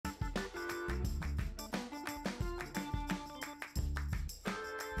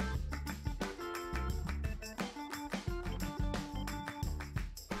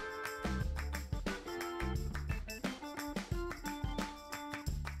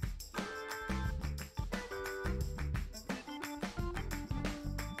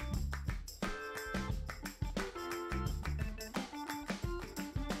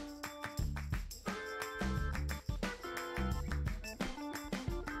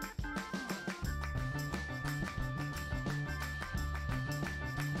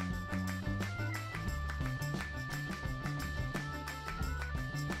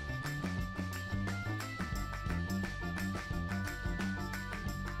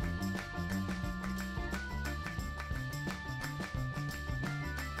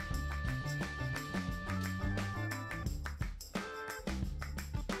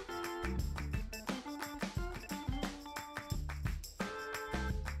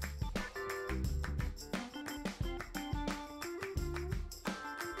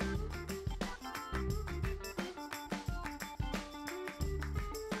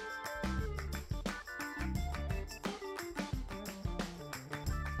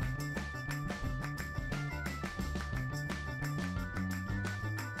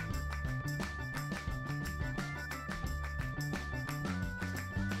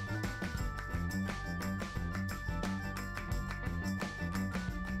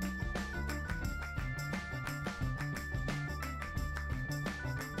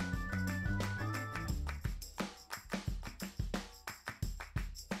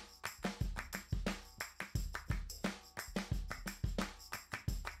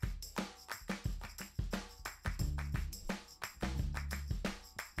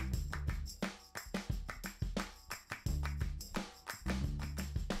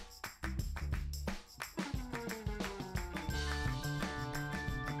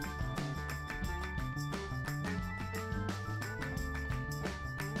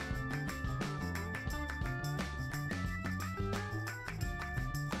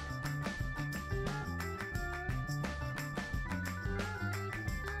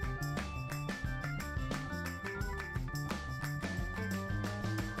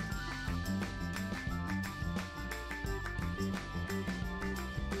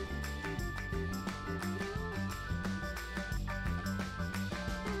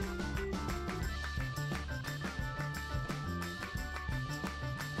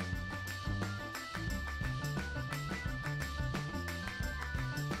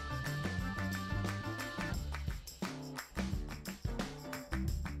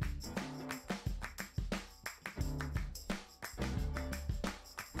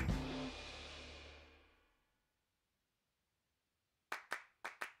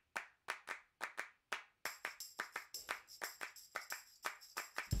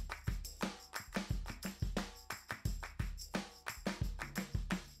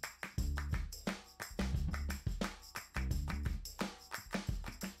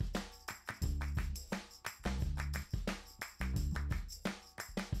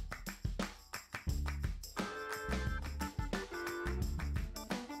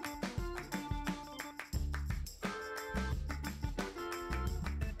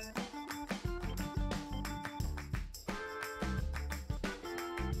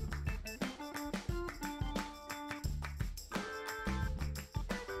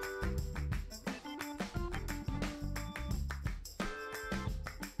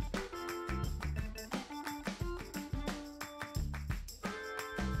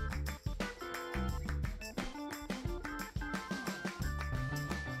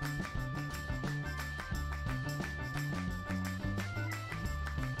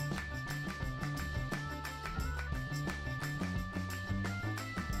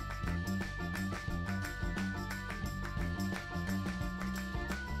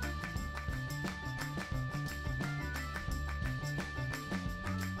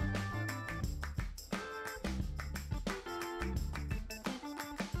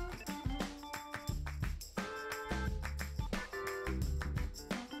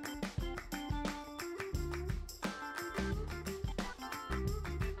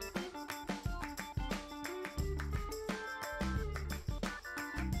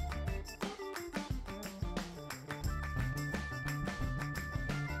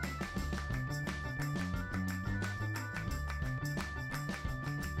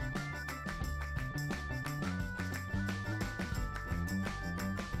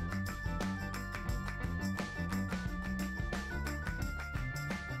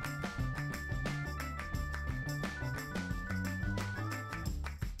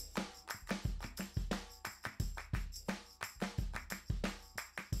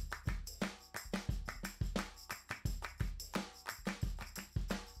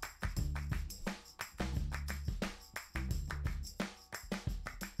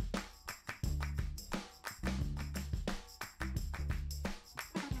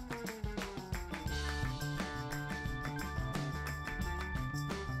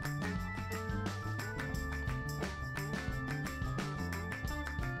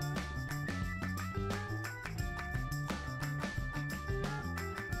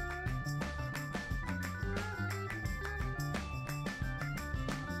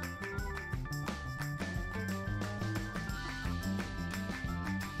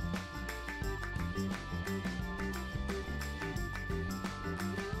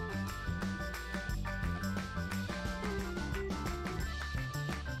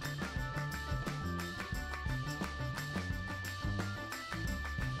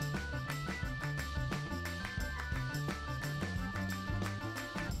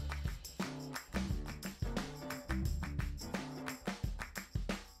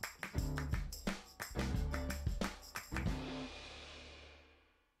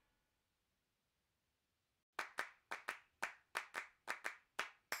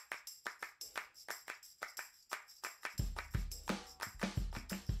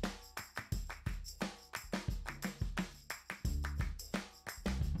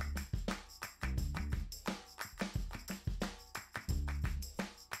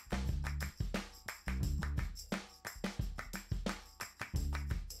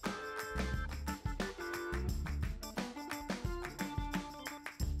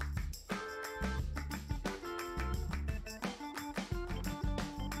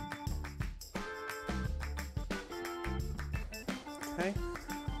Okay,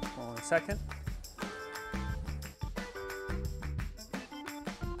 hold on a second.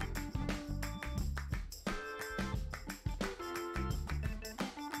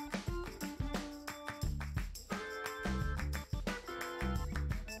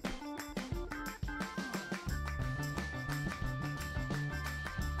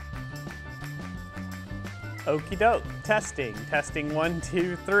 Okie doke, testing 1,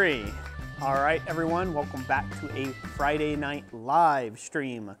 2, 3. All right, everyone, welcome back to a Friday night live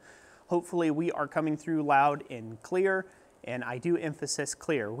stream. Hopefully we are coming through loud and clear, and I do emphasis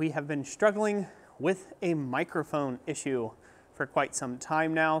clear. We have been struggling with a microphone issue for quite some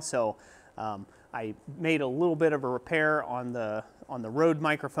time now, so I made a little bit of a repair on the Rode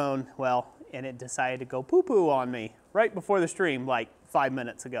microphone, well, and it decided to go poo-poo on me right before the stream, like 5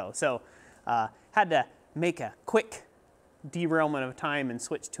 minutes ago. So had to make a quick derailment of time and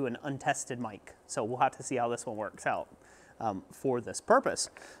switch to an untested mic. So we'll have to see how this one works out for this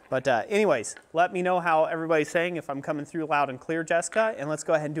purpose. But anyways, let me know how everybody's saying, if I'm coming through loud and clear, Jessica, and let's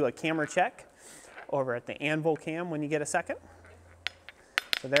go ahead and do a camera check over at the Anvil cam when you get a second.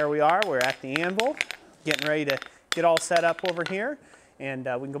 So there we are, we're at the Anvil, getting ready to get all set up over here, and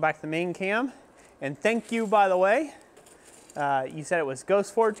we can go back to the main cam. And thank you, by the way, you said it was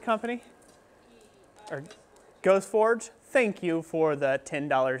Ghost Forge Company? Or Ghost Forge, thank you for the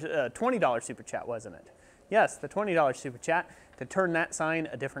 $20 super chat, wasn't it? Yes, the $20 super chat to turn that sign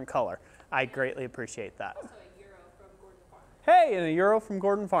a different color. I greatly appreciate that. Also a euro from Gordon Farmer. Hey, and a euro from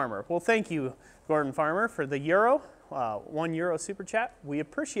Gordon Farmer. Well, thank you, Gordon Farmer, for the euro, €1 super chat. We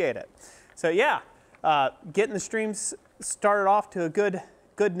appreciate it. So yeah, getting the streams started off to a good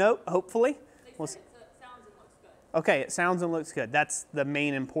note, hopefully. Okay, it sounds and looks good. That's the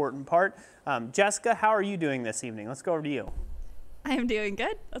main important part. Jessica, how are you doing this evening? Let's go over to you. I am doing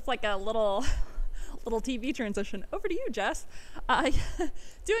good. That's like a little TV transition. Over to you, Jess.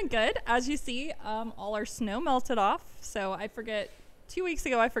 Doing good. As you see, all our snow melted off. So I forget, 2 weeks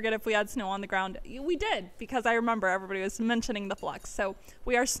ago, I forget if we had snow on the ground. We did, because I remember everybody was mentioning the flux. So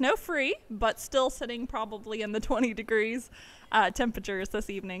we are snow free, but still sitting probably in the 20 degrees temperatures this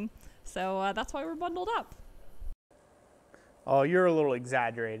evening. So that's why we're bundled up. Oh, you're a little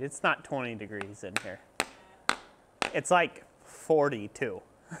exaggerated. It's not 20 degrees in here. It's like 42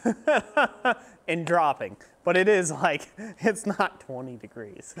 and dropping, but it is like, it's not 20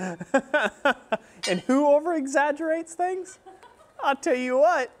 degrees. And who over exaggerates things? I'll tell you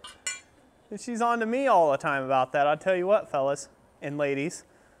what, she's on to me all the time about that. I'll tell you what, fellas and ladies.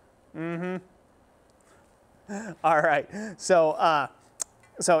 All right, so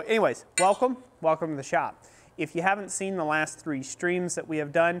anyways, welcome to the shop. If you haven't seen the last 3 streams that we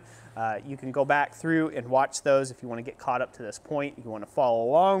have done, you can go back through and watch those if you want to get caught up to this point, if you want to follow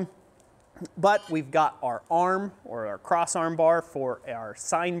along. But we've got our arm, or our cross arm bar for our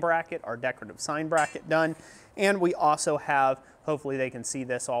sign bracket, our decorative sign bracket done. And we also have, hopefully they can see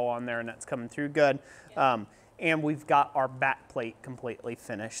this all on there and that's coming through good. And we've got our back plate completely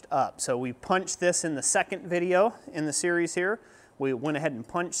finished up. So we punched this in the second video in the series here. We went ahead and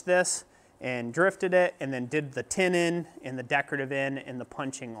punched this and drifted it, and then did the tin in and the decorative in and the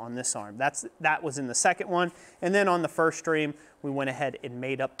punching on this arm. That was in the second one. And then on the first stream, we went ahead and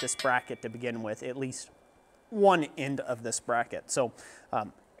made up this bracket to begin with, at least one end of this bracket. So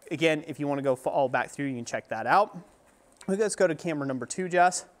again, if you want to go all back through, you can check that out. Let's go to camera number 2,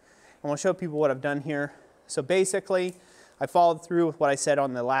 Jess. I want to show people what I've done here. So basically, I followed through with what I said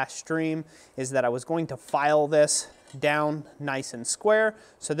on the last stream, is that I was going to file this down nice and square,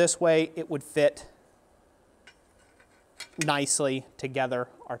 so this way it would fit nicely together,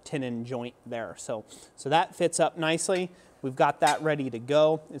 our tenon joint there. So that fits up nicely. We've got that ready to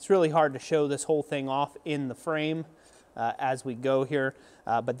go. It's really hard to show this whole thing off in the frame as we go here,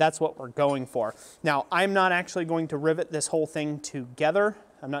 but that's what we're going for. Now, I'm not actually going to rivet this whole thing together.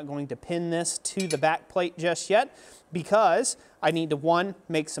 I'm not going to pin this to the back plate just yet, because I need to, 1,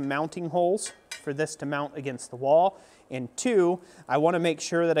 make some mounting holes for this to mount against the wall, and 2, I want to make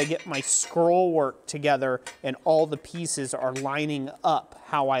sure that I get my scroll work together and all the pieces are lining up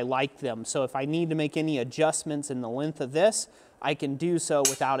how I like them. So if I need to make any adjustments in the length of this, I can do so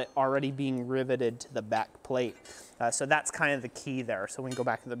without it already being riveted to the back plate. So that's kind of the key there. So we can go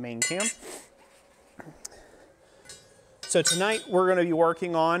back to the main cam. So tonight we're going to be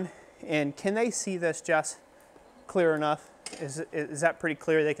working on, and can they see this, Jess, clear enough? Is that pretty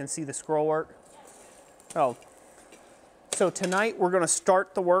clear? They can see the scroll work? Oh. So tonight we're going to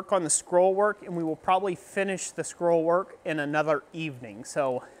start the work on the scroll work, and we will probably finish the scroll work in another evening.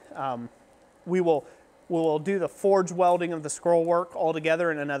 So we will We'll do the forge welding of the scroll work all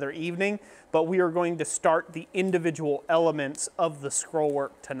together in another evening, but we are going to start the individual elements of the scroll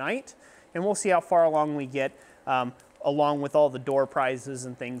work tonight, and we'll see how far along we get, along with all the door prizes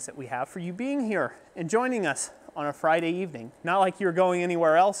and things that we have for you being here and joining us on a Friday evening. Not like you're going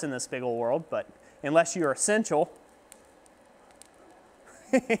anywhere else in this big old world, but unless you're essential.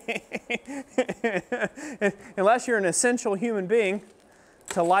 Unless you're an essential human being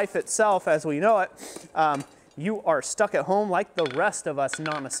to life itself as we know it, you are stuck at home like the rest of us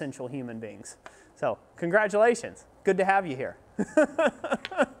non-essential human beings. So congratulations. Good to have you here.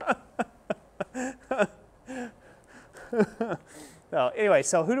 So anyway,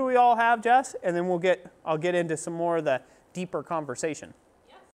 so who do we all have, Jess? And then I'll get into some more of the deeper conversation.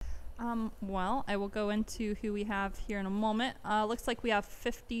 Well, I will go into who we have here in a moment. Looks like we have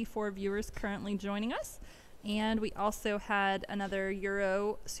 54 viewers currently joining us. And we also had another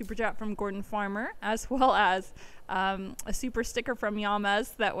Euro super chat from Gordon Farmer, as well as a super sticker from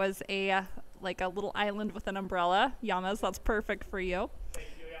Yamas that was like a little island with an umbrella. Yamas, that's perfect for you. Thank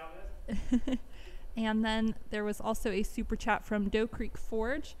you, Yamas. And then there was also a super chat from Doe Creek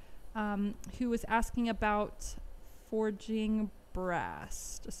Forge, who was asking about forging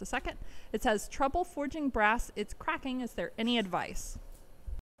brass. Just a second. It says, trouble forging brass, it's cracking. Is there any advice?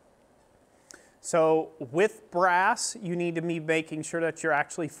 So with brass, you need to be making sure that you're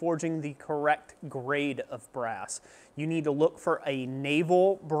actually forging the correct grade of brass. You need to look for a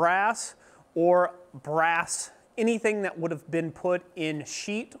naval brass or brass, anything that would have been put in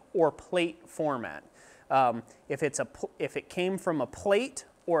sheet or plate format. If it came from a plate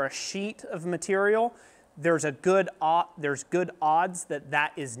or a sheet of material, there's good odds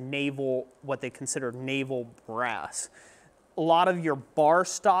that is naval, what they consider naval brass. A lot of your bar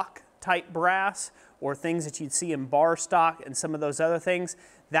stock type brass or things that you'd see in bar stock and some of those other things,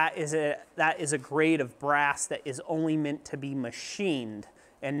 that is a grade of brass that is only meant to be machined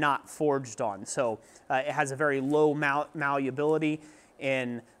and not forged on. So it has a very low malleability,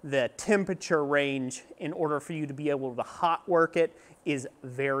 and the temperature range in order for you to be able to hot work it is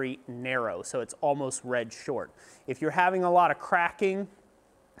very narrow, so it's almost red short. If you're having a lot of cracking,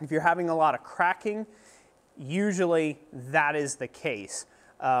 usually that is the case.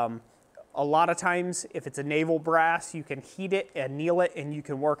 A lot of times, if it's a naval brass, you can heat it, anneal it, and you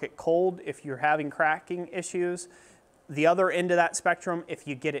can work it cold if you're having cracking issues. The other end of that spectrum, if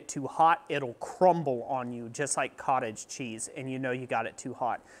you get it too hot, it'll crumble on you just like cottage cheese, and you know you got it too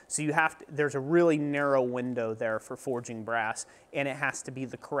hot. So there's a really narrow window there for forging brass, and it has to be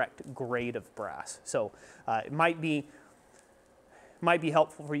the correct grade of brass. So it might be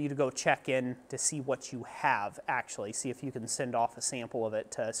helpful for you to go check in to see what you have actually, see if you can send off a sample of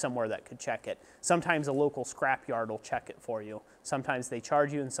it to somewhere that could check it. Sometimes a local scrapyard will check it for you. Sometimes they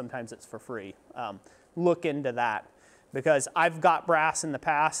charge you and sometimes it's for free. Look into that, because I've got brass in the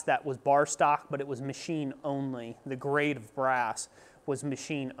past that was bar stock, but it was machine only. The grade of brass was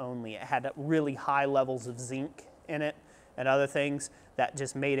machine only. It had really high levels of zinc in it and other things that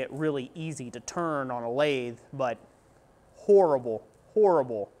just made it really easy to turn on a lathe, but horrible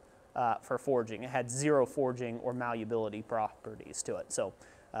for forging. It had zero forging or malleability properties to it. So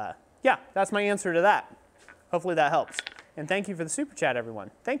yeah, that's my answer to that. Hopefully that helps. And thank you for the super chat,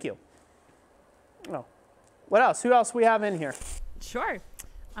 everyone. Thank you. Oh, what else? Who else we have in here? Sure.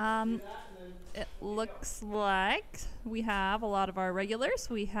 It looks like we have a lot of our regulars.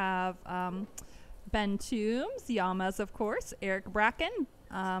 We have Ben Toombs, Yamas, of course, Eric Bracken,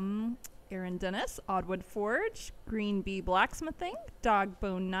 Aaron Dennis, Oddwood Forge, Green Bee Blacksmithing,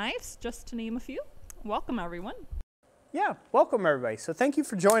 Dogbone Knives, just to name a few. Welcome, everyone. Yeah, welcome, everybody. So thank you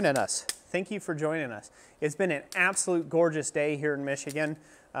for joining us. Thank you for joining us. It's been an absolute gorgeous day here in Michigan.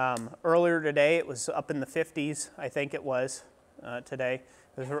 Earlier today, it was up in the 50s, I think it was today.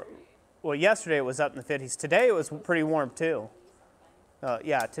 Well, yesterday it was up in the 50s. Today it was pretty warm, too.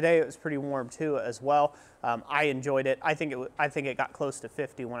 Yeah, today it was pretty warm too as well. I enjoyed it. I think it got close to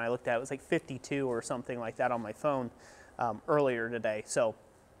 50 when I looked at it. It was like 52 or something like that on my phone earlier today. So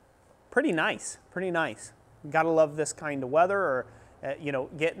pretty nice, pretty nice. Gotta love this kind of weather, or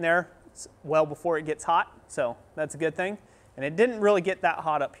getting there well before it gets hot. So that's a good thing. And it didn't really get that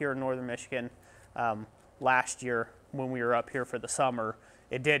hot up here in northern Michigan last year when we were up here for the summer.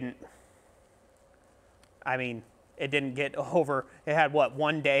 It didn't. I mean, it didn't get over, it had what,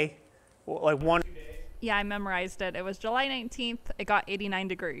 one day? Like one? Yeah, I memorized it. It was July 19th. It got 89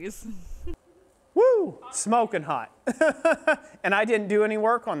 degrees. Woo, smoking hot. And I didn't do any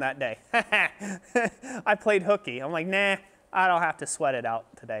work on that day. I played hooky. I'm like, nah, I don't have to sweat it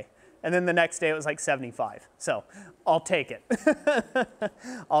out today. And then the next day it was like 75. So I'll take it.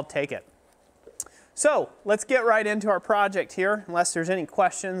 I'll take it. So let's get right into our project here, unless there's any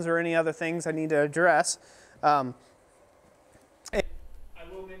questions or any other things I need to address. I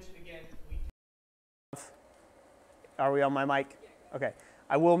will mention again, are we on my mic? Okay.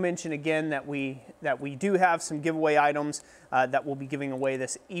 I will mention again that we do have some giveaway items that we'll be giving away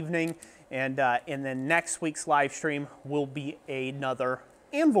this evening, and then next week's live stream will be another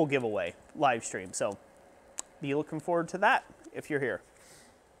anvil giveaway live stream. So be looking forward to that if you're here.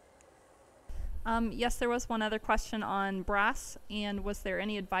 Yes, there was one other question on brass, and was there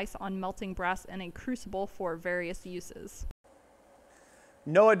any advice on melting brass in a crucible for various uses?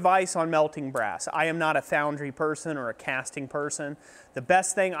 No advice on melting brass. I am not a foundry person or a casting person. The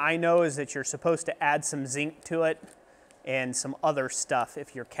best thing I know is that you're supposed to add some zinc to it and some other stuff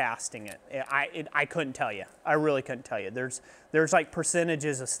if you're casting it. I couldn't tell you. I really couldn't tell you. There's like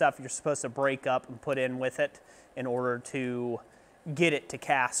percentages of stuff you're supposed to break up and put in with it in order to get it to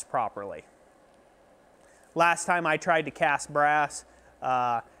cast properly. Last time I tried to cast brass,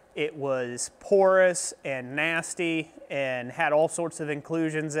 it was porous and nasty and had all sorts of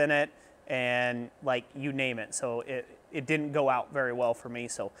inclusions in it and like you name it. So it didn't go out very well for me.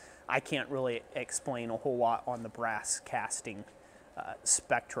 So I can't really explain a whole lot on the brass casting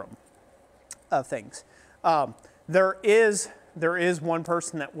spectrum of things. There is one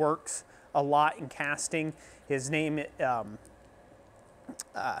person that works a lot in casting. His name, it's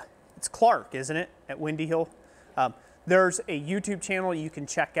Clark, isn't it, at Windy Hill? There's a YouTube channel you can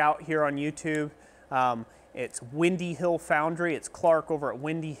check out here on YouTube. It's Windy Hill Foundry. It's Clark over at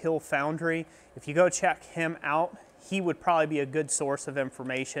Windy Hill Foundry. If you go check him out, he would probably be a good source of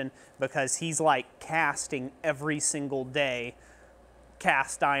information because he's like casting every single day,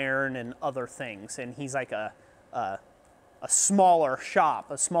 cast iron and other things. And he's like a smaller shop,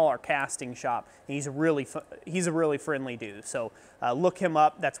 a smaller casting shop. And he's a really friendly dude. So look him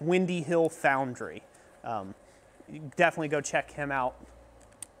up. That's Windy Hill Foundry. Definitely go check him out,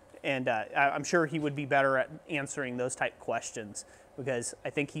 and I'm sure he would be better at answering those type questions because I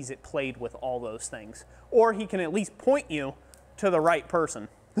think he's played with all those things, or he can at least point you to the right person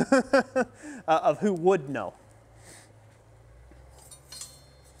of who would know.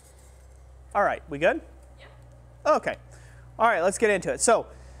 All right, we good? Yeah. Okay. All right, let's get into it. So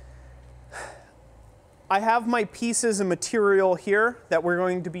I have my pieces of material here that we're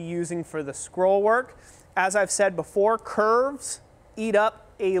going to be using for the scroll work. As I've said before, curves eat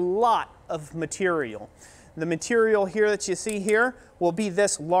up a lot of material. The material here that you see here will be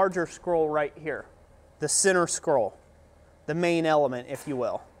this larger scroll right here, the center scroll, the main element, if you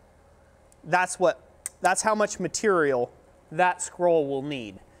will. That's how much material that scroll will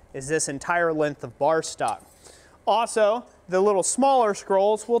need, is this entire length of bar stock. Also, the little smaller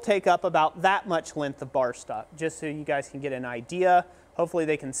scrolls will take up about that much length of bar stock, just so you guys can get an idea. Hopefully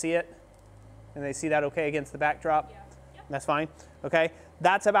they can see it. And they see that okay against the backdrop? Yeah. Yep. That's fine? Okay.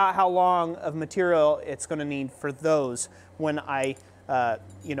 That's about how long of material it's going to need for those when I,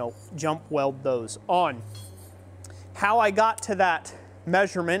 jump weld those on. How I got to that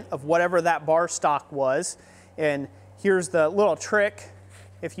measurement of whatever that bar stock was, and here's the little trick,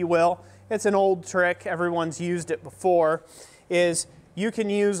 if you will. It's an old trick. Everyone's used it before, is you can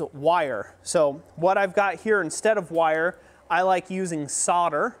use wire. So what I've got here instead of wire, I like using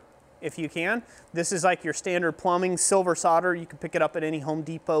solder. If you can. This is like your standard plumbing silver solder. You can pick it up at any Home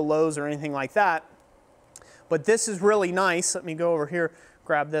Depot, Lowe's, or anything like that. But this is really nice. Let me go over here,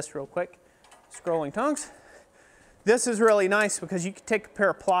 grab this real quick. Scrolling tongs. This is really nice because you can take a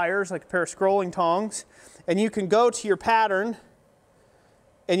pair of pliers, like a pair of scrolling tongs, and you can go to your pattern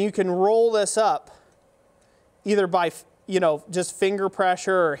and you can roll this up either by, just finger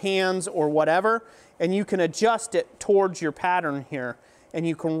pressure or hands or whatever, and you can adjust it towards your pattern here. And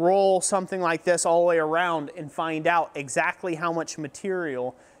you can roll something like this all the way around and find out exactly how much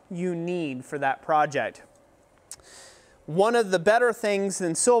material you need for that project. One of the better things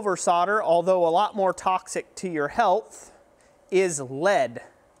than silver solder, although a lot more toxic to your health, is lead.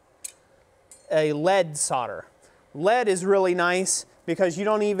 A lead solder. Lead is really nice because you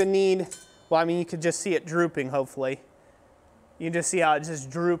don't even need, well, I mean, you could just see it drooping, hopefully. You can just see how it's just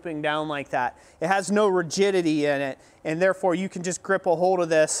drooping down like that. It has no rigidity in it, and therefore you can just grip a hold of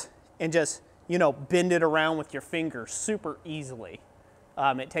this and just, bend it around with your fingers super easily.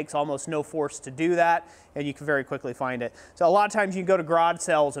 It takes almost no force to do that, and you can very quickly find it. So a lot of times you can go to garage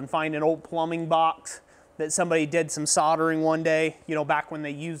sales and find an old plumbing box that somebody did some soldering one day, back when they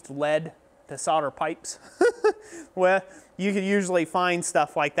used lead to solder pipes. Well, you could usually find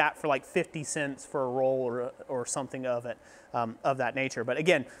stuff like that for like 50 cents for a roll or something of it. Of that nature. But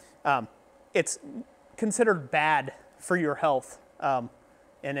again, it's considered bad for your health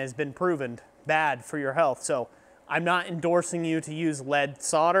and has been proven bad for your health. So I'm not endorsing you to use lead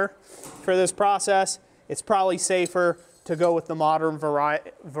solder for this process. It's probably safer to go with the modern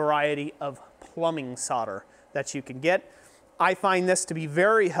variety of plumbing solder that you can get. I find this to be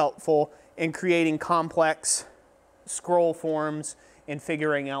very helpful in creating complex scroll forms and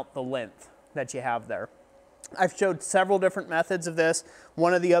figuring out the length that you have there. I've showed several different methods of this.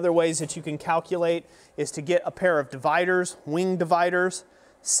 One of the other ways that you can calculate is to get a pair of dividers, wing dividers,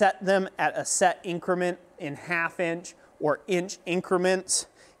 set them at a set increment in 1/2 inch or inch increments,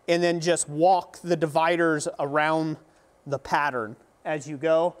 and then just walk the dividers around the pattern as you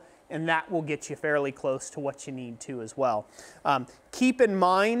go, and that will get you fairly close to what you need to as well. Keep in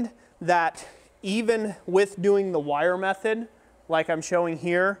mind that even with doing the wire method, like I'm showing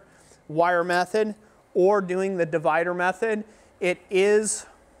here, wire method, or doing the divider method, it is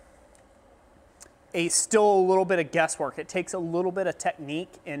still a little bit of guesswork. It takes a little bit of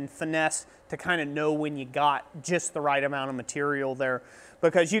technique and finesse to kind of know when you got just the right amount of material there.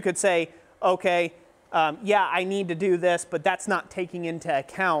 Because you could say, okay, yeah, I need to do this, but that's not taking into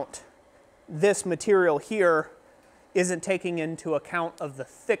account this material here isn't taking into account of the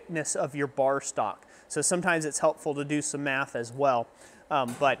thickness of your bar stock. So sometimes it's helpful to do some math as well,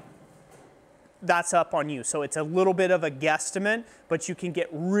 but that's up on you. So it's a little bit of a guesstimate, but you can get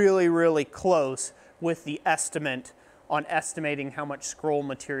really, really close with the estimate on estimating how much scroll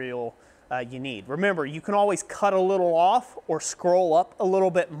material you need. Remember, you can always cut a little off or scroll up a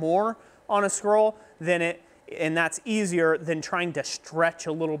little bit more on a scroll and that's easier than trying to stretch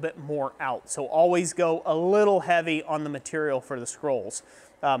a little bit more out. So always go a little heavy on the material for the scrolls.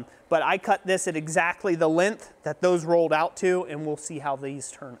 But I cut this at exactly the length that those rolled out to, and we'll see how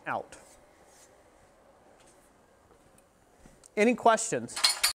these turn out. Any questions?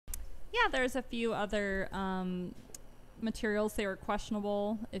 Yeah, there's a few other materials that were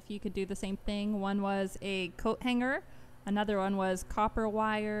questionable if you could do the same thing. One was a coat hanger, another one was copper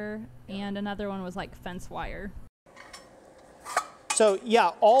wire, and another one was like fence wire. So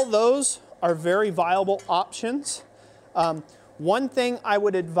yeah, all those are very viable options. One thing I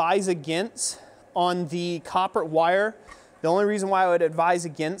would advise against on the copper wire, the only reason why I would advise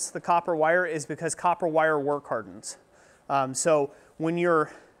against the copper wire is because copper wire work hardens. So when you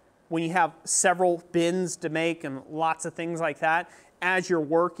have several bins to make and lots of things like that, as you're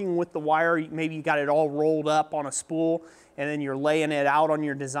working with the wire, maybe you got it all rolled up on a spool and then you're laying it out on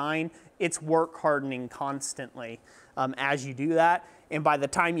your design, it's work hardening constantly as you do that. And by the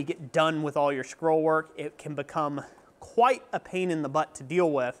time you get done with all your scroll work, it can become quite a pain in the butt to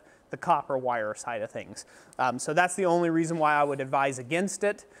deal with, the copper wire side of things. So that's the only reason why I would advise against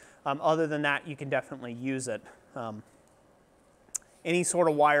it. Other than that, you can definitely use it. Any sort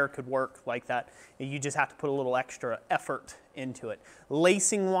of wire could work like that. You just have to put a little extra effort into it.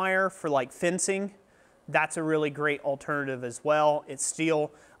 Lacing wire for like fencing, that's a really great alternative as well. It's steel.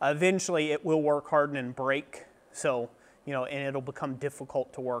 Eventually it will work harden and break. So, you know, and it'll become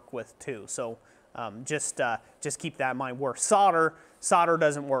difficult to work with too. So just keep that in mind. Where solder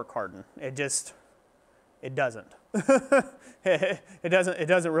doesn't work harden. It doesn't. it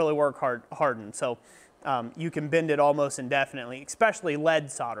doesn't really work harden. So you can bend it almost indefinitely, especially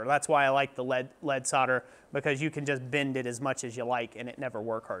lead solder. That's why I like the lead solder, because you can just bend it as much as you like and it never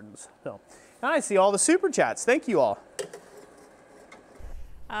work hardens. So, and I see all the super chats. Thank you all.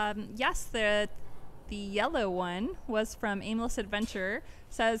 Yes, the yellow one was from Aimless Adventure.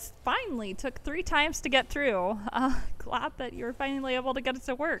 Says, finally, took 3 times to get through. Glad that you were finally able to get it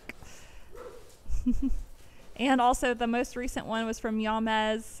to work. And also the most recent one was from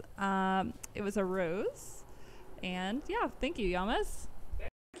Yamez. It was a rose. And yeah, thank you, Yamez.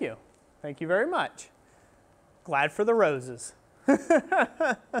 Thank you. Thank you very much. Glad for the roses. So is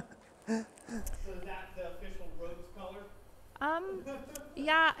that the official rose color?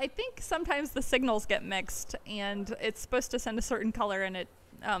 Yeah, I think sometimes the signals get mixed and it's supposed to send a certain color and it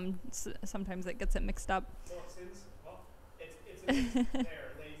sometimes it gets it mixed up. Well, it's a mix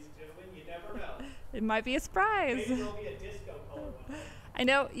there, ladies and gentlemen. You never know. It might be a surprise. Maybe there'll be a disco color one. I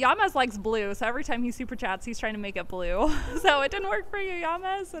know Yamez likes blue, so every time he super chats, he's trying to make it blue. So it didn't work for you,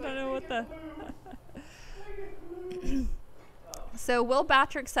 Yamez. I don't know what the. So Will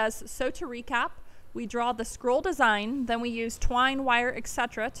Batrick says, so to recap, we draw the scroll design, then we use twine, wire,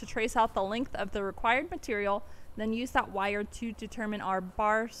 etc. to trace out the length of the required material, then use that wire to determine our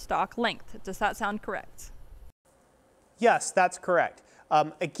bar stock length. Does that sound correct? Yes, that's correct.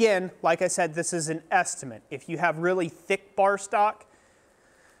 Again, like I said, this is an estimate. If you have really thick bar stock,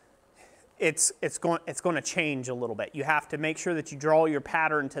 it's going to change a little bit. You have to make sure that you draw your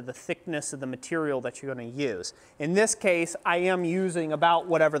pattern to the thickness of the material that you're going to use. In this case, I am using about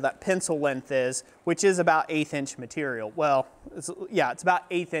whatever that pencil length is, which is about 1/8 inch material. Well, it's about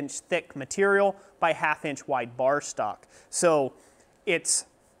 1/8 inch thick material by 1/2 inch wide bar stock. So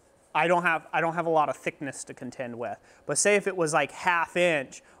I don't have a lot of thickness to contend with. But say if it was like 1/2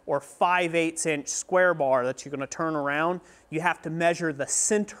 inch or 5/8 inch square bar that you're going to turn around, you have to measure the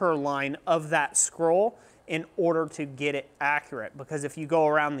center line of that scroll in order to get it accurate. Because if you go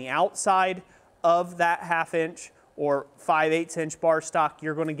around the outside of that 1/2 inch or 5/8 inch bar stock,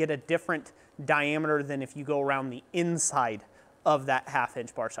 you're going to get a different diameter than if you go around the inside of that 1/2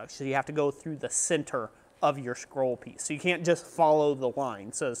 inch bar stock. So you have to go through the center of your scroll piece. So you can't just follow the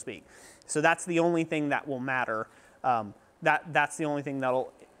line, so to speak. So that's the only thing that will matter. That's the only thing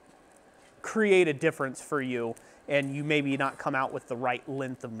that'll create a difference for you, and you maybe not come out with the right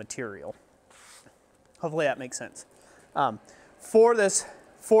length of material. Hopefully that makes sense. For this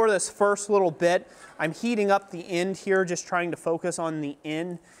first little bit, I'm heating up the end here, just trying to focus on the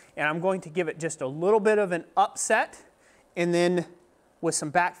end, and I'm going to give it just a little bit of an upset, and then with some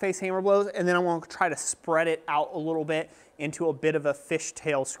back face hammer blows, and then I'm going to try to spread it out a little bit into a bit of a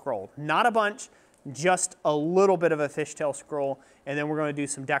fishtail scroll. Not a bunch, just a little bit of a fishtail scroll, and then we're going to do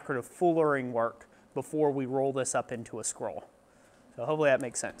some decorative fullering work before we roll this up into a scroll. So hopefully that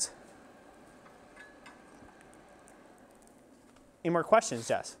makes sense. Any more questions,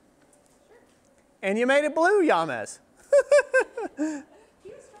 Jess? Sure. And you made it blue, Yamez.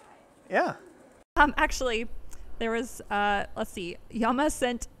 Yeah. Actually, there was, let's see, Yama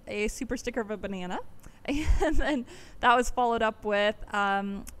sent a super sticker of a banana, and then that was followed up with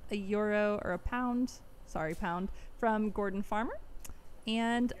a euro or a pound, sorry, pound, from Gordon Farmer,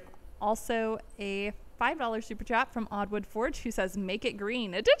 and also a $5 super chat from Oddwood Forge, who says, make it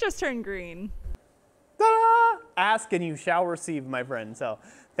green. It did just turn green. Ta-da! Ask and you shall receive, my friend. So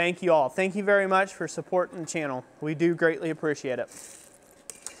thank you all. Thank you very much for supporting the channel. We do greatly appreciate it.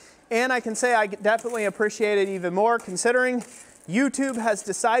 And I can say I definitely appreciate it even more considering YouTube has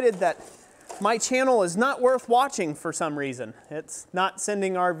decided that my channel is not worth watching for some reason. It's not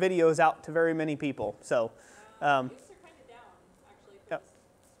sending our videos out to very many people. So views are kind of down, actually, for this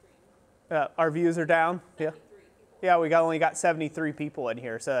stream. Our views are down? Yeah. Yeah, we only got 73 people in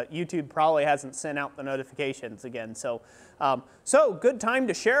here. So YouTube probably hasn't sent out the notifications again. So, good time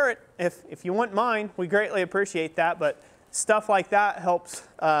to share it if you wouldn't mind. We greatly appreciate that. But stuff like that helps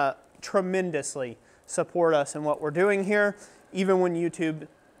tremendously support us in what we're doing here, even when YouTube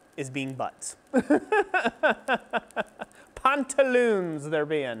is being butts. Pantaloons they're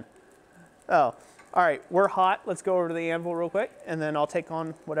being. Oh, all right, we're hot. Let's go over to the anvil real quick, and then I'll take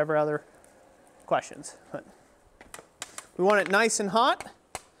on whatever other questions. But we want it nice and hot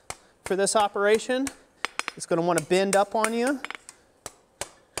for this operation. It's going to want to bend up on you.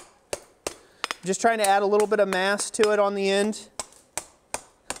 Just trying to add a little bit of mass to it on the end.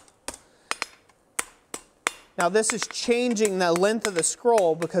 Now this is changing the length of the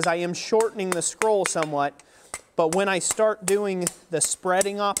scroll because I am shortening the scroll somewhat, but when I start doing the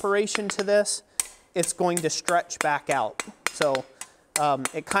spreading operation to this, it's going to stretch back out. So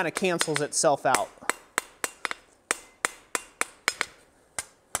it kind of cancels itself out.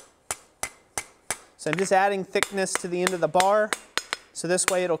 So I'm just adding thickness to the end of the bar. So this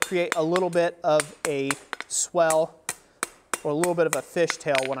way it'll create a little bit of a swell or a little bit of a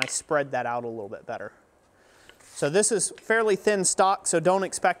fishtail when I spread that out a little bit better. So this is fairly thin stock, so don't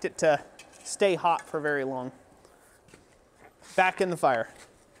expect it to stay hot for very long. Back in the fire.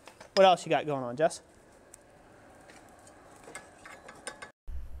 What else you got going on, Jess?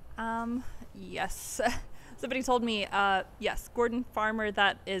 Yes. Somebody told me, yes, Gordon Farmer,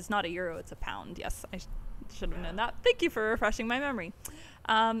 that is not a euro, it's a pound. Yes, I should have known that. Thank you for refreshing my memory.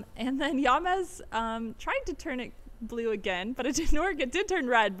 And then Yamez tried to turn it blue again, but it didn't work. It did turn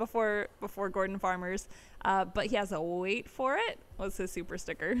red before Gordon Farmer's, but he has a wait for it, was his super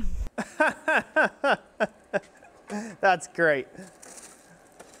sticker. That's great.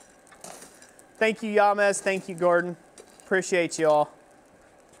 Thank you, Yamez. Thank you, Gordon. Appreciate you all.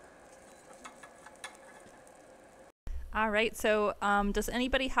 All right, so does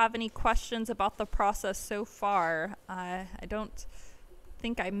anybody have any questions about the process so far? I don't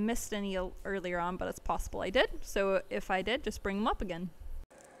think I missed any earlier on, but it's possible I did. So if I did, just bring them up again.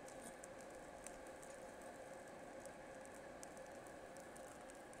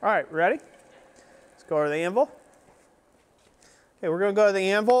 All right, ready? Let's go over to the anvil. Okay, we're going to go to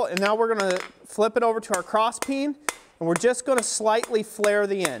the anvil, and now we're going to flip it over to our cross peen, and we're just going to slightly flare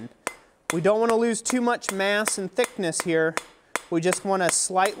the end. We don't want to lose too much mass and thickness here we just want to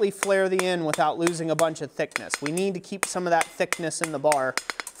slightly flare the end without losing a bunch of thickness. We need to keep some of that thickness in the bar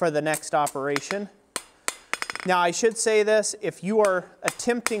for the next operation. Now I should say this, if you are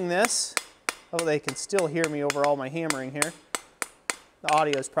attempting this, oh, they can still hear me over all my hammering here. The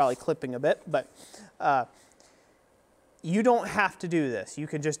audio is probably clipping a bit, but you don't have to do this. You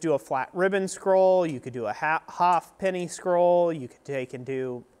could just do a flat ribbon scroll, you could do a half penny scroll, you could take and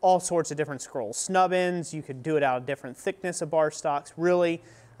do all sorts of different scrolls. Snub ends, you could do it out of different thickness of bar stocks. Really,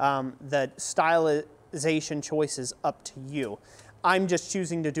 the stylization choice is up to you. I'm just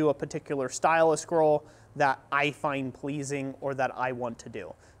choosing to do a particular style of scroll that I find pleasing or that I want to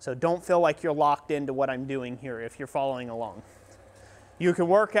do. So don't feel like you're locked into what I'm doing here if you're following along. You can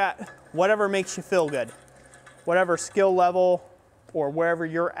work at whatever makes you feel good. Whatever skill level or wherever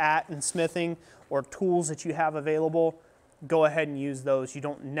you're at in smithing or tools that you have available, go ahead and use those. You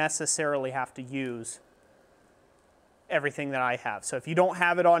don't necessarily have to use everything that I have. So if you don't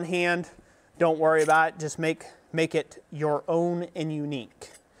have it on hand, don't worry about it. Just make it your own and unique,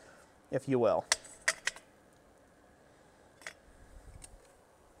 if you will.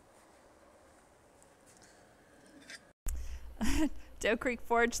 Doe Creek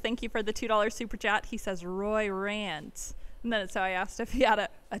Forge, thank you for the $2 super chat. He says Roy Rant. And then so I asked if he had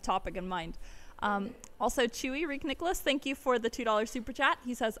a topic in mind. Also, Chewy Reek Nicholas, thank you for the $2 super chat.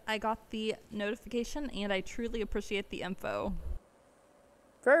 He says, I got the notification and I truly appreciate the info.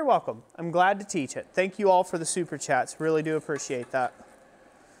 Very welcome. I'm glad to teach it. Thank you all for the super chats. Really do appreciate that.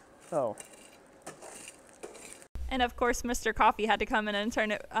 Oh. And of course, Mr. Coffee had to come in and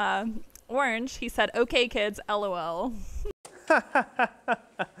turn it orange. He said, okay, kids, LOL.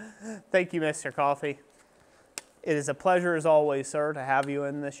 Thank you, Mr. Coffee. It is a pleasure as always, sir, to have you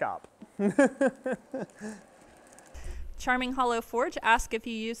in the shop. Charming Hollow Forge asked if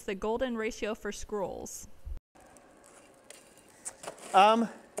you use the golden ratio for scrolls. I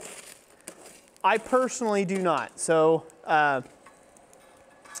personally do not. So, and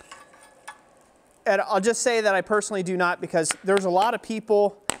I'll just say that I personally do not because there's a lot of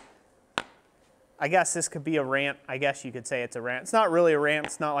people. I guess this could be a rant. I guess you could say it's a rant. It's not really a rant.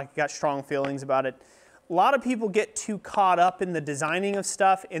 It's not like I got strong feelings about it. A lot of people get too caught up in the designing of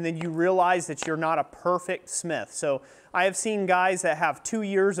stuff and then you realize that you're not a perfect smith. So I have seen guys that have 2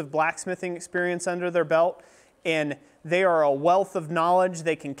 years of blacksmithing experience under their belt and they are a wealth of knowledge.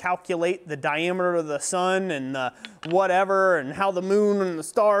 They can calculate the diameter of the sun and whatever and how the moon and the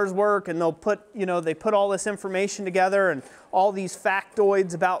stars work and they'll put, you know, they put all this information together and all these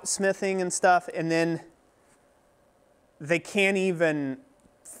factoids about smithing and stuff and then they can't even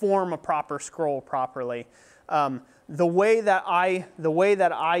form a proper scroll properly. The way that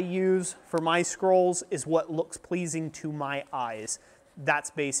I use for my scrolls is what looks pleasing to my eyes.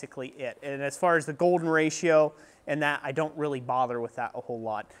 That's basically it. And as far as the golden ratio and that, I don't really bother with that a whole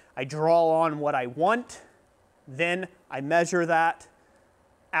lot. I draw on what I want, then I measure that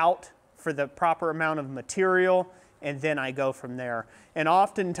out for the proper amount of material, and then I go from there. And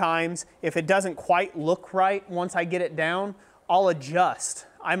oftentimes, if it doesn't quite look right once I get it down, I'll adjust.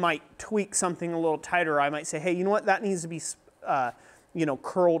 I might tweak something a little tighter. I might say, hey, you know what, that needs to be you know,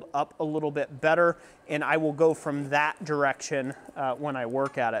 curled up a little bit better, and I will go from that direction when I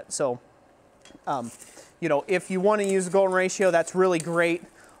work at it. So, you know, if you want to use the golden ratio, that's really great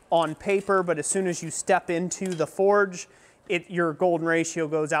on paper, but as soon as you step into the forge, your golden ratio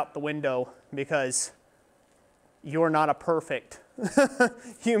goes out the window because you're not a perfect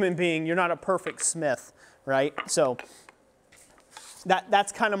human being. You're not a perfect smith, right? So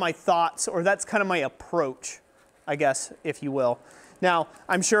that's kind of my thoughts, or that's kind of my approach, I guess, if you will. Now,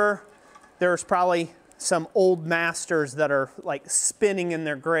 I'm sure there's probably some old masters that are like spinning in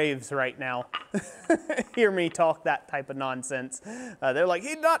their graves right now. Hear me talk that type of nonsense. They're like,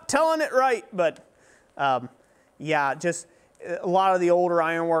 he's not telling it right. But yeah, just a lot of the older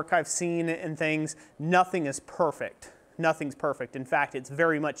ironwork I've seen and things, nothing is perfect. Nothing's perfect. In fact, it's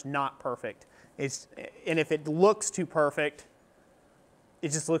very much not perfect. And if it looks too perfect, it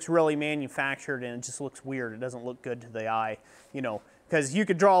just looks really manufactured and it just looks weird. It doesn't look good to the eye, you know, because you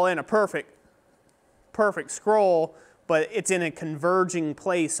could draw in a perfect scroll, but it's in a converging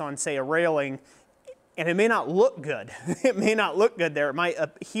place on, say, a railing, and it may not look good. It may not look good there. It might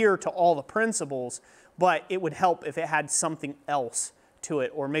adhere to all the principles, but it would help if it had something else to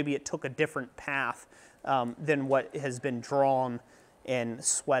it, or maybe it took a different path than what has been drawn and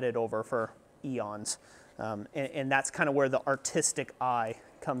sweated over for eons. And that's kind of where the artistic eye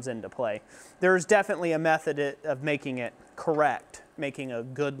comes into play. There's definitely a method of making it correct, making a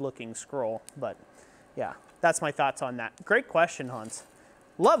good-looking scroll, but yeah, that's my thoughts on that. Great question, Hans.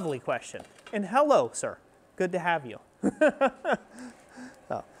 Lovely question. And hello, sir. Good to have you.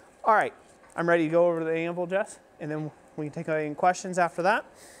 So, all right, I'm ready to go over to the anvil, Jess, and then we can take any questions after that.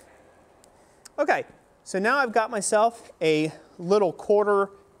 Okay, so now I've got myself a little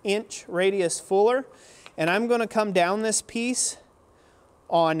 1/4-inch radius fuller, and I'm going to come down this piece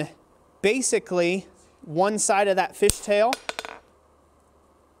on basically one side of that fishtail,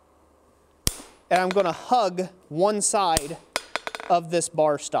 and I'm going to hug one side of this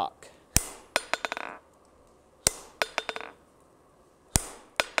bar stock.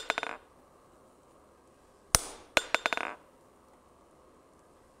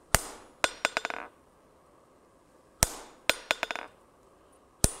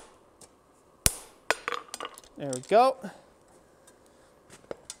 There we go.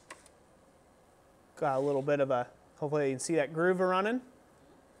 Got a little bit of a, hopefully you can see that groove running.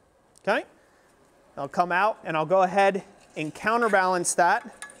 Okay. I'll come out and I'll go ahead and counterbalance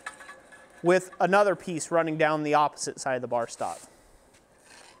that with another piece running down the opposite side of the bar stock.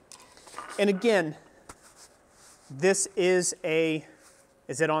 And again, this is a,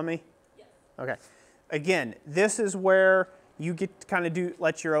 is it on me? Yes. Okay. Again, this is where you get to kind of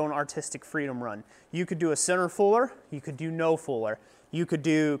let your own artistic freedom run. You could do a center fuller, you could do no fuller. You could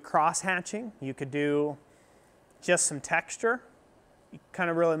do cross hatching, you could do just some texture. You kind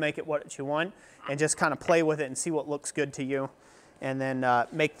of really make it what you want and just kind of play with it and see what looks good to you, and then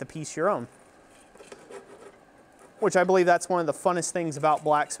make the piece your own. Which I believe that's one of the funnest things about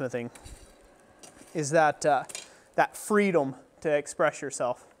blacksmithing, is that, that freedom to express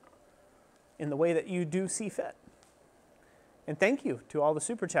yourself in the way that you do see fit. And thank you to all the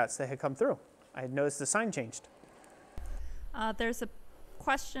super chats that had come through. I had noticed the sign changed. There's a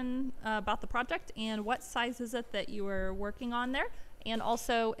question about the project and what size is it that you were working on there? And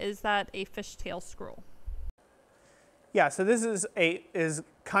also, is that a fishtail scroll? Yeah, so this is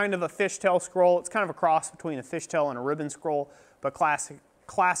kind of a fishtail scroll. It's kind of a cross between a fishtail and a ribbon scroll, but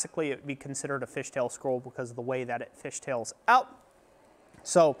classically it would be considered a fishtail scroll because of the way that it fishtails out.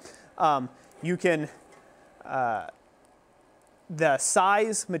 So you can, the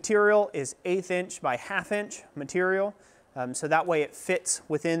size material is 1/8 inch by 1/2 inch material. So that way it fits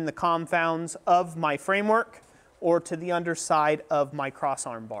within the confounds of my framework or to the underside of my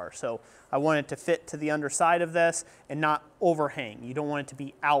crossarm bar. So I want it to fit to the underside of this and not overhang. You don't want it to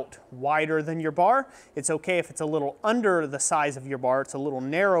be out wider than your bar. It's okay if it's a little under the size of your bar, it's a little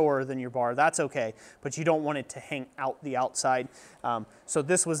narrower than your bar, that's okay, but you don't want it to hang out the outside. So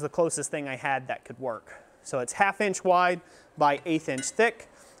this was the closest thing I had that could work. So it's 1/2 inch wide by 1/8 inch thick,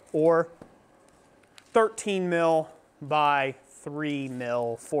 or 13 mil by 3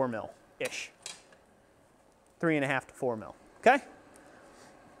 mil, 4 mil-ish. 3.5 to 4 mil, okay?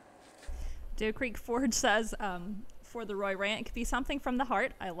 Deer Creek Forge says, for the Roy rant, it could be something from the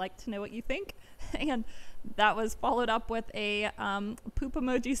heart. I like to know what you think. And that was followed up with a poop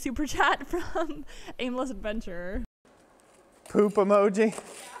emoji super chat from Aimless Adventurer. Poop emoji?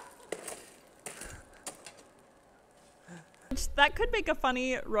 That could make a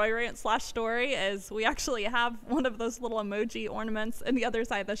funny Roy rant / story, as we actually have one of those little emoji ornaments in the other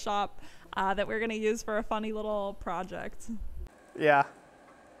side of the shop that we're going to use for a funny little project. Yeah.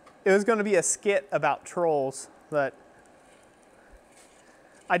 It was going to be a skit about trolls, but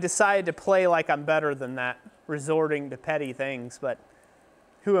I decided to play like I'm better than that, resorting to petty things, but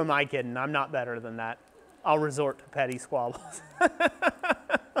who am I kidding? I'm not better than that. I'll resort to petty squabbles.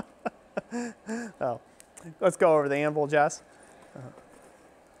 Oh. Let's go over the anvil, Jess.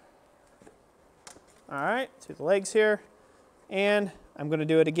 All right, to the legs here. And I'm going to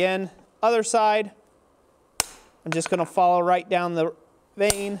do it again. Other side. I'm just going to follow right down the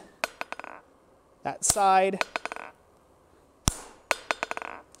vein. That side.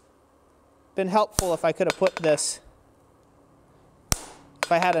 Been helpful if I could have put this.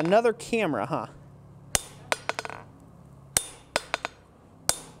 If I had another camera, huh?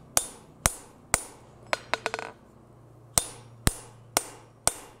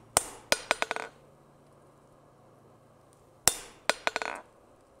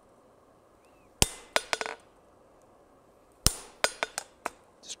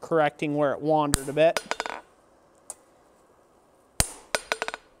 Correcting where it wandered a bit.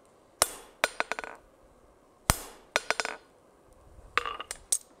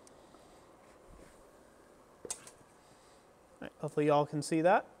 Right, hopefully y'all can see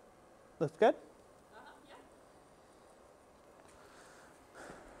that. Looks good?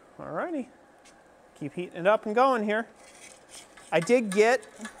 Yeah. Alrighty. Keep heating it up and going here. I did get,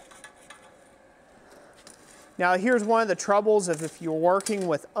 now here's one of the troubles of if you're working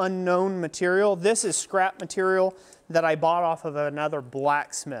with unknown material. This is scrap material that I bought off of another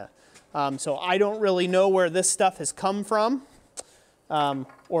blacksmith. So I don't really know where this stuff has come from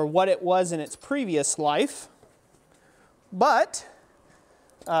or what it was in its previous life, but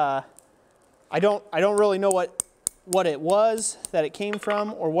I don't really know what it was that it came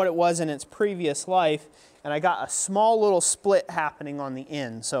from or what it was in its previous life. And I got a small little split happening on the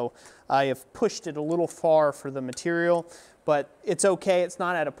end. So I have pushed it a little far for the material, but it's okay. It's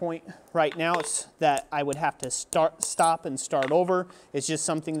not at a point right now it's that I would have to stop and start over. It's just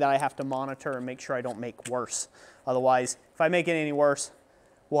something that I have to monitor and make sure I don't make worse. Otherwise, if I make it any worse,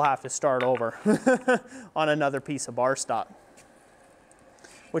 we'll have to start over on another piece of bar stock,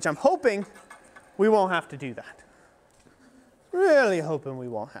 which I'm hoping we won't have to do that. Really hoping we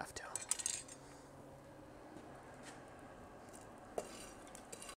won't have to.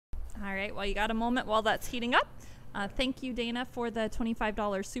 All right, well, you got a moment while that's heating up. Thank you, Dana, for the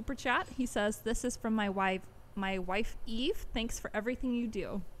 $25 super chat. He says, this is from my wife, Eve. Thanks for everything you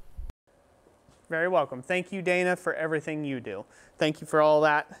do. Very welcome. Thank you, Dana, for everything you do. Thank you for all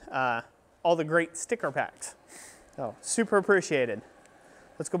that, all the great sticker packs. Oh, super appreciated.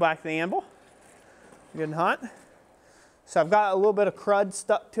 Let's go back to the anvil. Good and hot. So I've got a little bit of crud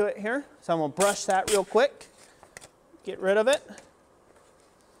stuck to it here. So I'm gonna brush that real quick, get rid of it.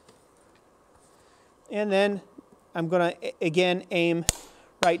 And then I'm gonna, again, aim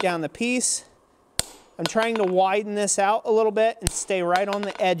right down the piece. I'm trying to widen this out a little bit and stay right on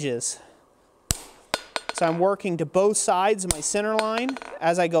the edges. So I'm working to both sides of my center line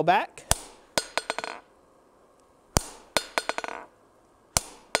as I go back.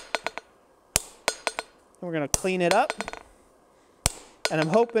 And we're gonna clean it up. And I'm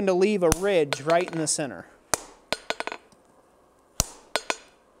hoping to leave a ridge right in the center.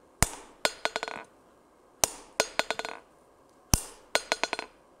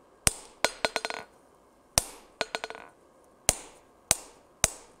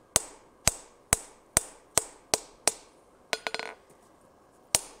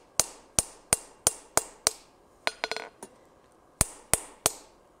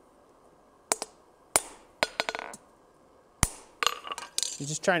 I'm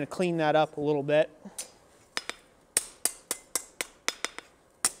just trying to clean that up a little bit.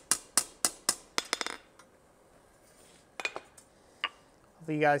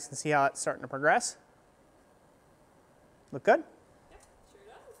 Hopefully you guys can see how it's starting to progress. Look good? Yep, sure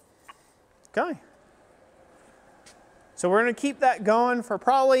does. Okay. So we're going to keep that going for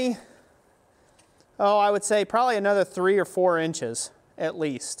probably, I would say probably another 3 or 4 inches at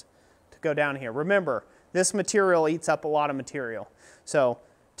least to go down here. Remember, this material eats up a lot of material. So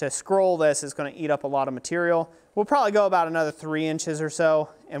to scroll this is going to eat up a lot of material. We'll probably go about another 3 inches or so,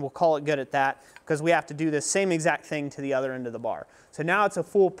 and we'll call it good at that because we have to do this same exact thing to the other end of the bar. So now it's a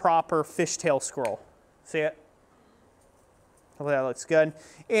full proper fishtail scroll. See it? Hopefully that looks good.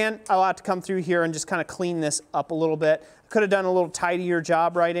 And I'll have to come through here and just kind of clean this up a little bit. Could have done a little tidier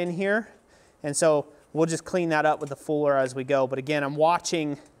job right in here. And so we'll just clean that up with the fuller as we go. But again, I'm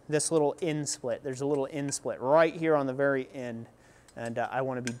watching this little end split. There's a little end split right here on the very end. And I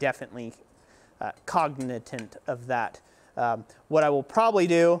want to be definitely cognizant of that. What I will probably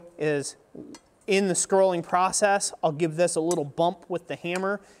do is in the scrolling process, I'll give this a little bump with the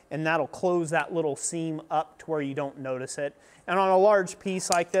hammer, and that'll close that little seam up to where you don't notice it. And on a large piece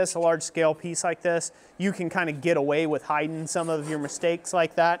like this, a large scale piece like this, you can kind of get away with hiding some of your mistakes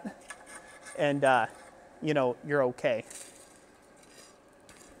like that. And, you know, you're okay.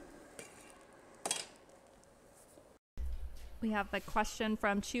 We have a question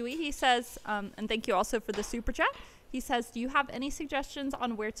from Chewy. He says, and thank you also for the super chat. He says, do you have any suggestions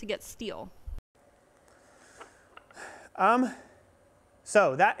on where to get steel?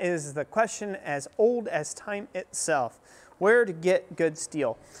 So that is the question as old as time itself. Where to get good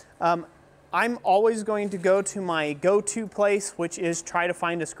steel? I'm always going to go to my go-to place, which is try to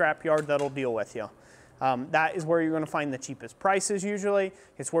find a scrapyard that'll deal with you. That is where you're going to find the cheapest prices usually.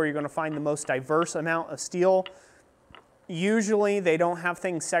 It's where you're going to find the most diverse amount of steel. Usually they don't have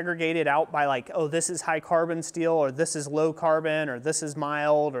things segregated out by like, oh, this is high carbon steel, or this is low carbon, or this is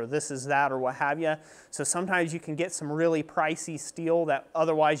mild, or this is that, or what have you. So sometimes you can get some really pricey steel that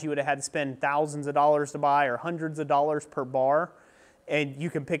otherwise you would have had to spend thousands of dollars to buy or hundreds of dollars per bar, and you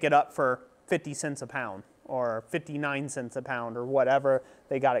can pick it up for 50 cents a pound or 59 cents a pound or whatever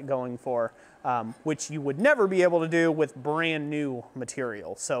they got it going for, which you would never be able to do with brand new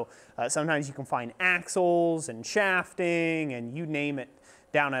material. So sometimes you can find axles and shafting and you name it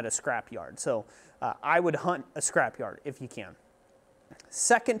down at a scrapyard. So I would hunt a scrapyard if you can.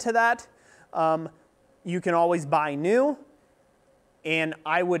 Second to that, you can always buy new. And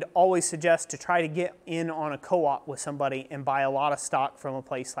I would always suggest to try to get in on a co-op with somebody and buy a lot of stock from a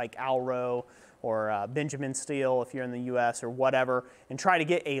place like Alro or Benjamin Steel if you're in the US or whatever, and try to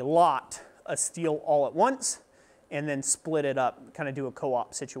get a lot of steel all at once and then split it up, kind of do a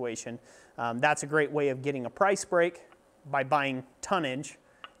co-op situation. That's a great way of getting a price break. By buying tonnage,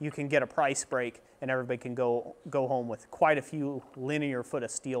 you can get a price break and everybody can go home with quite a few linear foot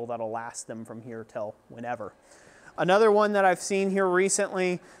of steel that'll last them from here till whenever. Another one that I've seen here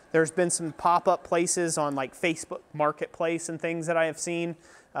recently, there's been some pop-up places on like Facebook Marketplace and things that I have seen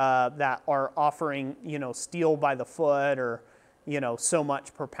that are offering, you know, steel by the foot or, you know, so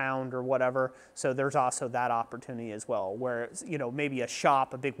much per pound or whatever. So there's also that opportunity as well, where, you know, maybe a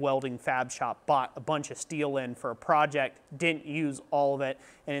shop, a big welding fab shop, bought a bunch of steel in for a project, didn't use all of it,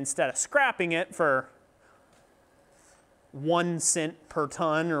 and instead of scrapping it for 1 cent per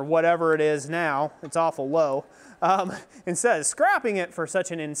ton or whatever it is now, it's awful low. Instead of scrapping it for such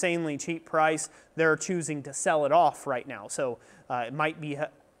an insanely cheap price, they're choosing to sell it off right now. So it might be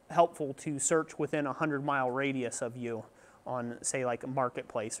helpful to search within a 100-mile radius of you on, say, like a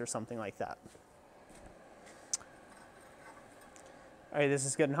marketplace or something like that. All right, this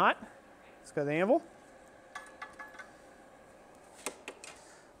is good and hot. Let's go to the anvil.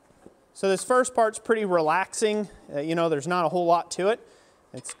 So this first part's pretty relaxing. You know, there's not a whole lot to it.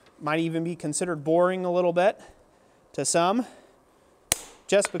 It might even be considered boring a little bit to some,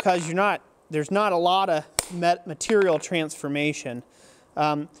 just because there's not a lot of material transformation.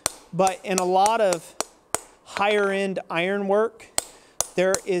 But in a lot of higher end ironwork,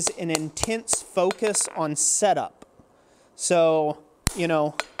 there is an intense focus on setup. So, you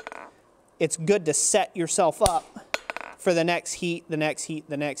know, it's good to set yourself up for the next heat, the next heat,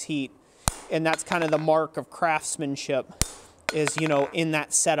 the next heat. And that's kind of the mark of craftsmanship is, you know, in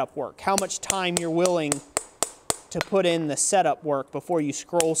that setup work. How much time you're willing to put in the setup work before you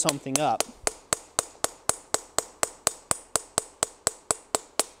scroll something up.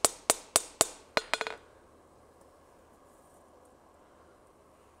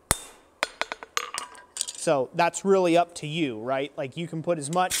 So that's really up to you, right? Like you can put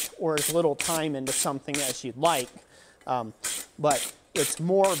as much or as little time into something as you'd like, but it's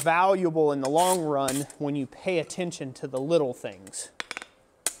more valuable in the long run when you pay attention to the little things.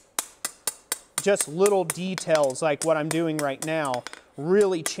 Just little details like what I'm doing right now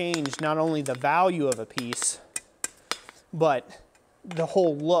really change not only the value of a piece, but the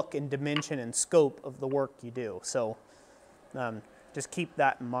whole look and dimension and scope of the work you do. So just keep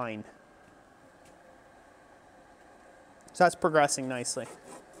that in mind. So that's progressing nicely.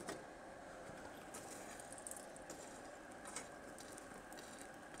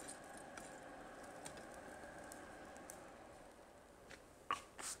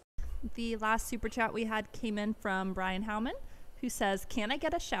 The last super chat we had came in from Brian Howman, who says, "Can I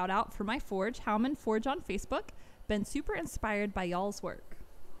get a shout out for my forge, Howman Forge on Facebook? Been super inspired by y'all's work."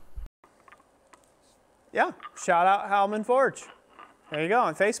 Yeah, shout out Howman Forge. There you go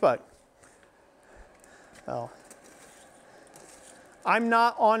on Facebook. Oh. I'm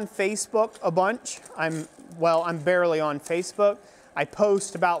not on Facebook a bunch. I'm barely on Facebook. I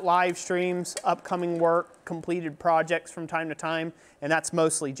post about live streams, upcoming work, completed projects from time to time, and that's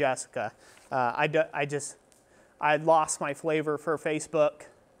mostly Jessica. I lost my flavor for Facebook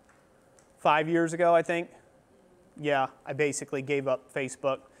 5 years ago, I think. Yeah, I basically gave up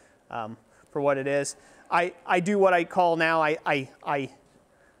Facebook for what it is. I do what I call now, I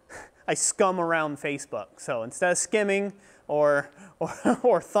scum around Facebook. So instead of skimming or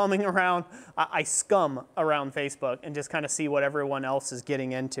thumbing around, I scum around Facebook and just kind of see what everyone else is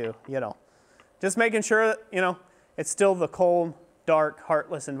getting into, you know. Just making sure that, you know, it's still the cold, dark,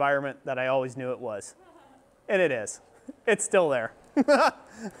 heartless environment that I always knew it was. And it is. It's still there.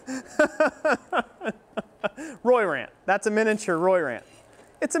 Roy rant. That's a miniature Roy rant.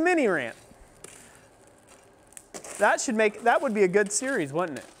 It's a mini rant. That would be a good series,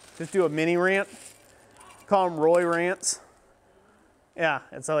 wouldn't it? Just do a mini rant. Call them Roy rants. Yeah,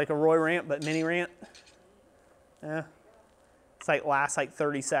 it's like a Roy rant, but mini rant. Yeah. It's like lasts like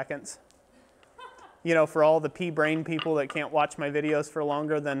 30 seconds. You know, for all the pea-brain people that can't watch my videos for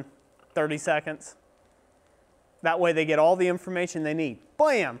longer than 30 seconds. That way they get all the information they need.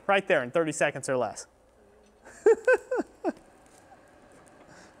 Blam! Right there in 30 seconds or less.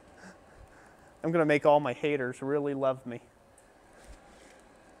 I'm going to make all my haters really love me.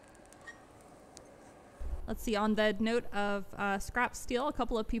 Let's see, on the note of scrap steel, a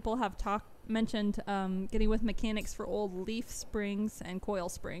couple of people have mentioned getting with mechanics for old leaf springs and coil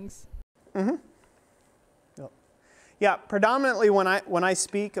springs. Mm-hmm. Yeah, predominantly when I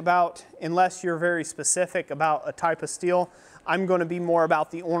speak about, unless you're very specific about a type of steel, I'm going to be more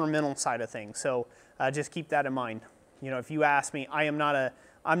about the ornamental side of things. So just keep that in mind. You know, if you ask me, I'm not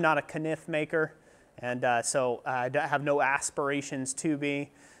a kniff maker, and so I have no aspirations to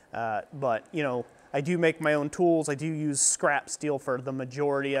be. But you know, I do make my own tools. I do use scrap steel for the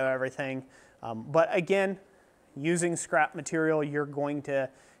majority of everything. But again, using scrap material, you're going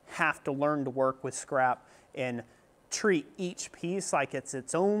to have to learn to work with scrap and treat each piece like it's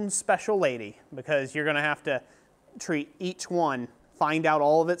its own special lady, because you're going to have to treat each one, find out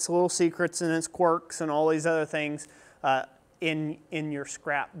all of its little secrets and its quirks and all these other things in your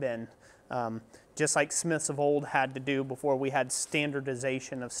scrap bin, just like smiths of old had to do before we had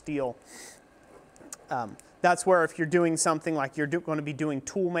standardization of steel. That's where if you're doing something like you're going to be doing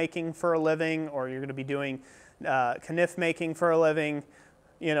tool making for a living, or you're going to be doing kniff making for a living,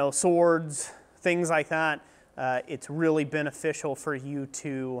 you know, swords, things like that, it's really beneficial for you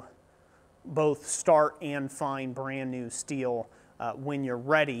to both start and find brand new steel when you're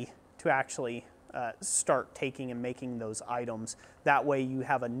ready to actually start taking and making those items. That way you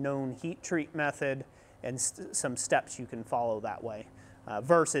have a known heat treat method and some steps you can follow that way,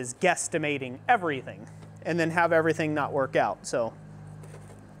 versus guesstimating everything and then have everything not work out. So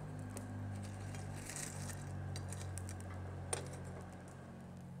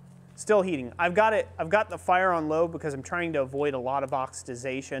still heating. I've got the fire on low because I'm trying to avoid a lot of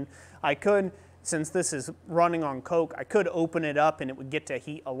oxidization. I could, since this is running on coke, I could open it up and it would get to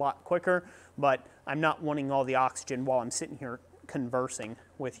heat a lot quicker, but I'm not wanting all the oxygen while I'm sitting here conversing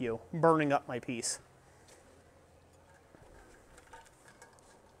with you, burning up my piece.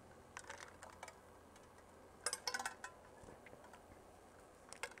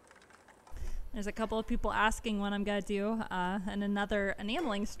 There's a couple of people asking when I'm going to do another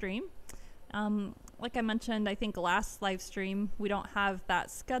enameling stream. Like I mentioned, I think last live stream, we don't have that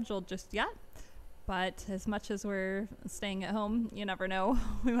scheduled just yet. But as much as we're staying at home, you never know.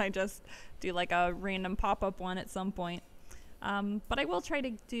 We might just do like a random pop-up one at some point. But I will try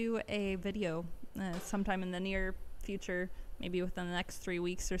to do a video sometime in the near future, maybe within the next 3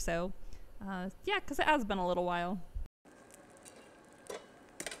 weeks or so. Yeah, because it has been a little while.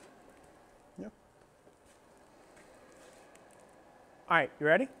 All right, you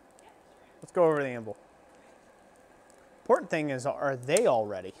ready? Let's go over the anvil. Important thing is, are they all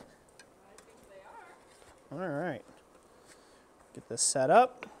ready? I think they are. All right. Get this set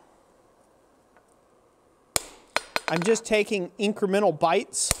up. I'm just taking incremental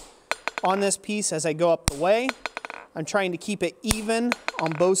bites on this piece as I go up the way. I'm trying to keep it even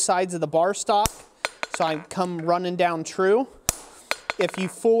on both sides of the bar stock, so I come running down true. If you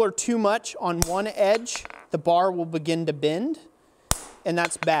fuller too much on one edge, the bar will begin to bend. And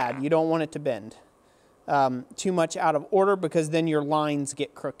that's bad. You don't want it to bend too much out of order, because then your lines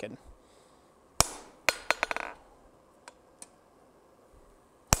get crooked.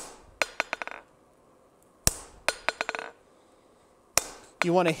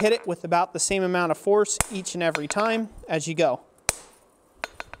 You want to hit it with about the same amount of force each and every time as you go.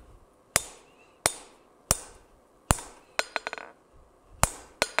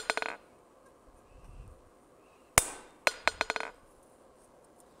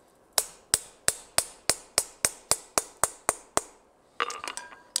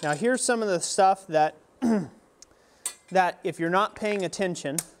 Now here's some of the stuff that, that if you're not paying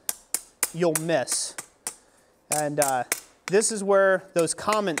attention, you'll miss. And this is where those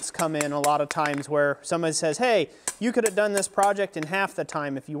comments come in a lot of times, where somebody says, hey, you could have done this project in half the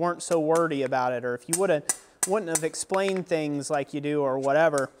time if you weren't so wordy about it, or if you wouldn't have explained things like you do, or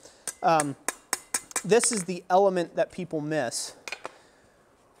whatever. This is the element that people miss.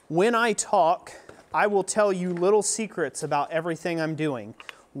 When I talk, I will tell you little secrets about everything I'm doing.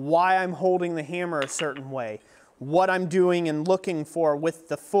 Why I'm holding the hammer a certain way, what I'm doing and looking for with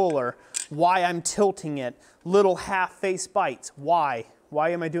the fuller, why I'm tilting it, little half-face bites. Why?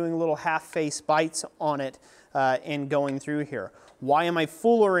 Why am I doing little half-face bites on it and going through here? Why am I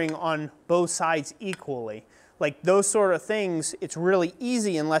fullering on both sides equally? Like those sort of things, it's really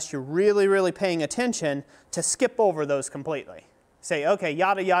easy, unless you're really, really paying attention, to skip over those completely. Say, okay,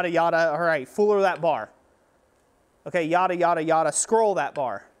 yada, yada, yada, all right, fuller that bar. Okay, yada, yada, yada, scroll that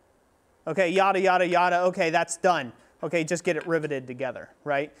bar. Okay, yada, yada, yada, okay, that's done. Okay, just get it riveted together,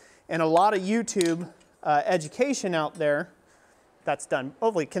 right? And a lot of YouTube education out there, that's done.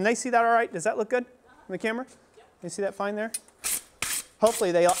 Hopefully, can they see that all right? Does that look good on the camera? Can you see that fine there?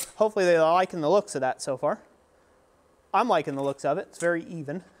 Hopefully they're liking the looks of that so far. I'm liking the looks of it. It's very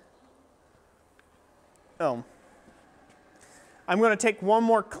even. Oh. I'm going to take one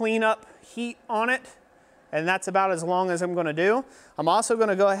more cleanup heat on it. And that's about as long as I'm going to do. I'm also going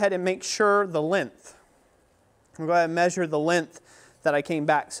to go ahead and make sure the length. I'm going to go ahead and measure the length that I came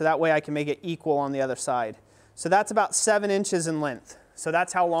back, so that way I can make it equal on the other side. So that's about 7 inches in length. So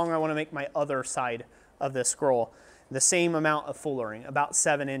that's how long I want to make my other side of this scroll. The same amount of fullering, about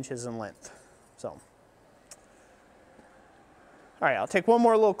 7 inches in length. So, all right, I'll take one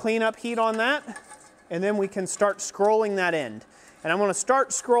more little cleanup heat on that, and then we can start scrolling that end. And I'm going to start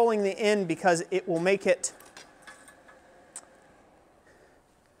scrolling the end because it will make it,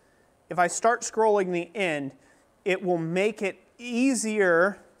 if I start scrolling the end, it will make it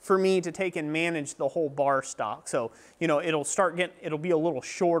easier for me to take and manage the whole bar stock. So, you know, it'll be a little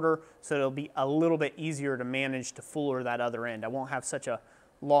shorter, so it'll be a little bit easier to manage to fuller that other end. I won't have such a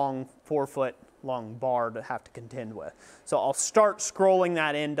long 4-foot long bar to have to contend with. So I'll start scrolling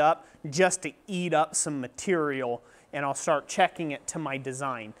that end up just to eat up some material, and I'll start checking it to my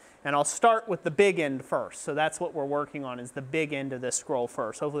design. And I'll start with the big end first. So that's what we're working on, is the big end of this scroll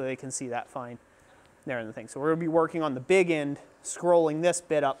first. Hopefully they can see that fine there in the thing. So we're going to be working on the big end, scrolling this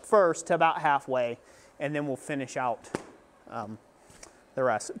bit up first to about halfway, and then we'll finish out the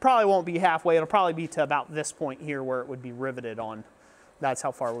rest. It probably won't be halfway. It'll probably be to about this point here where it would be riveted on. That's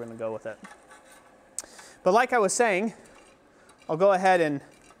how far we're going to go with it. But like I was saying, I'll go ahead and,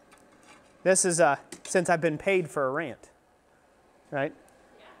 this is since I've been paid for a rant, right?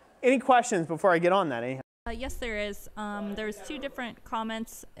 Yeah. Any questions before I get on that? Yes, there is. There's 2 different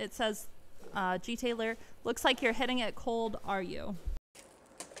comments. It says, G. Taylor, looks like you're hitting it cold, are you?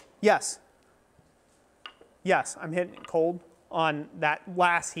 Yes. Yes, I'm hitting it cold on that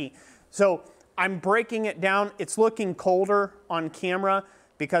last heat. So I'm breaking it down. It's looking colder on camera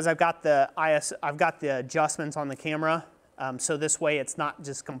because I've got the adjustments on the camera. So this way it's not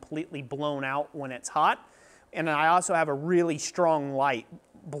just completely blown out when it's hot. And I also have a really strong light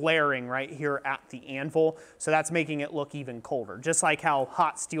blaring right here at the anvil, so that's making it look even colder. Just like how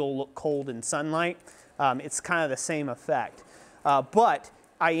hot steel look cold in sunlight, it's kind of the same effect. But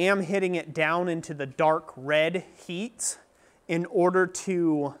I am hitting it down into the dark red heats in order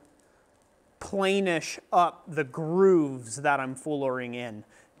to planish up the grooves that I'm fullering in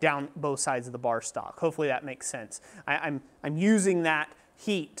down both sides of the bar stock. Hopefully that makes sense. I'm using that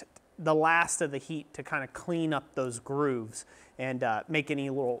heat, the last of the heat, to kind of clean up those grooves and make any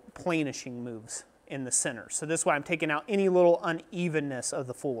little planishing moves in the center. So this way I'm taking out any little unevenness of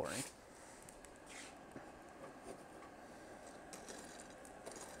the fullering.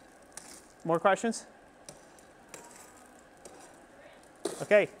 More questions?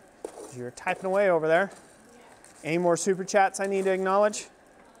 Okay, you're typing away over there. Any more super chats I need to acknowledge?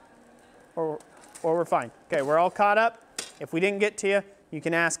 Or we're fine. Okay, we're all caught up. If we didn't get to you, you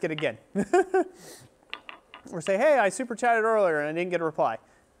can ask it again. Or say, hey, I super chatted earlier and I didn't get a reply.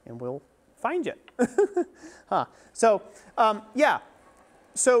 And we'll find you. So, yeah.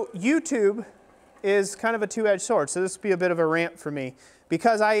 So YouTube is kind of a two-edged sword. So this will be a bit of a rant for me.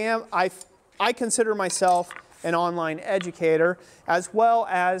 Because I consider myself an online educator, as well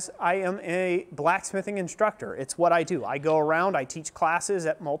as I am a blacksmithing instructor. It's what I do. I go around, I teach classes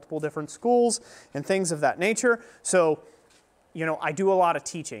at multiple different schools and things of that nature. So, you know, I do a lot of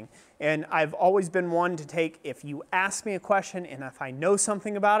teaching. And I've always been one to take, if you ask me a question and if I know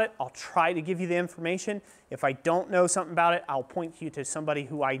something about it, I'll try to give you the information. If I don't know something about it, I'll point you to somebody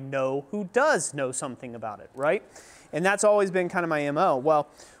who I know who does know something about it, right? And that's always been kind of my MO. Well,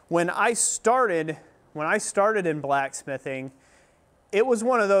 when I started in blacksmithing, it was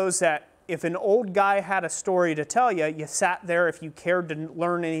one of those that if an old guy had a story to tell you, you sat there. If you cared to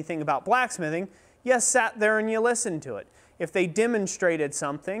learn anything about blacksmithing, you sat there and you listened to it. If they demonstrated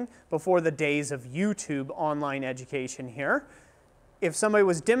something before the days of YouTube online education here, if somebody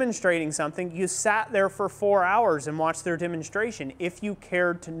was demonstrating something, you sat there for 4 hours and watched their demonstration if you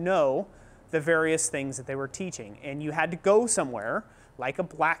cared to know the various things that they were teaching. And you had to go somewhere, like a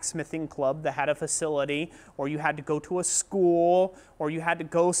blacksmithing club that had a facility, or you had to go to a school, or you had to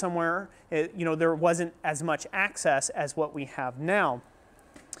go somewhere. You know, there wasn't as much access as what we have now.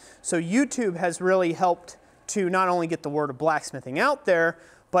 So YouTube has really helped to not only get the word of blacksmithing out there,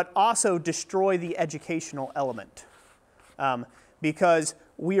 but also destroy the educational element. Because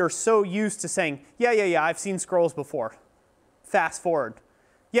we are so used to saying, yeah, I've seen scrolls before. Fast forward.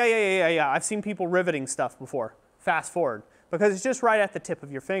 Yeah, I've seen people riveting stuff before. Fast forward. Because it's just right at the tip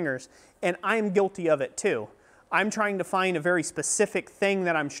of your fingers, and I'm guilty of it too. I'm trying to find a very specific thing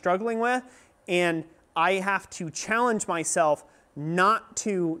that I'm struggling with, and I have to challenge myself not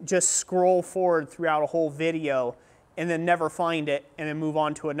to just scroll forward throughout a whole video and then never find it and then move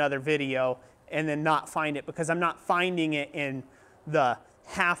on to another video and then not find it, because I'm not finding it in the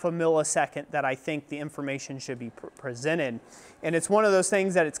half a millisecond that I think the information should be presented. And it's one of those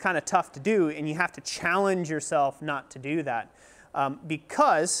things that it's kind of tough to do, and you have to challenge yourself not to do that.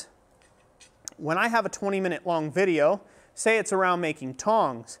 Because when I have a 20-minute long video, say it's around making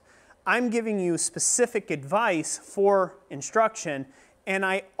tongs, I'm giving you specific advice for instruction, and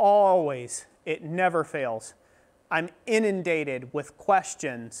it never fails, I'm inundated with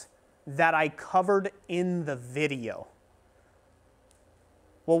questions that I covered in the video.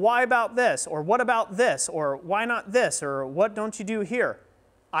 Well, why about this? Or what about this? Or why not this? Or what don't you do here?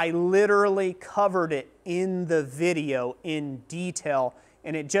 I literally covered it in the video in detail,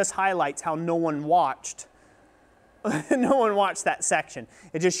 and it just highlights how no one watched. No one watched that section.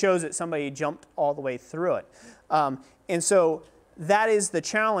 It just shows that somebody jumped all the way through it. And so that is the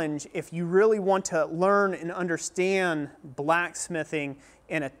challenge. If you really want to learn and understand blacksmithing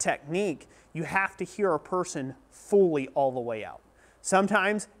and a technique, you have to hear a person fully all the way out.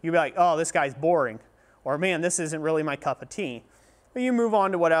 Sometimes you'll be like, oh, this guy's boring, or man, this isn't really my cup of tea. But you move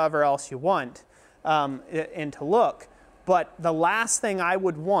on to whatever else you want and to look. But the last thing I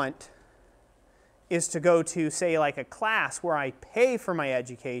would want is to go to, say, like a class where I pay for my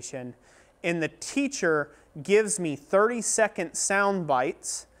education and the teacher gives me 30-second sound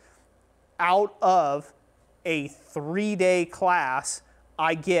bites out of a 3-day class.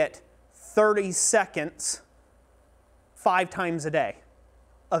 I get 30 seconds 5 times a day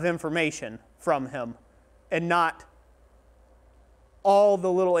of information from him, and not all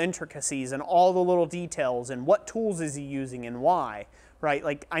the little intricacies and all the little details and what tools is he using and why, right?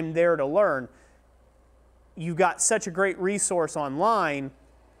 Like, I'm there to learn. You've got such a great resource online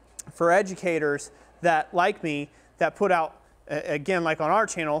for educators that, like me, that put out, again, like on our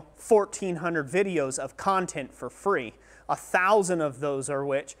channel, 1,400 videos of content for free. 1,000 of those are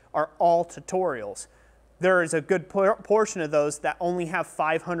all tutorials. There is a good portion of those that only have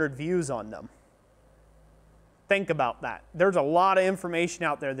 500 views on them. Think about that. There's a lot of information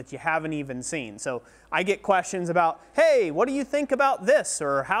out there that you haven't even seen. So I get questions about, hey, what do you think about this?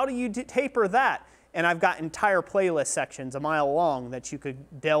 Or how do you taper that? And I've got entire playlist sections a mile long that you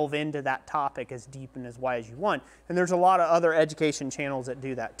could delve into that topic as deep and as wide as you want. And there's a lot of other education channels that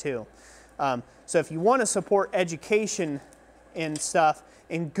do that too. So if you want to support education and stuff,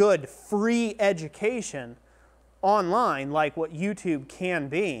 and good free education online, like what YouTube can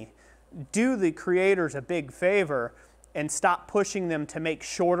be, do the creators a big favor and stop pushing them to make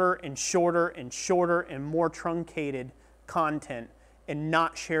shorter and shorter and shorter and more truncated content and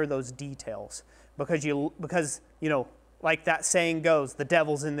not share those details. Because you know, like that saying goes, the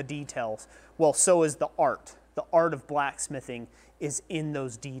devil's in the details. Well, so is the art. The art of blacksmithing is in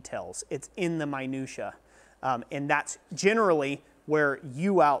those details. It's in the minutia. And that's generally where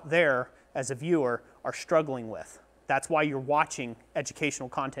you out there as a viewer are struggling with. That's why you're watching educational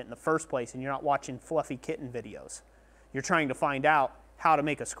content in the first place, and you're not watching fluffy kitten videos. You're trying to find out how to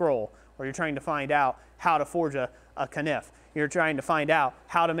make a scroll, or you're trying to find out how to forge a kniff. You're trying to find out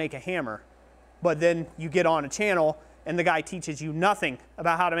how to make a hammer. But then you get on a channel and the guy teaches you nothing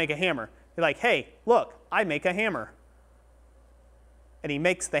about how to make a hammer. You're like, hey, look, I make a hammer. And he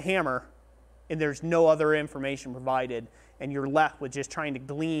makes the hammer, and there's no other information provided, and you're left with just trying to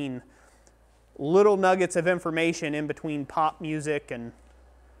glean little nuggets of information in between pop music and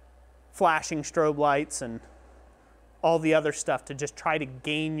flashing strobe lights and all the other stuff to just try to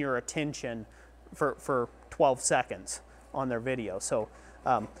gain your attention for 12 seconds on their video. So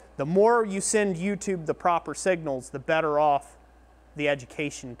the more you send YouTube the proper signals, the better off the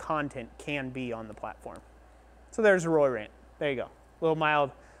education content can be on the platform. So there's a Roy rant. There you go. A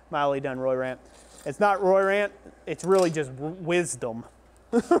little mildly done Roy rant. It's not Roy rant, it's really just wisdom.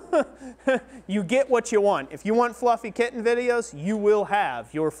 You get what you want. If you want fluffy kitten videos, you will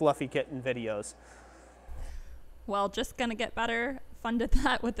have your fluffy kitten videos. Well, just gonna get better. Funded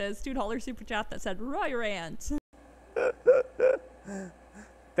that with his $2 super chat that said Roy rant.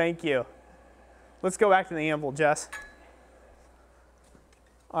 Thank you. Let's go back to the anvil, Jess.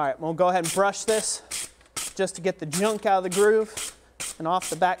 All right, we'll go ahead and brush this just to get the junk out of the groove and off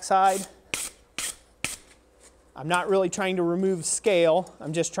the back side. I'm not really trying to remove scale.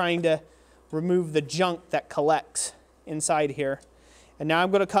 I'm just trying to remove the junk that collects inside here. And now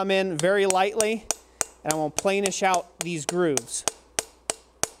I'm going to come in very lightly and I'm going to planish out these grooves.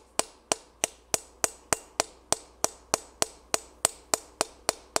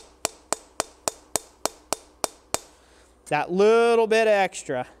 That little bit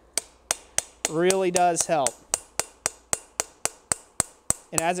extra really does help.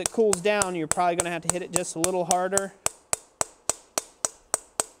 And as it cools down, you're probably going to have to hit it just a little harder.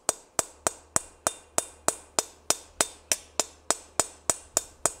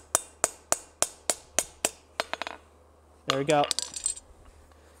 There we go.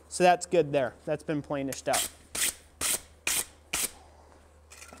 So that's good there. That's been planished out.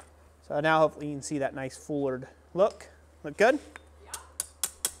 So now hopefully you can see that nice fullered look. Look good? Yeah.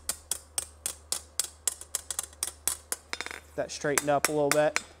 That straightened up a little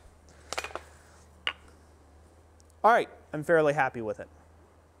bit. All right, I'm fairly happy with it.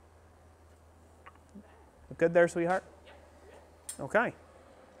 Look good there, sweetheart? Yep. Okay.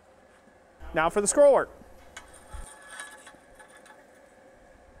 Now for the scroll work.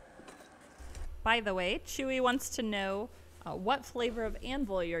 By the way, Chewy wants to know what flavor of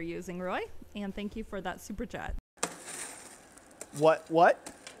anvil you're using, Roy, and thank you for that super chat. What? Flavor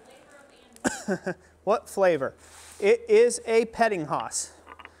of anvil. What flavor? It is a Pettinghaus,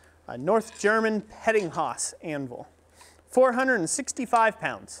 a North German Pettinghaus anvil, 465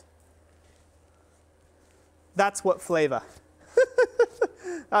 pounds. That's what flavor.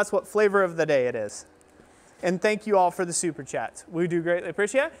 That's what flavor of the day it is. And thank you all for the super chats. We do greatly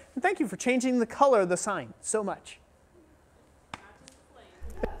appreciate it. And thank you for changing the color of the sign so much.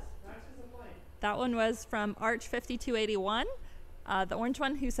 That one was from Arch5281, the orange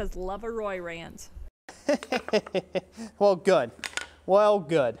one who says, love a Roy rant. Well, good. Well,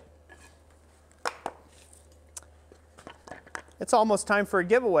 good. It's almost time for a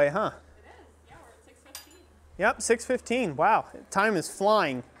giveaway, huh? It is. Yeah, we're at 6:15. Yep, 6:15. Wow, time is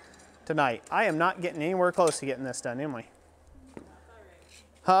flying tonight. I am not getting anywhere close to getting this done, am I? That's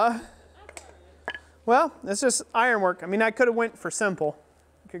all right. Huh? That's all right. Well, it's just ironwork. I mean, I could have went for simple.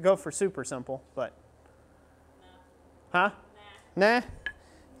 I could go for super simple, but. No. Huh? Nah.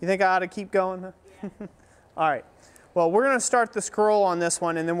 You think I ought to keep going? Huh? Yeah. All right. Well, we're going to start the scroll on this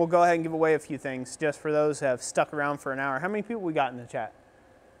one, and then we'll go ahead and give away a few things just for those who have stuck around for an hour. How many people we got in the chat?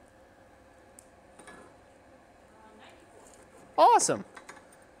 94. Awesome.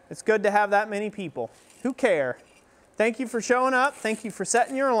 It's good to have that many people who care. Thank you for showing up. Thank you for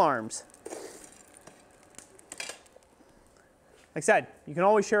setting your alarms. Like I said, you can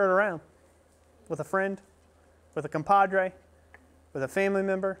always share it around with a friend, with a compadre, with a family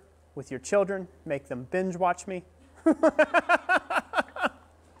member, with your children. Make them binge watch me.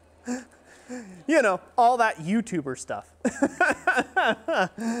 You know, all that YouTuber stuff.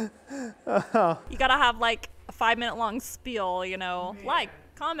 You gotta have like a 5-minute long spiel, you know, like,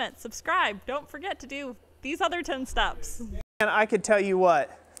 comment, subscribe. Don't forget to do these other 10 steps. And I could tell you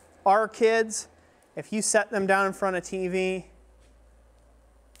what, our kids, if you set them down in front of TV,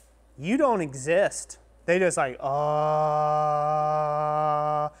 you don't exist. They just like,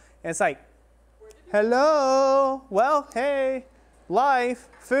 and it's like, hello, well, hey, life,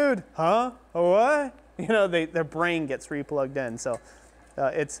 food, huh, what? You know, their brain gets replugged in, so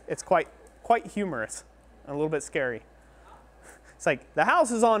it's quite humorous and a little bit scary. It's like, the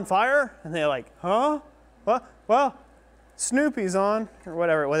house is on fire, and they're like, huh, what? Well, Snoopy's on, or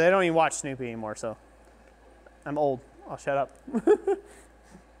whatever. Well, they don't even watch Snoopy anymore, so I'm old. I'll shut up.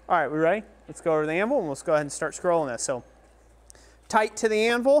 All right, we ready? Let's go over the anvil, and let's go ahead and start scrolling this. So, tight to the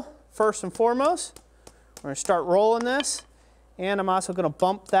anvil, first and foremost. We're going to start rolling this, and I'm also going to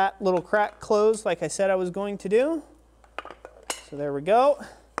bump that little crack closed like I said I was going to do. So there we go.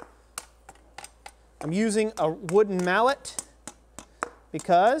 I'm using a wooden mallet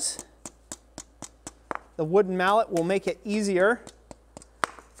because the wooden mallet will make it easier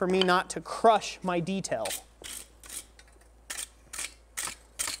for me not to crush my detail.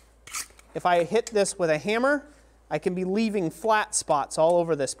 If I hit this with a hammer, I can be leaving flat spots all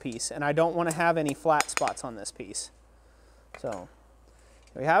over this piece, and I don't want to have any flat spots on this piece. So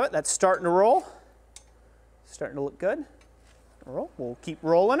there we have it. That's starting to roll. Starting to look good. Roll. We'll keep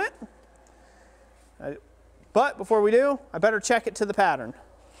rolling it. But before we do, I better check it to the pattern.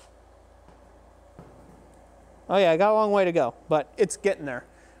 Oh yeah, I got a long way to go, but it's getting there.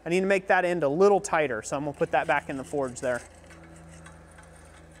 I need to make that end a little tighter, so I'm going to put that back in the forge there.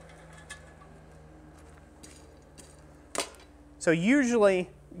 So usually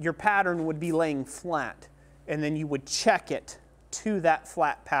your pattern would be laying flat, and then you would check it to that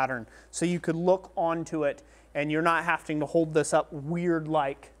flat pattern so you could look onto it and you're not having to hold this up weird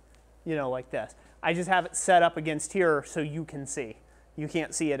like, you know, like this. I just have it set up against here so you can see. You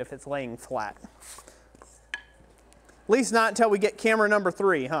can't see it if it's laying flat. At least not until we get camera number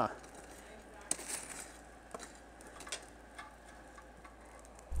 3, huh?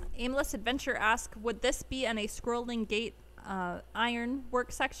 Aimless Adventure asks, would this be in a scrolling gate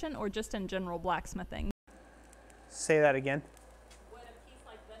ironwork section or just in general blacksmithing? Say that again. Would a piece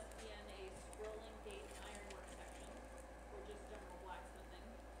like this be in a scrolling gate ironwork section or just general blacksmithing?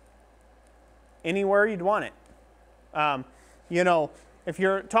 Anywhere you'd want it. You know, if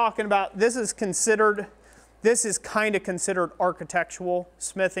you're talking about, this is considered This is kind of considered architectural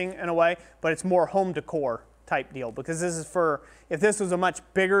smithing in a way, but it's more home decor type deal, because this is for, if this was a much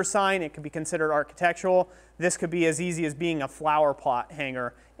bigger sign, it could be considered architectural. This could be as easy as being a flower pot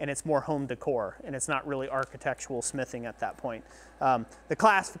hanger, and it's more home decor, and it's not really architectural smithing at that point. The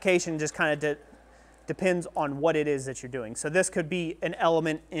classification just kind of depends on what it is that you're doing. So this could be an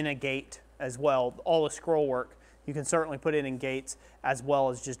element in a gate as well. All the scroll work, you can certainly put it in gates, as well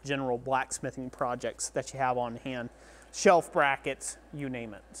as just general blacksmithing projects that you have on hand. Shelf brackets, you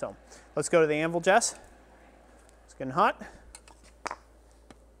name it. So let's go to the anvil, Jess. It's getting hot.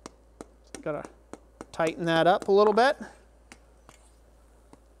 Gotta tighten that up a little bit.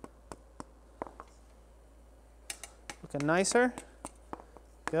 Looking nicer.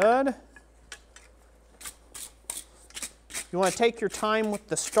 Good. You want to take your time with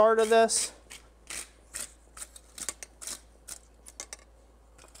the start of this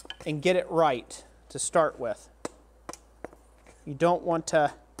and get it right to start with. You don't want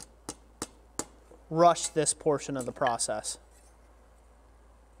to rush this portion of the process.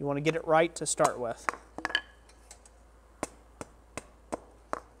 You want to get it right to start with.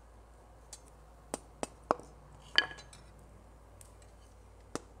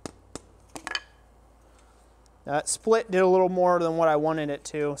 That split did a little more than what I wanted it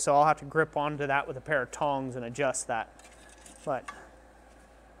to, so I'll have to grip onto that with a pair of tongs and adjust that. But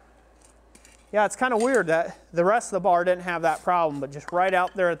yeah, it's kind of weird that the rest of the bar didn't have that problem, but just right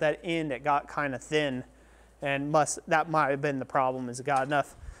out there at that end, it got kind of thin, and that might have been the problem, is it got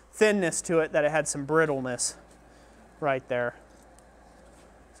enough thinness to it that it had some brittleness right there.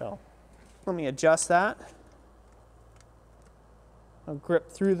 So let me adjust that. I'll grip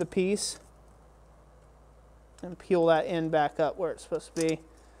through the piece and peel that end back up where it's supposed to be,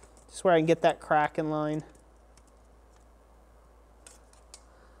 just where I can get that crack in line.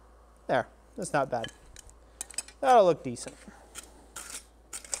 There, that's not bad. That'll look decent.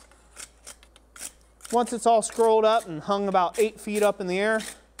 Once it's all scrolled up and hung about 8 feet up in the air,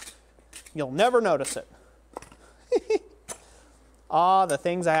 you'll never notice it. Ah, the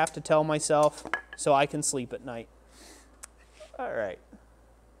things I have to tell myself so I can sleep at night. All right.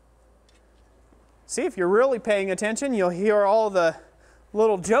 See, if you're really paying attention, you'll hear all the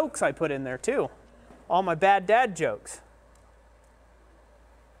little jokes I put in there too. All my bad dad jokes.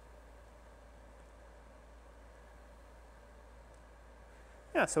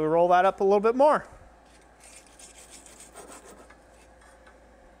 Yeah, so we roll that up a little bit more.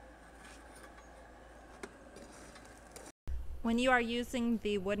 When you are using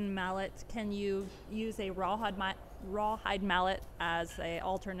the wooden mallet, can you use a rawhide mallet as an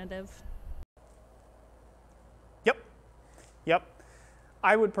alternative? Yep.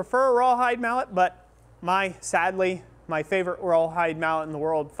 I would prefer a rawhide mallet, but sadly, my favorite rawhide mallet in the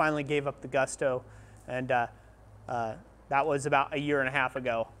world finally gave up the gusto, and that was about 1.5 years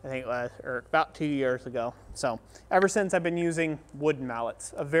ago, I think, or about 2 years ago. So ever since, I've been using wooden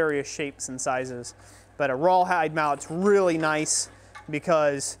mallets of various shapes and sizes, but a rawhide mallet's really nice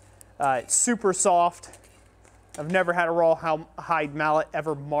because it's super soft. I've never had a rawhide mallet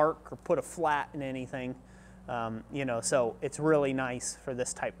ever mark or put a flat in anything. You know, so it's really nice for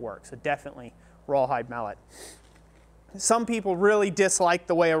this type of work. So definitely rawhide mallet. Some people really dislike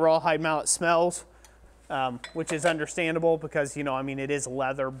the way a rawhide mallet smells, which is understandable because, you know, I mean, it is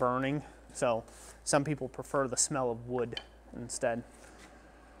leather burning. So some people prefer the smell of wood instead,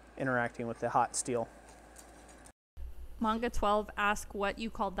 interacting with the hot steel. Manga 12 asked what you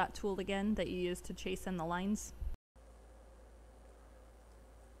called that tool again that you used to chase in the lines.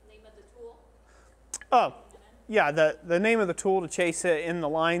 Name of the tool? Oh. Yeah, the name of the tool to chase it in the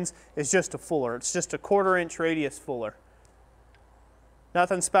lines is just a fuller. It's just a 1/4 inch radius fuller.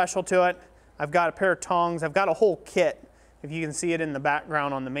 Nothing special to it. I've got a pair of tongs. I've got a whole kit. If you can see it in the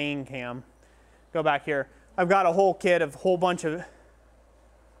background on the main cam. Go back here. I've got a whole kit of a whole bunch of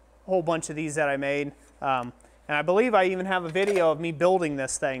these that I made. And I believe I even have a video of me building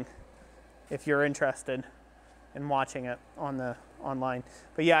this thing, if you're interested in watching it online.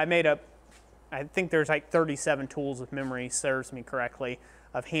 But yeah, I think there's like 37 tools, if memory serves me correctly,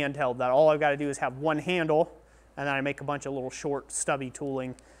 of handheld that all I've got to do is have one handle, and then I make a bunch of little short stubby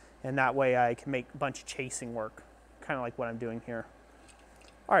tooling, and that way I can make a bunch of chasing work, kind of like what I'm doing here.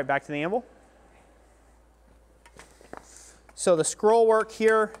 All right, back to the anvil. So the scroll work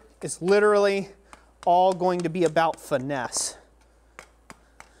here is literally all going to be about finesse.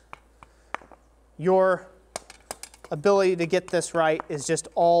 Your ability to get this right is just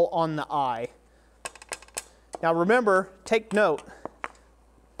all on the eye. Now remember, take note,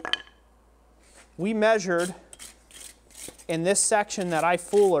 we measured, in this section that I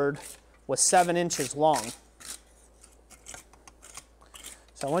fullered was 7 inches long.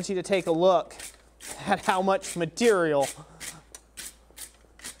 So I want you to take a look at how much material.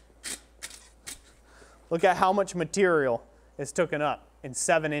 Look at how much material is taken up in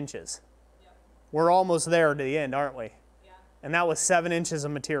 7 inches. Yep. We're almost there to the end, aren't we? Yeah. And that was 7 inches of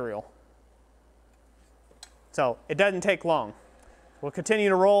material. So it doesn't take long. We'll continue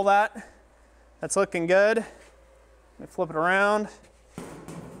to roll that. That's looking good. Let me flip it around.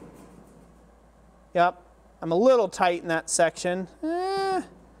 Yep, I'm a little tight in that section.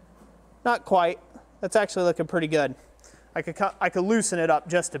 Not quite. That's actually looking pretty good. I could loosen it up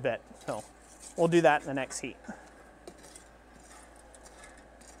just a bit. So we'll do that in the next heat.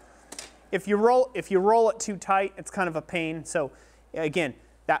 If you roll it too tight, it's kind of a pain. So again,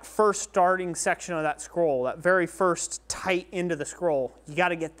 that first starting section of that scroll, that very first tight end of the scroll, you got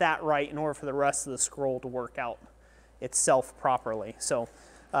to get that right in order for the rest of the scroll to work out itself properly. So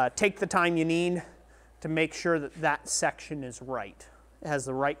take the time you need to make sure that that section is right. It has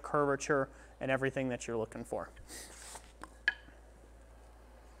the right curvature and everything that you're looking for.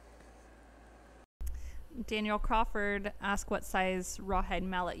 Daniel Crawford asked what size rawhide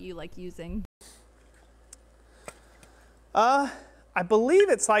mallet you like using. I believe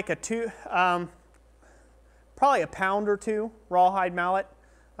it's like a probably a pound or 2 rawhide mallet.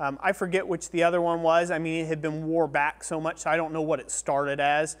 I forget which the other one was. I mean, it had been wore back so much, so I don't know what it started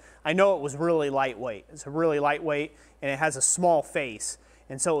as. I know it was really lightweight. It's a really lightweight, and it has a small face.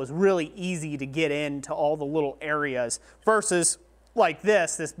 And so it was really easy to get into all the little areas versus like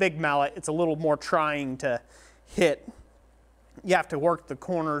this big mallet. It's a little more trying to hit. You have to work the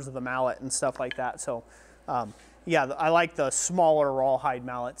corners of the mallet and stuff like that. So yeah, I like the smaller rawhide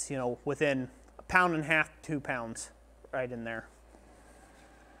mallets, you know, within 1.5 pounds to 2 pounds right in there.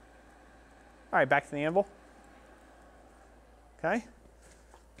 All right, back to the anvil. Okay.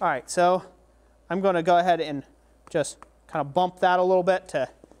 All right, so I'm going to go ahead and just kind of bump that a little bit to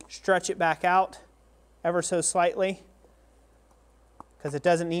stretch it back out ever so slightly, because it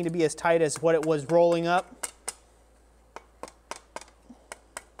doesn't need to be as tight as what it was rolling up.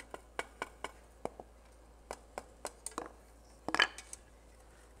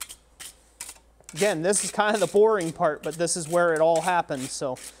 Again, this is kind of the boring part, but this is where it all happens.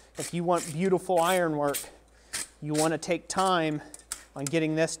 So if you want beautiful ironwork, you want to take time on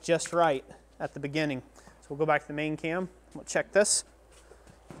getting this just right at the beginning. So we'll go back to the main cam. We'll check this.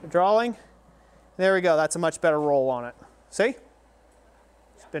 Drawing. There we go. That's a much better roll on it. See?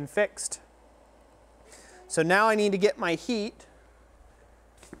 It's been fixed. So now I need to get my heat.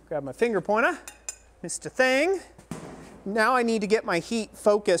 Grab my finger pointer. Mr. Thing. Now I need to get my heat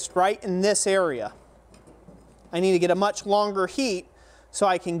focused right in this area. I need to get a much longer heat so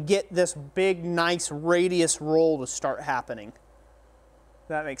I can get this big, nice radius roll to start happening.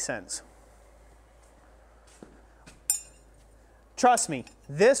 That makes sense. Trust me,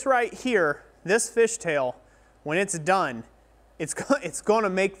 this right here, this fishtail, when it's done, it's going to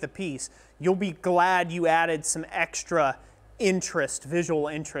make the piece. You'll be glad you added some extra interest, visual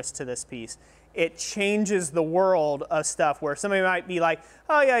interest to this piece. It changes the world of stuff where somebody might be like,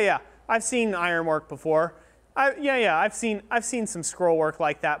 oh yeah, I've seen ironwork before. I've seen some scroll work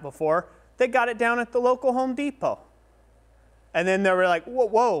like that before. They got it down at the local Home Depot. And then they were like,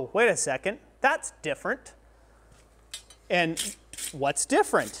 whoa, wait a second, that's different. And what's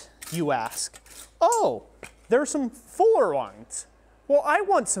different, you ask? Oh, there's some fuller lines. Well, I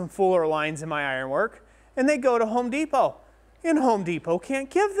want some fuller lines in my ironwork. And they go to Home Depot. And Home Depot can't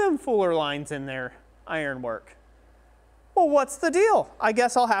give them fuller lines in their ironwork. Well, what's the deal? I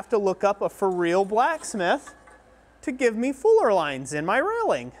guess I'll have to look up a for real blacksmith to give me fuller lines in my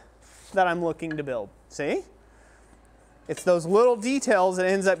railing that I'm looking to build. See? It's those little details that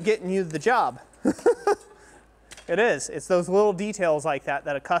ends up getting you the job. It is. It's those little details like that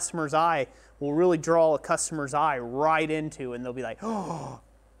that a customer's eye will really draw a customer's eye right into, and they'll be like, oh,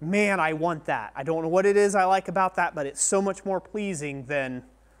 man, I want that. I don't know what it is I like about that, but it's so much more pleasing than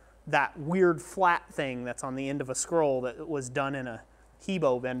that weird flat thing that's on the end of a scroll that was done in a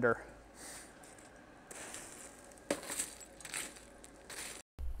Hebo vendor.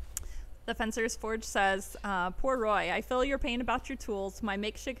 The Fencer's Forge says, poor Roy, I feel your pain about your tools. My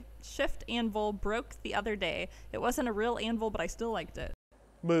makeshift anvil broke the other day. It wasn't a real anvil, but I still liked it.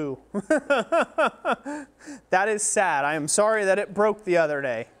 Boo. That is sad. I am sorry that it broke the other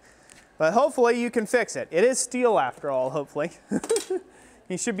day. But hopefully you can fix it. It is steel after all, hopefully.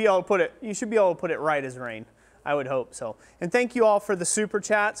 You should be able to put it right as rain. I would hope so. And thank you all for the super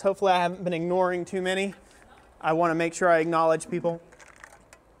chats. Hopefully I haven't been ignoring too many. I want to make sure I acknowledge people.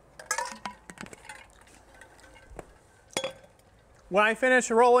 When I finish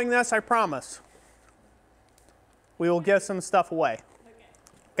rolling this, I promise, we will give some stuff away.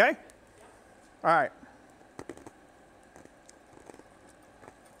 Okay? All right.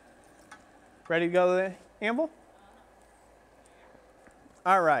 Ready to go to the anvil?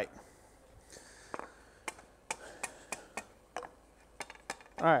 All right.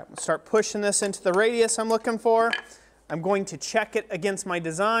 All right, let's start pushing this into the radius I'm looking for. I'm going to check it against my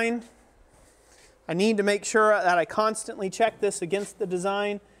design. I need to make sure that I constantly check this against the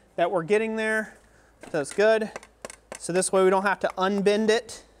design that we're getting there. That's good. So this way we don't have to unbend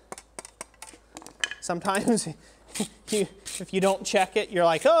it. Sometimes if you don't check it, you're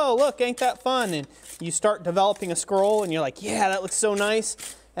like, oh, look, ain't that fun? And you start developing a scroll and you're like, yeah, that looks so nice.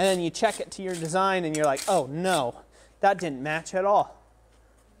 And then you check it to your design and you're like, oh no, that didn't match at all.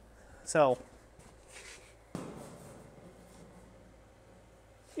 So,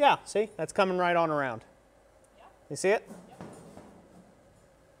 yeah, see, that's coming right on around. You see it?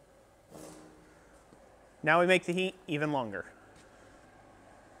 Now we make the heat even longer.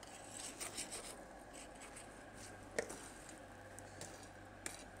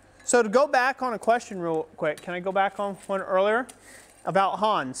 So to go back on a question real quick, can I go back on one earlier about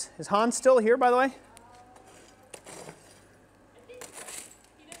Hans? Is Hans still here, by the way?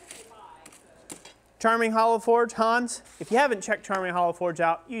 Charming Hollow Forge, Hans. If you haven't checked Charming Hollow Forge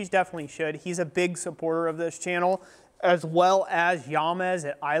out, you definitely should. He's a big supporter of this channel, as well as Yamez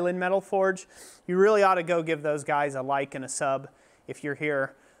at Island Metal Forge. You really ought to go give those guys a like and a sub if you're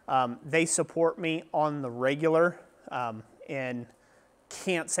here. They support me on the regular and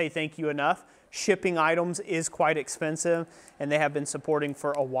can't say thank you enough. Shipping items is quite expensive, and they have been supporting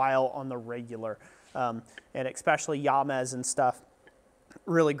for a while on the regular, and especially Yamez and stuff.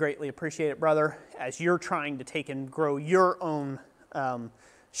 Really greatly appreciate it, brother, as you're trying to take and grow your own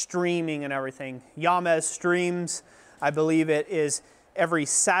streaming and everything. Yamez streams, I believe it is every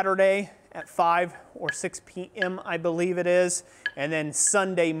Saturday at 5 or 6 p.m., I believe it is. And then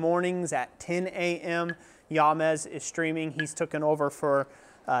Sunday mornings at 10 a.m., Yamez is streaming. He's taken over for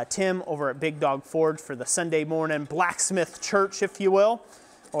Tim over at Big Dog Forge for the Sunday morning Blacksmith Church, if you will,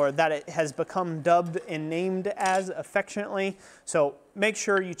 or that it has become dubbed and named as affectionately. So make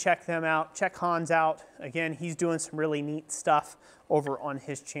sure you check them out. Check Hans out. Again, he's doing some really neat stuff over on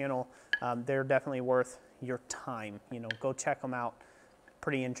his channel. They're definitely worth your time. You know, go check them out.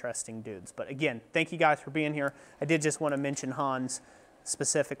 Pretty interesting dudes. But again, thank you guys for being here. I did just want to mention Hans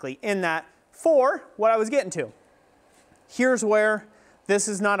specifically in that for what I was getting to. Here's where this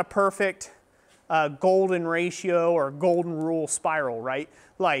is not a perfect golden ratio or golden rule spiral, right?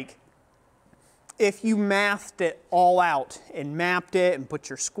 Like, if you mathed it all out and mapped it and put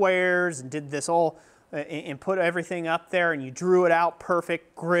your squares and did this all and put everything up there and you drew it out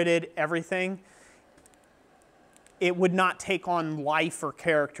perfect, gridded everything, it would not take on life or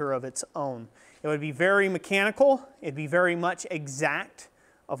character of its own. It would be very mechanical. It'd be very much exact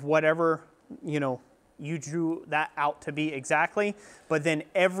of whatever, you know, you drew that out to be exactly, but then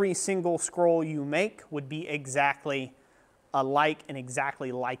every single scroll you make would be exactly alike and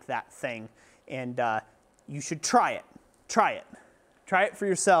exactly like that thing. And you should try it. Try it. Try it for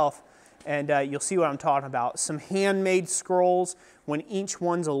yourself, and you'll see what I'm talking about. Some handmade scrolls, when each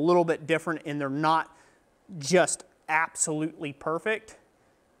one's a little bit different and they're not just absolutely perfect,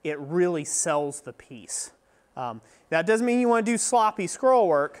 it really sells the piece. That doesn't mean you want to do sloppy scroll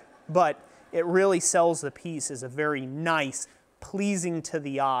work, but it really sells the piece as a very nice, pleasing to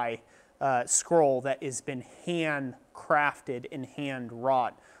the eye scroll that has been handcrafted and hand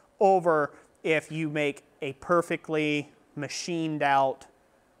wrought over if you make a perfectly machined out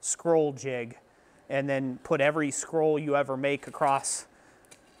scroll jig and then put every scroll you ever make across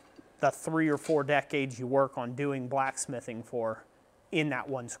the 3 or 4 decades you work on doing blacksmithing for in that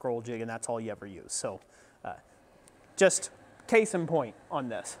one scroll jig, and that's all you ever use. So just case in point on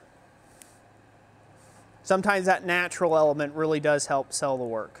this. Sometimes that natural element really does help sell the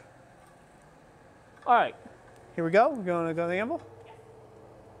work. All right, here we go. We're going to go to the anvil.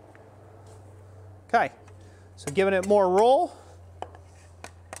 Okay, so giving it more roll.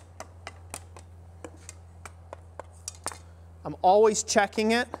 I'm always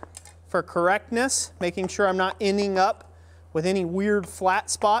checking it for correctness, making sure I'm not ending up with any weird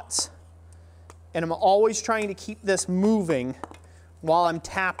flat spots. And I'm always trying to keep this moving while I'm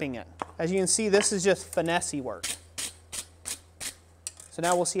tapping it. As you can see, this is just finesse-y work. So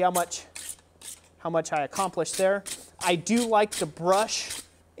now we'll see how much I accomplished there. I do like to brush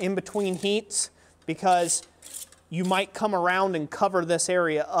in between heats because you might come around and cover this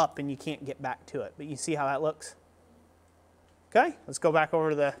area up and you can't get back to it. But you see how that looks? Okay, let's go back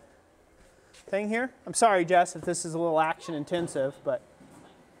over to the thing here. I'm sorry, Jess, if this is a little action intensive, but.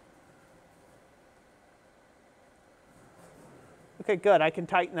 Okay, good. I can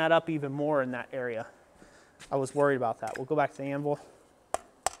tighten that up even more in that area. I was worried about that. We'll go back to the anvil.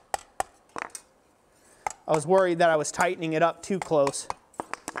 I was worried that I was tightening it up too close,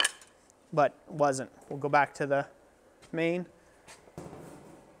 but wasn't. We'll go back to the main.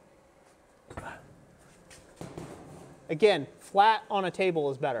 Again, flat on a table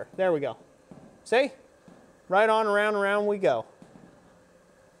is better. There we go. See? Right on, around we go.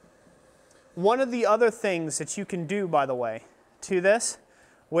 One of the other things that you can do, by the way, to this,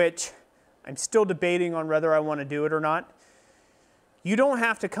 which I'm still debating on whether I want to do it or not, you don't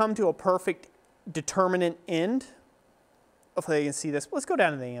have to come to a perfect determinant end. Hopefully you can see this. Let's go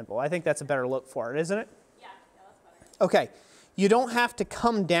down to the anvil. I think that's a better look for it, isn't it? Yeah, that's better. Okay, you don't have to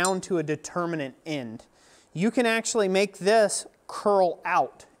come down to a determinant end. You can actually make this curl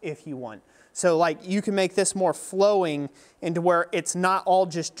out if you want. So like you can make this more flowing into where it's not all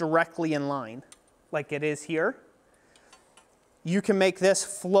just directly in line like it is here. You can make this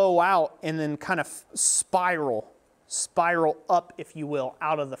flow out and then kind of spiral up, if you will,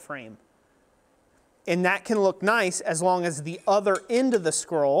 out of the frame. And that can look nice as long as the other end of the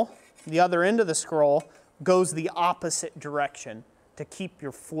scroll goes the opposite direction to keep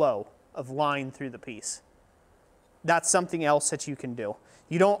your flow of line through the piece. That's something else that you can do.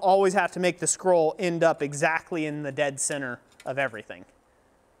 You don't always have to make the scroll end up exactly in the dead center of everything.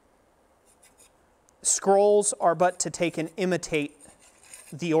 Scrolls are but to take and imitate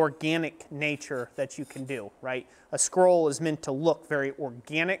the organic nature that you can do, right? A scroll is meant to look very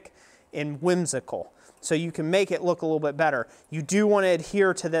organic and whimsical. So you can make it look a little bit better. You do want to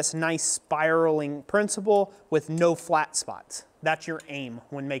adhere to this nice spiraling principle with no flat spots. That's your aim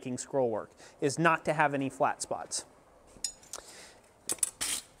when making scroll work, is not to have any flat spots.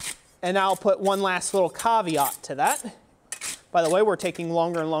 And I'll put one last little caveat to that. By the way, we're taking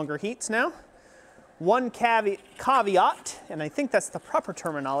longer and longer heats now. One caveat, and I think that's the proper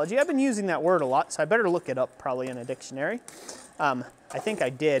terminology. I've been using that word a lot, so I better look it up probably in a dictionary. I think I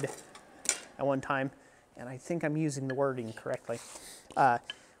did at one time, and I think I'm using the wording correctly.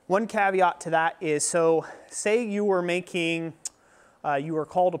 One caveat to that is, so say you were making, you were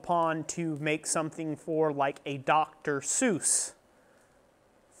called upon to make something for like a Dr. Seuss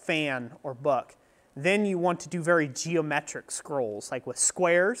fan or book. Then you want to do very geometric scrolls, like with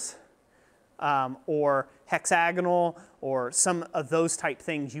squares or hexagonal or some of those type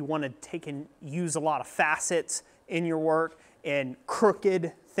things. You want to take and use a lot of facets in your work and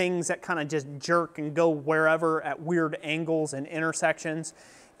crooked things that kind of just jerk and go wherever at weird angles and intersections.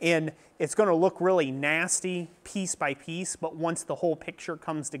 And it's going to look really nasty piece by piece, but once the whole picture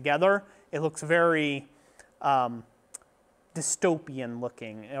comes together, it looks very dystopian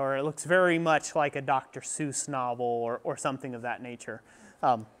looking, or it looks very much like a Dr. Seuss novel or something of that nature.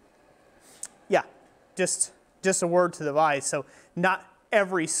 Yeah, just a word to the wise. So not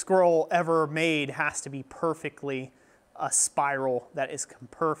every scroll ever made has to be perfectly a spiral that is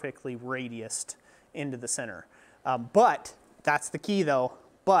perfectly radiused into the center. But that's the key though,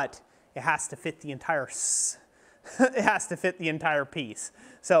 but it has to fit the entire it has to fit the entire piece.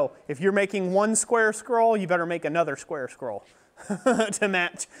 So if you're making one square scroll, you better make another square scroll to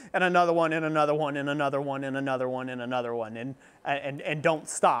match, and another one, and another one, and another one, and another one, and another one, and don't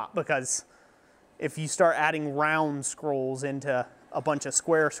stop, because if you start adding round scrolls into a bunch of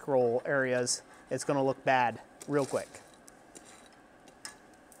square scroll areas, it's going to look bad real quick.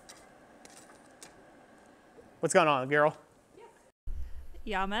 What's going on, girl?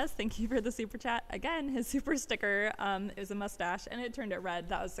 Yamez, thank you for the super chat. Again, his super sticker is a mustache, and it turned it red.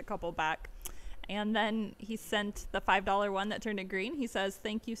 That was a couple back. And then he sent the $5 one that turned it green. He says,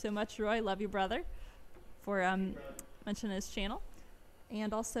 thank you so much, Roy. Love you, brother, for mentioning his channel.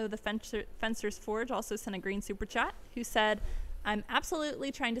 And also the Fencer's Forge also sent a green super chat, who said, I'm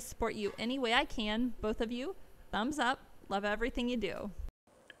absolutely trying to support you any way I can. Both of you, thumbs up. Love everything you do.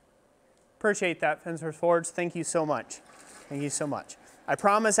 Appreciate that, Fencer's Forge. Thank you so much. Thank you so much. I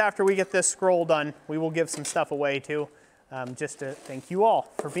promise after we get this scroll done, we will give some stuff away too, just to thank you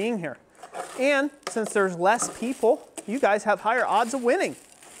all for being here. And since there's less people, you guys have higher odds of winning.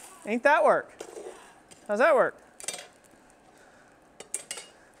 Ain't that work? How's that work?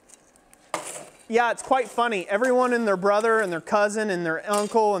 Yeah, it's quite funny. Everyone and their brother and their cousin and their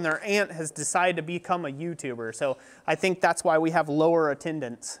uncle and their aunt has decided to become a YouTuber. So I think that's why we have lower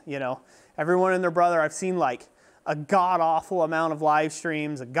attendance, you know. Everyone and their brother, I've seen like a god-awful amount of live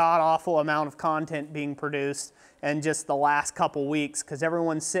streams, a god-awful amount of content being produced in just the last couple weeks, because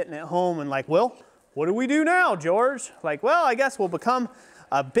everyone's sitting at home and like, well, what do we do now, George? Like, well, I guess we'll become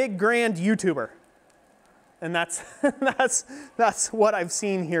a big grand YouTuber. And that's that's what I've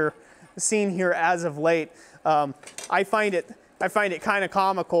seen here as of late. I find it I find it kind of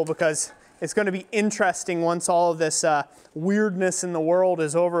comical because it's going to be interesting once all of this weirdness in the world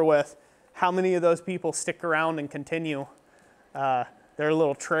is over with, how many of those people stick around and continue their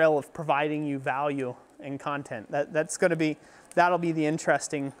little trail of providing you value and content. That'll be the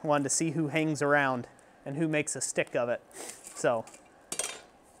interesting one, to see who hangs around and who makes a stick of it. So,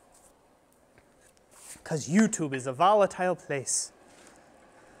 because YouTube is a volatile place.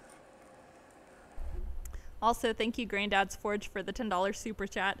 Also, thank you, Granddad's Forge, for the $10 super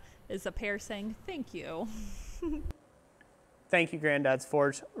chat. Is a pair saying thank you. Thank you, Granddad's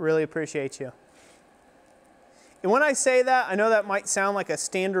Forge. Really appreciate you. And when I say that, I know that might sound like a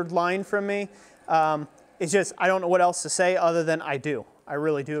standard line from me. It's just, I don't know what else to say other than I do. I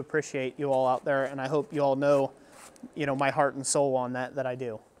really do appreciate you all out there, and I hope you all know, my heart and soul on that I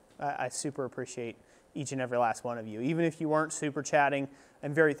do. I super appreciate each and every last one of you. Even if you weren't super chatting,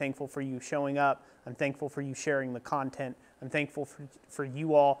 I'm very thankful for you showing up. I'm thankful for you sharing the content. I'm thankful for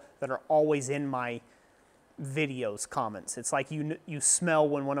you all that are always in my videos comments. It's like you smell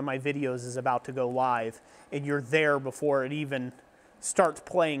when one of my videos is about to go live, and you're there before it even starts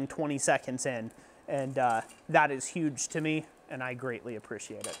playing 20 seconds in. And that is huge to me, and I greatly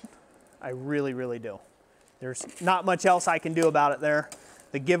appreciate it. I really, really do. There's not much else I can do about it there.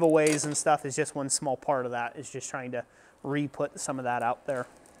 The giveaways and stuff is just one small part of that. It's just trying to re-put some of that out there.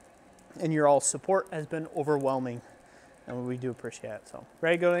 And your all's support has been overwhelming, and we do appreciate it. So,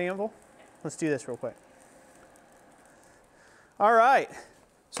 ready to go to the anvil? Let's do this real quick. All right,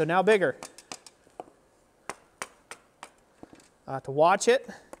 so now bigger. To watch it,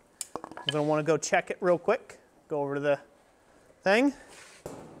 I'm gonna wanna go check it real quick. Go over to the thing.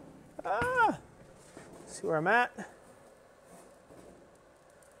 See where I'm at.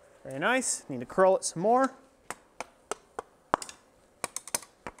 Very nice. Need to curl it some more.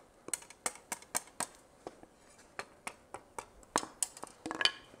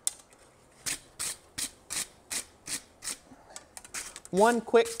 One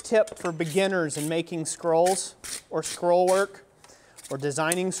quick tip for beginners in making scrolls or scroll work or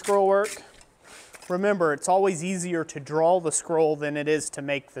designing scroll work. Remember, it's always easier to draw the scroll than it is to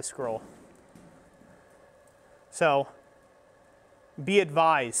make the scroll. So, be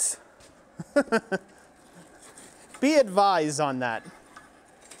advised. Be advised on that.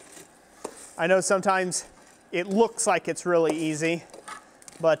 I know sometimes it looks like it's really easy,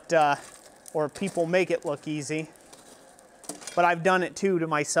 but, or people make it look easy. But I've done it too to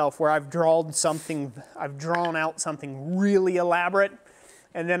myself, where I've drawn out something really elaborate,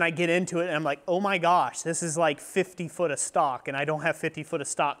 and then I get into it and I'm like, oh my gosh, this is like 50 foot of stock, and I don't have 50 foot of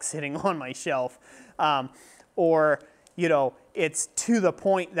stock sitting on my shelf. Or, it's to the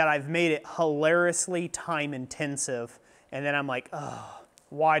point that I've made it hilariously time intensive, and then I'm like, oh,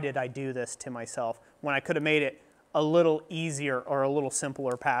 why did I do this to myself when I could have made it a little easier or a little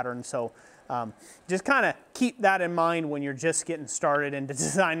simpler pattern. So just kind of keep that in mind when you're just getting started into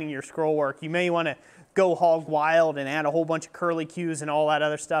designing your scroll work. You may want to go hog wild and add a whole bunch of curly cues and all that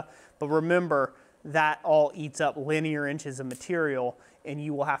other stuff, but remember that all eats up linear inches of material, and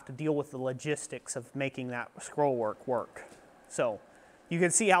you will have to deal with the logistics of making that scroll work. So you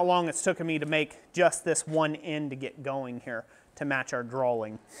can see how long it's taken me to make just this one end to get going here to match our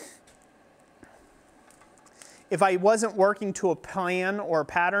drawing. If I wasn't working to a plan or a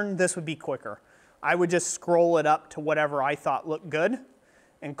pattern, this would be quicker. I would just scroll it up to whatever I thought looked good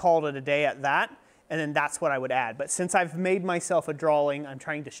and called it a day at that, and then that's what I would add. But since I've made myself a drawing, I'm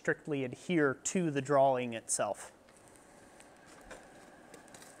trying to strictly adhere to the drawing itself.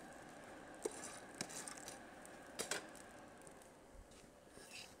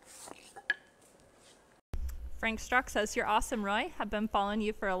 Frank Struck says, you're awesome, Roy. I've been following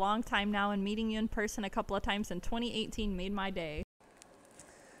you for a long time now, and meeting you in person a couple of times in 2018 made my day.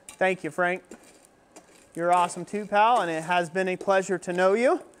 Thank you, Frank. You're awesome too, pal, and it has been a pleasure to know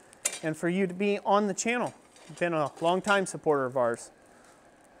you and for you to be on the channel. You've been a long-time supporter of ours.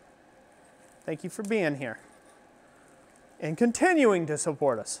 Thank you for being here and continuing to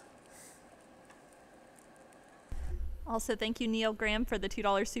support us. Also, thank you, Neil Graham, for the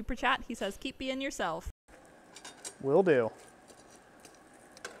 $2 super chat. He says, keep being yourself. Will do.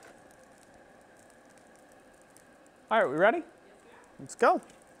 All right, we ready? Let's go.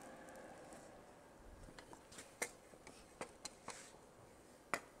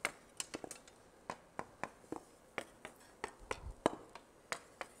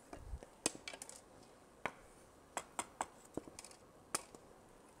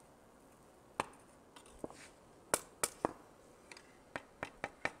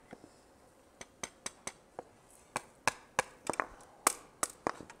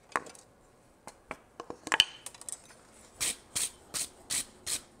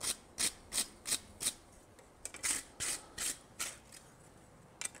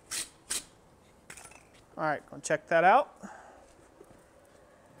 All right, go check that out.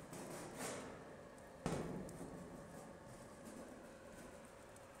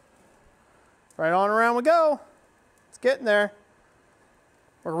 Right on around we go. It's getting there.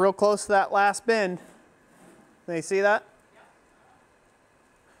 We're real close to that last bend. Can you see that? Yep.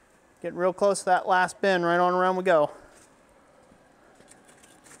 Getting real close to that last bend. Right on around we go.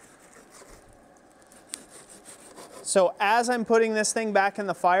 So as I'm putting this thing back in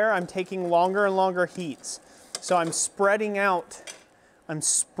the fire, I'm taking longer and longer heats. So I'm spreading out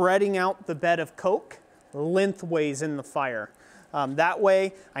the bed of coke lengthways in the fire. That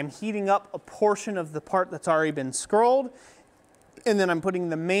way I'm heating up a portion of the part that's already been scrolled, and then I'm putting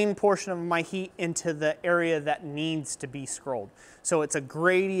the main portion of my heat into the area that needs to be scrolled. So it's a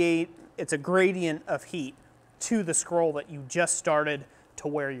gradient of heat to the scroll that you just started to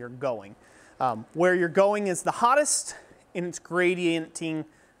where you're going. Where you're going is the hottest, and it's gradienting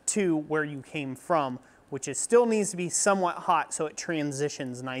to where you came from, which is still needs to be somewhat hot so it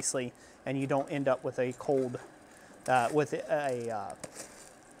transitions nicely and you don't end up with a cold, with a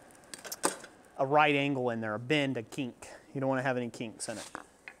right angle in there, a bend, a kink. You don't want to have any kinks in it.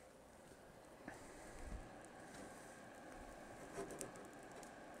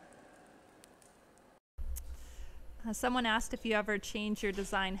 Someone asked if you ever change your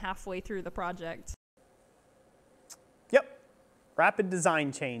design halfway through the project. Yep, rapid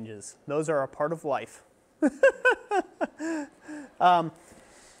design changes. Those are a part of life.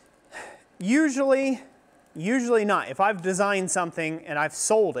 Usually not. If I've designed something and I've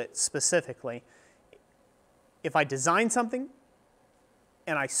sold it specifically, if I design something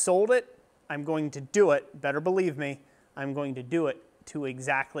and I sold it, I'm going to do it, better believe me, I'm going to do it to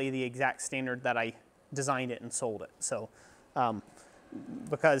exactly the exact standard that I designed it and sold it. So,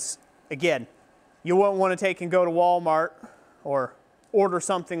 because again, you won't want to take and go to Walmart or order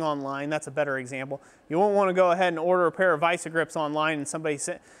something online. That's a better example. You won't want to go ahead and order a pair of Visa grips online and somebody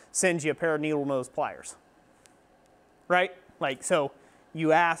sends you a pair of needle nose pliers, right? Like, so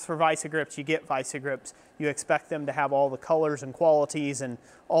you ask for Visa grips, you get Visa grips. You expect them to have all the colors and qualities and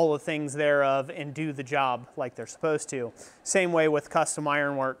all the things thereof and do the job like they're supposed to. Same way with custom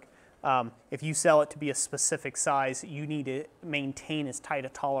ironwork. If you sell it to be a specific size, you need to maintain as tight a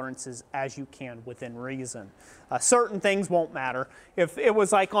tolerances as you can within reason. Certain things won't matter. If it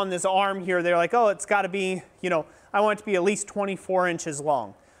was like on this arm here, they're like, oh, it's got to be, you know, I want it to be at least 24 inches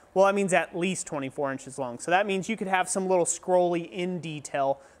long. Well, that means at least 24 inches long. So that means you could have some little scrolly in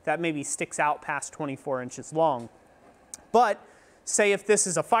detail that maybe sticks out past 24 inches long. But say if this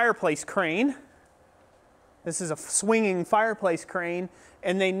is a fireplace crane, this is a swinging fireplace crane,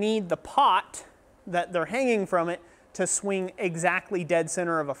 and they need the pot that they're hanging from it to swing exactly dead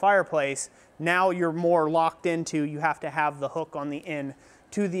center of a fireplace. Now you're more locked into, you have to have the hook on the end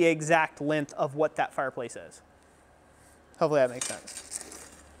to the exact length of what that fireplace is. Hopefully that makes sense.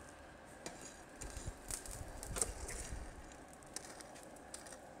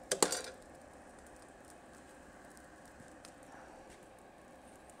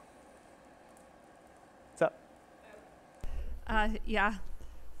 What's up? Yeah.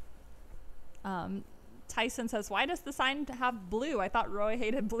 Tyson says, why does the sign have blue? I thought Roy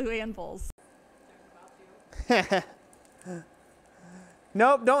hated blue anvils.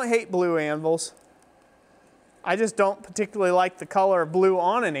 Nope, don't hate blue anvils. I just don't particularly like the color of blue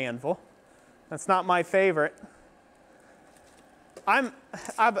on an anvil. That's not my favorite. I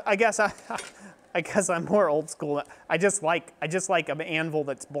guess I'm more old school. I just like an anvil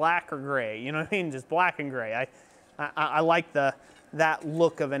that's black or gray. You know what I mean? Just black and gray. I like that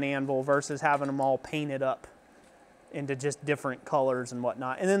look of an anvil versus having them all painted up into just different colors and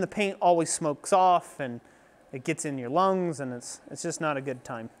whatnot. And then the paint always smokes off and it gets in your lungs and it's just not a good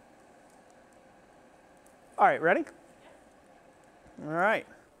time. All right, ready? All right.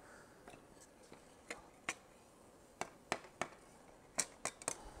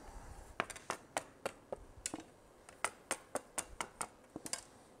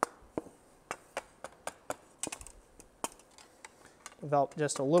 Develop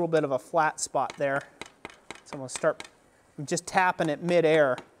just a little bit of a flat spot there. So I'm going to start just tapping it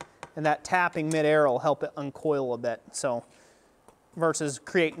mid-air, and that tapping mid-air will help it uncoil a bit, so versus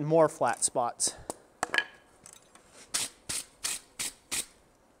creating more flat spots.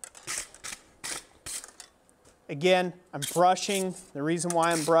 Again, I'm brushing. The reason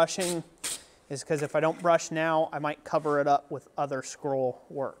why I'm brushing is because if I don't brush now, I might cover it up with other scroll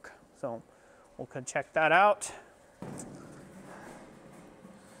work. So we'll check that out.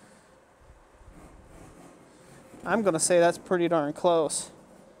 I'm going to say that's pretty darn close.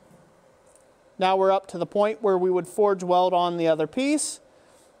 Now we're up to the point where we would forge weld on the other piece.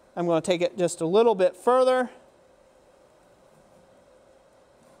 I'm going to take it just a little bit further.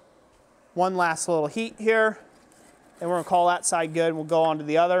 One last little heat here, and we're going to call that side good. We'll go on to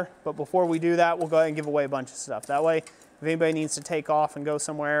the other, but before we do that, we'll go ahead and give away a bunch of stuff. That way, if anybody needs to take off and go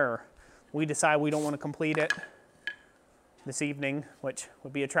somewhere, or we decide we don't want to complete it this evening, which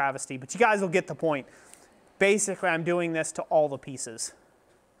would be a travesty, but you guys will get the point. Basically, I'm doing this to all the pieces.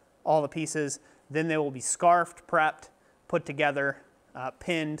 All the pieces, then they will be scarfed, prepped, put together,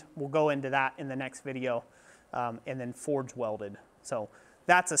 pinned. We'll go into that in the next video, and then forge welded. So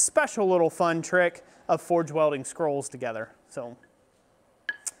that's a special little fun trick of forge welding scrolls together. So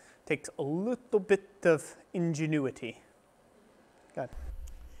takes a little bit of ingenuity. Good.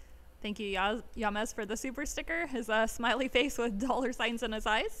 Thank you, Yamez, for the super sticker. His smiley face with dollar signs in his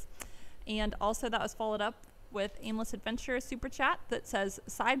eyes. And also that was followed up with Aimless Adventure super chat that says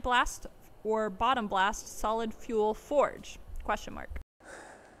side blast or bottom blast solid fuel forge? Question mark.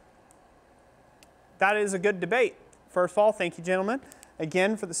 That is a good debate. First of all, thank you, gentlemen,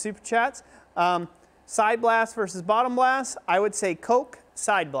 again for the super chats. Side blast versus bottom blast. I would say coke,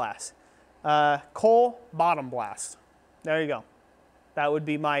 side blast. Coal, bottom blast. There you go. That would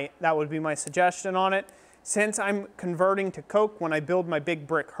be my suggestion on it. Since I'm converting to coke when I build my big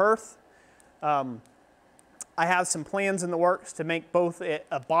brick hearth, I have some plans in the works to make both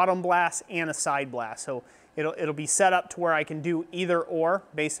a bottom blast and a side blast. So it'll be set up to where I can do either or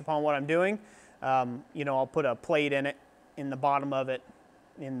based upon what I'm doing. You know, I'll put a plate in it, in the bottom of it,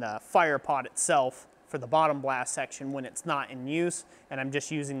 in the fire pot itself for the bottom blast section when it's not in use, and I'm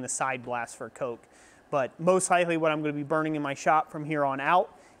just using the side blast for coke. But most likely what I'm going to be burning in my shop from here on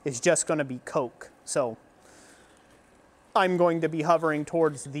out is just going to be coke. So I'm going to be hovering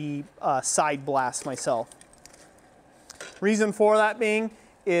towards the side blast myself. Reason for that being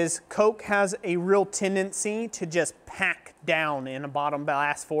is coke has a real tendency to just pack down in a bottom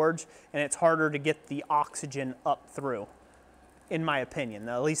blast forge, and it's harder to get the oxygen up through, in my opinion.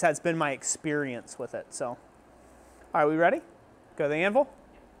 At least that's been my experience with it. So, all right, we ready? Go to the anvil.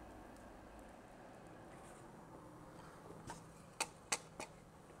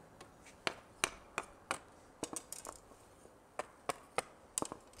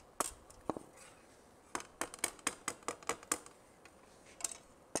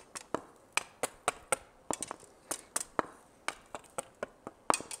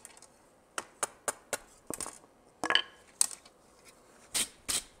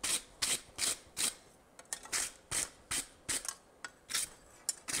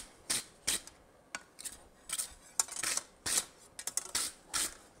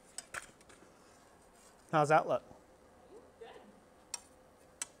 How's that look?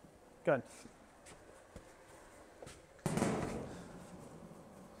 Good.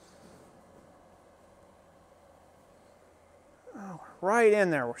 Oh, right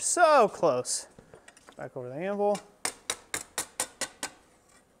in there. We're so close. Back over the anvil.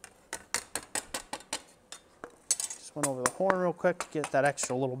 Just went over the horn real quick to get that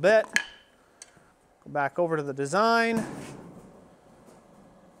extra little bit. Go back over to the design.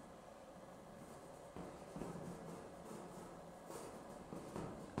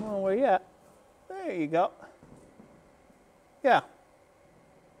 Where you at? There you go. Yeah.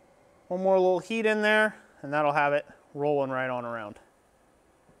 One more little heat in there, and that'll have it rolling right on around.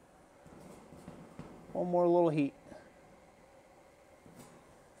 One more little heat.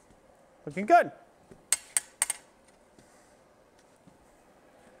 Looking good.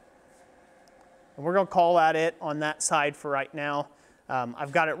 And we're going to call that it on that side for right now.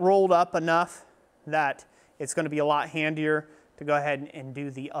 I've got it rolled up enough that it's going to be a lot handier to go ahead and do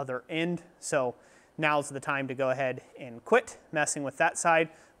the other end. So now's the time to go ahead and quit messing with that side.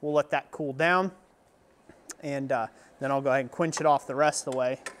 We'll let that cool down, and then I'll go ahead and quench it off the rest of the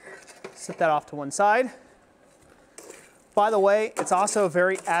way. Set that off to one side. By the way, it's also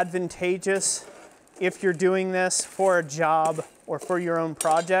very advantageous if you're doing this for a job or for your own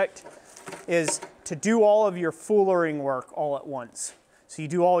project, is to do all of your fullering work all at once. So you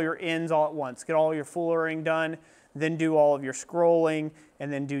do all your ends all at once, get all your fullering done, then do all of your scrolling,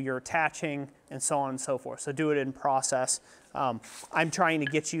 and then do your attaching, and so on and so forth. So do it in process. I'm trying to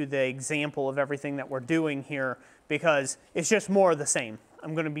get you the example of everything that we're doing here because it's just more of the same.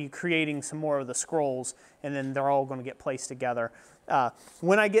 I'm going to be creating some more of the scrolls, and then they're all going to get placed together.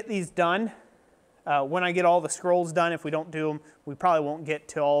 When I get these done, when I get all the scrolls done, if we don't do them, we probably won't get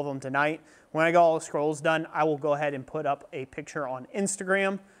to all of them tonight. When I get all the scrolls done, I will go ahead and put up a picture on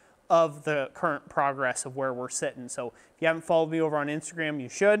Instagram of the current progress of where we're sitting. So if you haven't followed me over on Instagram, you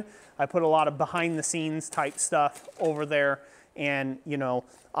should. I put a lot of behind the scenes type stuff over there, and you know,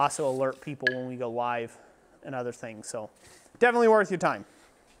 also alert people when we go live and other things. So definitely worth your time.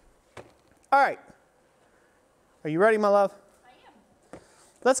 All right. Are you ready, my love? I am.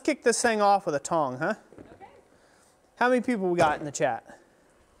 Let's kick this thing off with a tong, huh? Okay. How many people we got in the chat?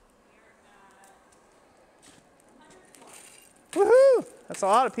 Woohoo! That's a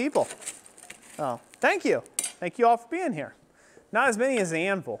lot of people. Oh, thank you. Thank you all for being here. Not as many as the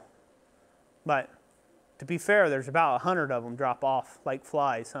anvil, but to be fair, there's about 100 of them drop off like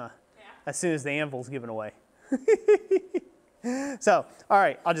flies, huh? Yeah. As soon as the anvil's given away. So, all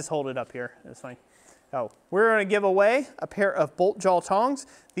right, I'll just hold it up here. That's fine. Oh, we're going to give away a pair of bolt jaw tongs.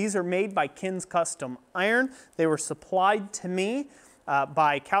 These are made by Ken's Custom Iron. They were supplied to me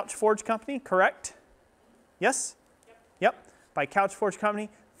by Couch Forge Company, correct? Yes? Yep. By Couch Forge Company.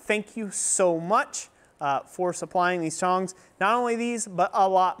 Thank you so much for supplying these tongs. Not only these, but a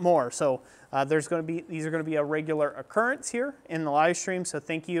lot more. So these are going to be a regular occurrence here in the live stream. So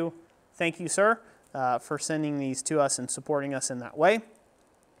thank you, sir, for sending these to us and supporting us in that way.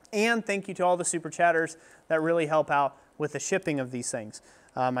 And thank you to all the super chatters that really help out with the shipping of these things.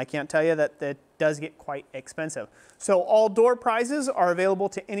 I can't tell you that it does get quite expensive. So all door prizes are available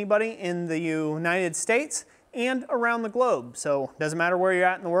to anybody in the United States and around the globe. So it doesn't matter where you're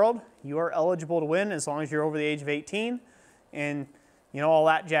at in the world, you are eligible to win as long as you're over the age of 18. And you know, all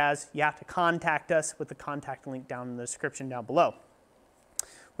that jazz, you have to contact us with the contact link down in the description down below.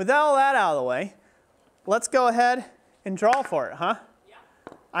 With all that out of the way, let's go ahead and draw for it, huh? Yeah.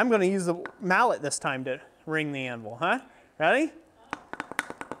 I'm going to use the mallet this time to ring the anvil, huh? Ready?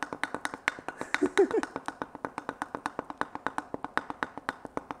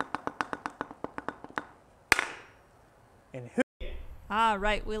 And who? Ah,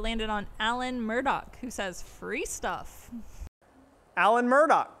 right. We landed on Alan Murdoch, who says free stuff. Alan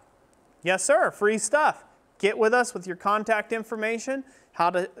Murdoch. Yes, sir. Free stuff. Get with us with your contact information, how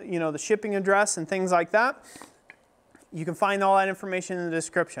to, you know, the shipping address and things like that. You can find all that information in the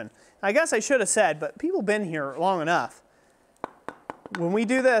description. I guess I should have said, but people have been here long enough. When we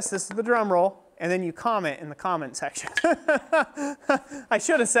do this, this is the drum roll, and then you comment in the comment section. I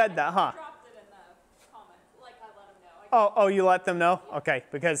should have said that, huh? I dropped it in the comments, like I let them know. Oh, you let them know? Okay,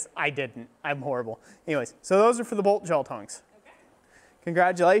 because I didn't. I'm horrible. Anyways, so those are for the bolt jaw tongs. Okay.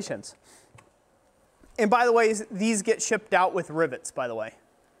 Congratulations. And by the way, these get shipped out with rivets, by the way.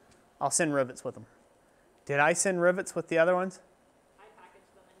 I'll send rivets with them. Did I send rivets with the other ones? I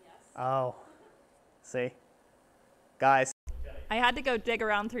packaged them in, yes. Oh, see? Guys. I had to go dig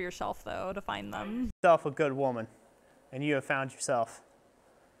around through your shelf, though, to find them. Yourself a good woman, and you have found yourself,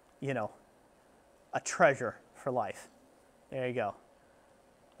 you know, a treasure for life. There you go.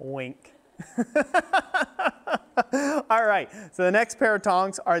 Wink. All right, so the next pair of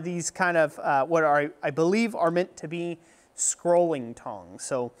tongs are these kind of what are, I believe, are meant to be scrolling tongs.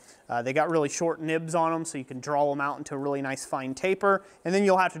 So they got really short nibs on them, so you can draw them out into a really nice fine taper, and then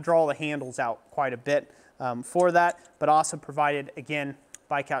you'll have to draw the handles out quite a bit for that, but also provided, again,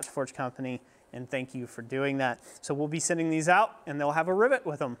 by Couch Forge Company, and thank you for doing that. So we'll be sending these out, and they'll have a rivet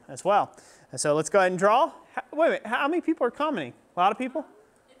with them as well. And so let's go ahead and draw. Wait a minute, how many people are commenting? A lot of people?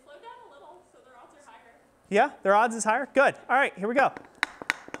 It slowed down a little, so their odds are higher. Yeah, their odds is higher? Good. All right, here we go.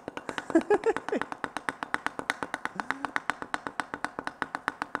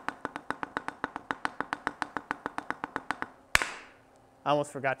 I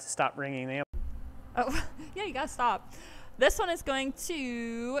almost forgot to stop ringing the. Oh, yeah, you gotta stop. This one is going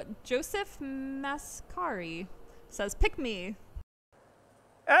to Joseph Mascari. Says, pick me.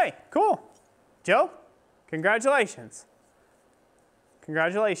 Hey, cool. Joe, congratulations.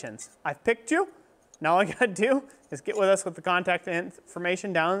 Congratulations. I've picked you. Now all I gotta do is get with us with the contact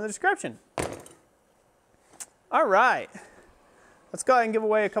information down in the description. All right. Let's go ahead and give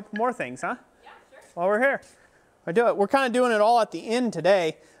away a couple more things, huh? Yeah, sure. While we're here. We're kind of doing it all at the end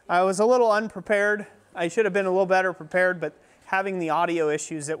today. I was a little unprepared. I should have been a little better prepared, but having the audio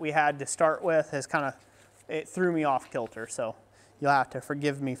issues that we had to start with has kind of, it threw me off kilter. So you'll have to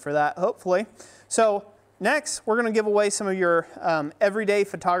forgive me for that, hopefully. So next, we're going to give away some of your everyday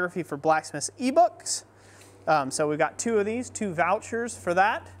photography for Blacksmith ebooks. So we've got two of these, 2 vouchers for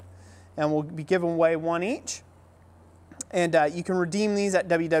that, and we'll be giving away 1 each. And you can redeem these at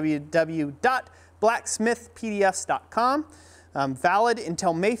www.blacksmithpdfs.com. Valid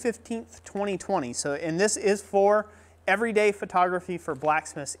until May 15th, 2020. So, and this is for everyday photography for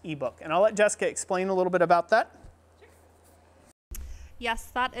Blacksmith's ebook. And I'll let Jessica explain a little bit about that. Yes,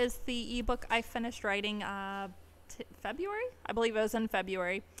 that is the ebook I finished writing February. I believe it was in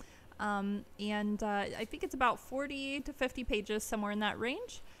February. I think it's about 40 to 50 pages, somewhere in that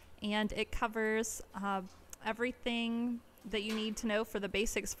range. And it covers everything that you need to know for the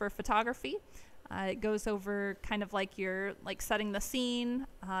basics for photography. It goes over kind of like your setting the scene.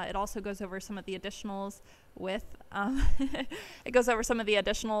 It also goes over some of the additionals with it goes over some of the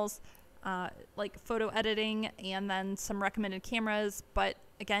additionals like photo editing and then some recommended cameras. But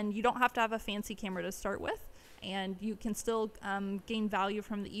again, you don't have to have a fancy camera to start with, and you can still gain value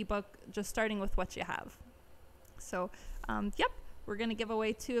from the ebook just starting with what you have. So yep, we're going to give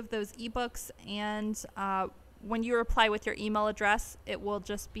away 2 of those ebooks, and when you reply with your email address,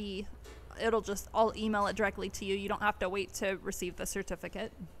 I'll email it directly to you. You don't have to wait to receive the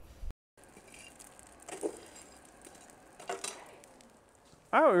certificate.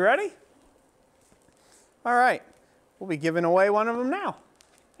 All right, we ready? All right, we'll be giving away one of them now.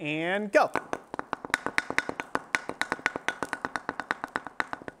 And go.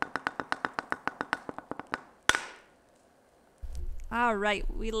 All right,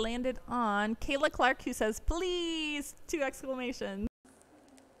 we landed on Kayla Clark, who says, please, 2 exclamations.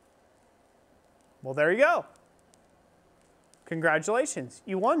 Well, there you go. Congratulations.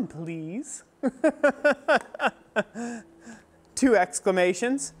 You won, please. 2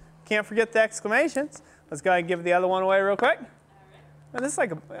 exclamations. Can't forget the exclamations. Let's go ahead and give the other one away real quick. All right. And this is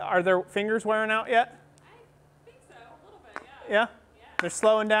like, are their fingers wearing out yet? I think so, a little bit, yeah. Yeah? They're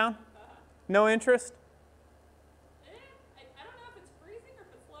slowing down? No interest? I don't know if it's freezing or if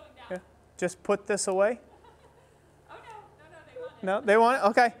it's slowing down. Yeah. Just put this away? Oh, no, they want it. No, they want it?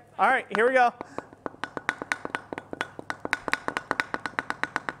 Okay. All right, here we go.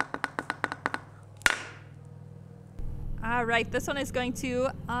 All right, this one is going to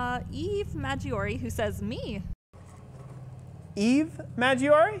Eve Maggiore, who says me. Eve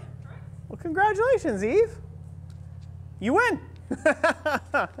Maggiore? Well, congratulations, Eve. You win.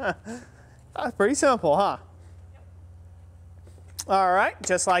 That's pretty simple, huh? Yep. All right,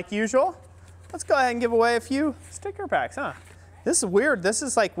 just like usual, let's go ahead and give away a few sticker packs, huh? This is weird. This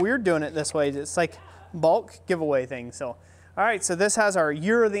is like weird doing it this way. It's like bulk giveaway thing. So, all right, so this has our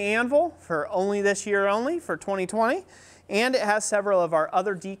Year of the Anvil for only this year only for 2020. And it has several of our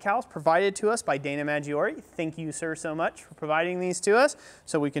other decals provided to us by Dana Maggiore. Thank you, sir, so much for providing these to us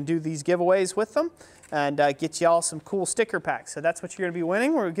so we can do these giveaways with them and get you all some cool sticker packs. So that's what you're going to be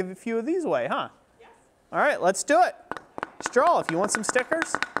winning. We're going to give a few of these away, huh? Yes. All right, let's do it. Straw, if you want some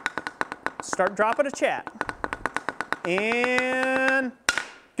stickers, start dropping a chat. And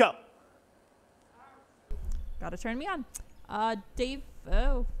go. Gotta turn me on. Dave,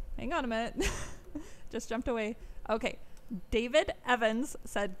 oh, hang on a minute. Just jumped away. Okay. David Evans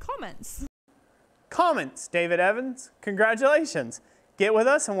said comments. Comments, David Evans. Congratulations. Get with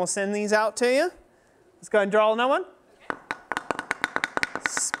us and we'll send these out to you. Let's go ahead and draw another one. Okay.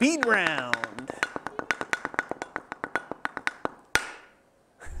 Speed round.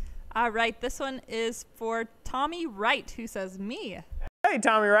 All right, this one is for Tommy Wright, who says me. Hey,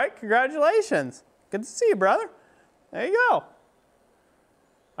 Tommy Wright, congratulations. Good to see you, brother. There you go.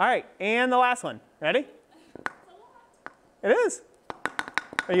 All right, and the last one. Ready? It is.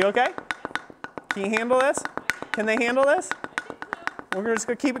 Are you okay? Can you handle this? Can they handle this? We're just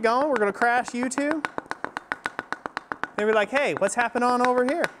going to keep it going. We're going to crash YouTube. Maybe like, hey, what's happening on over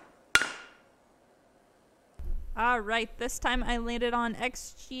here? All right, this time I landed on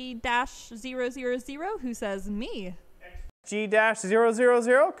XG-000, who says me.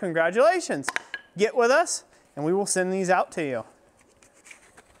 XG-000, congratulations. Get with us, and we will send these out to you.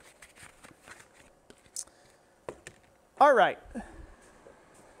 All right.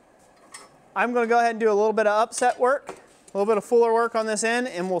 I'm going to go ahead and do a little bit of upset work, a little bit of fuller work on this end,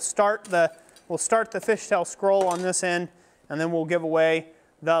 and we'll start the fishtail scroll on this end, and then we'll give away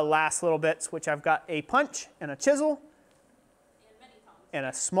the last little bits, which I've got a punch and a chisel and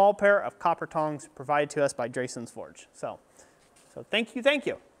a small pair of copper tongs provided to us by Drayson's Forge. So thank you, thank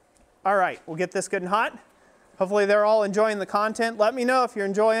you. All right, we'll get this good and hot. Hopefully they're all enjoying the content. Let me know if you're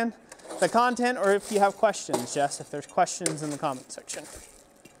enjoying the content or if you have questions, Jess, if there's questions in the comment section.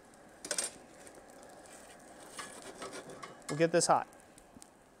 We'll get this hot.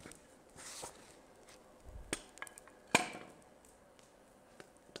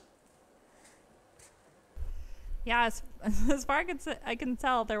 Yeah, as far as I can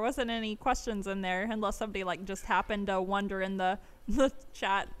tell, there wasn't any questions in there unless somebody like just happened to wonder in the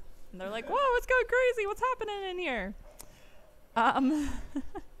chat. And they're like, whoa, it's going crazy. What's happening in here?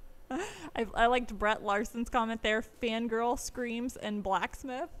 I liked Brett Larson's comment there. Fangirl screams and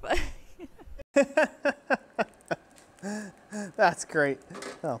Blacksmith. That's great.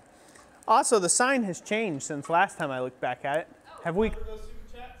 Oh. Also, the sign has changed since last time I looked back at it. Have we? Those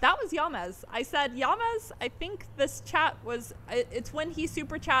super chats? That was Yamez. I said, Yamez, I think this chat was, it's when he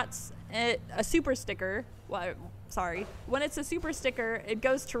super chats a super sticker. Well, sorry. When it's a super sticker, it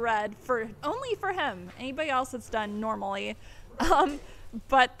goes to red only for him. Anybody else it's done normally.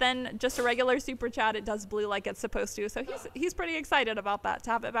 But then just a regular super chat, it does blue like it's supposed to. So he's pretty excited about that, to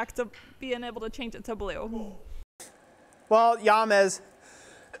have it back to being able to change it to blue. Well, Yamez,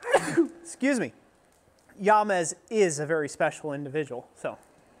 excuse me, Yamez is a very special individual. So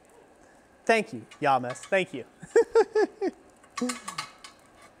thank you, Yamez. Thank you.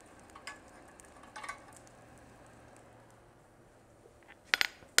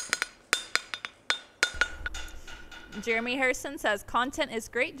 Jeremy Harrison says, content is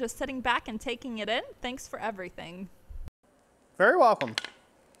great, just sitting back and taking it in. Thanks for everything. Very welcome.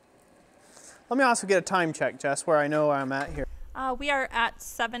 Let me also get a time check, Jess, where I know where I'm at here. We are at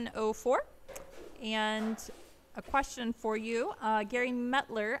 7:04. And a question for you. Gary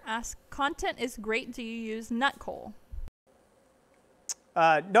Metler asks, content is great. Do you use nut coal?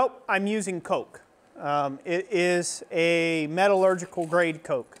 Nope, I'm using coke. It is a metallurgical grade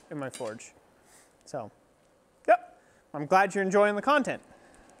coke in my forge. So, yep. I'm glad you're enjoying the content.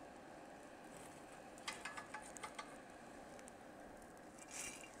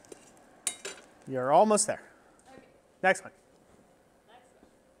 You're almost there. Okay. Next one.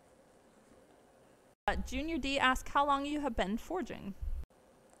 Junior D asks, how long you have been forging?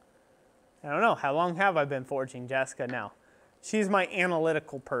 I don't know. How long have I been forging, Jessica, now? She's my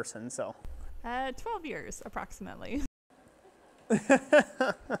analytical person, so. 12 years, approximately.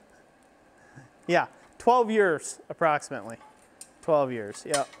 Yeah. 12 years, approximately. 12 years,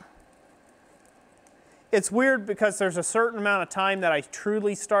 yep. It's weird because there's a certain amount of time that I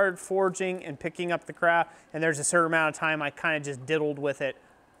truly started forging and picking up the craft, and there's a certain amount of time I kind of just diddled with it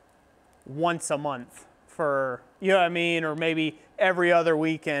once a month for, you know what I mean, or maybe every other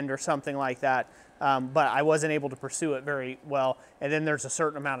weekend or something like that. But I wasn't able to pursue it very well. And then there's a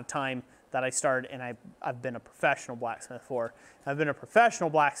certain amount of time that I started, and I've been a professional blacksmith for. I've been a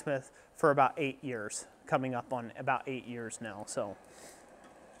professional blacksmith for about 8 years, coming up on about 8 years now. So,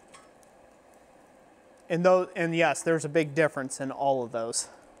 and yes, there's a big difference in all of those.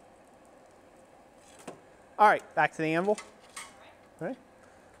 All right, back to the anvil. All right.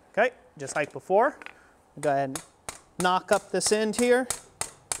 Okay, just like before, go ahead and knock up this end here.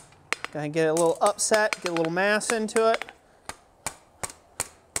 Go ahead and get it a little upset, get a little mass into it.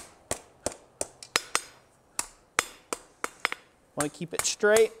 Want to keep it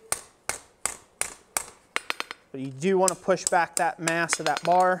straight, but you do want to push back that mass of that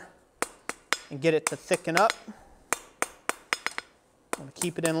bar and get it to thicken up. Want to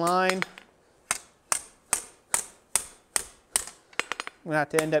keep it in line. I'm going to have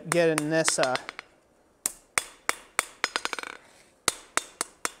to end up getting this I'll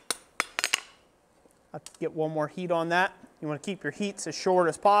get one more heat on that. You want to keep your heats as short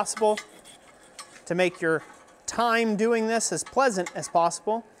as possible to make your time doing this as pleasant as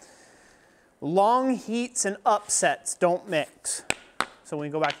possible. Long heats and upsets don't mix. So when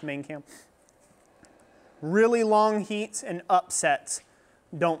we go back to main cam, really long heats and upsets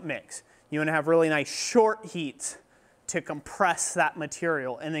don't mix. You want to have really nice short heats to compress that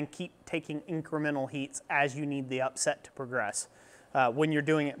material, and then keep taking incremental heats as you need the upset to progress when you're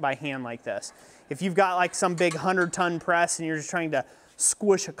doing it by hand like this. If you've got like some big 100-ton press and you're just trying to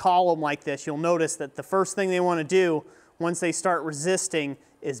squish a column like this, you'll notice that the first thing they want to do once they start resisting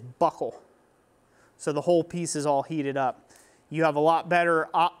is buckle. So the whole piece is all heated up. You have a lot better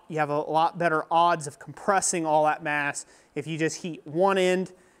odds of compressing all that mass if you just heat one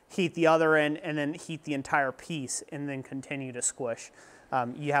end, heat the other end, and then heat the entire piece and then continue to squish.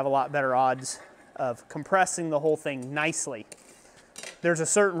 You have a lot better odds of compressing the whole thing nicely. There's a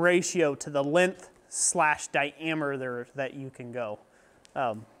certain ratio to the length / diameter that you can go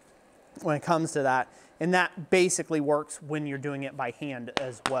when it comes to that. And that basically works when you're doing it by hand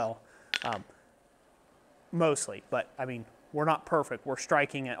as well, mostly. But I mean, we're not perfect. We're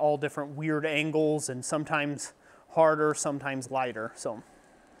striking at all different weird angles and sometimes harder, sometimes lighter. So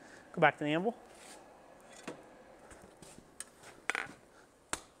go back to the anvil.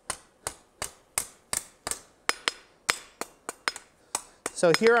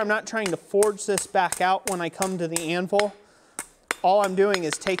 So here I'm not trying to forge this back out when I come to the anvil. All I'm doing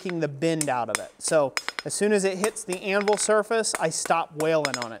is taking the bend out of it. So as soon as it hits the anvil surface, I stop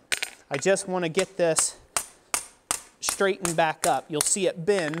wailing on it. I just want to get this straightened back up. You'll see it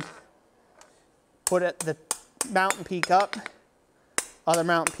bend. Put it the mountain peak up, other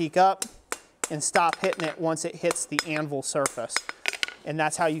mountain peak up, and stop hitting it once it hits the anvil surface. And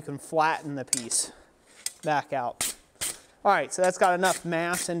that's how you can flatten the piece back out. All right, so that's got enough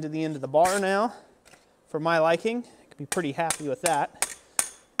mass into the end of the bar now for my liking. I could be pretty happy with that.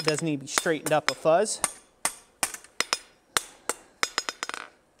 It does need to be straightened up a fuzz.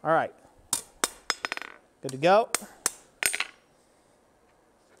 All right, good to go.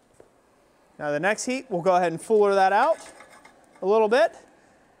 Now the next heat, we'll go ahead and fuller that out a little bit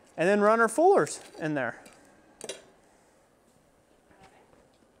and then run our fullers in there.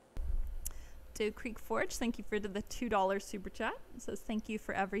 Doe Creek Forge, thank you for the $2 super chat. It says thank you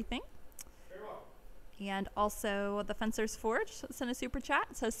for everything. Very well. And also the Fencer's Forge sent a super chat.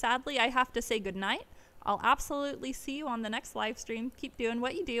 It says sadly I have to say goodnight. I'll absolutely see you on the next live stream. Keep doing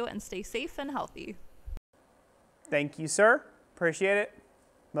what you do and stay safe and healthy. Thank you, sir. Appreciate it.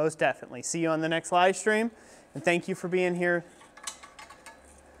 Most definitely. See you on the next live stream. And thank you for being here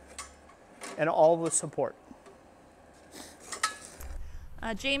and all the support.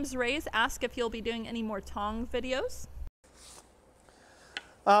 James Reyes asked if you'll be doing any more tong videos.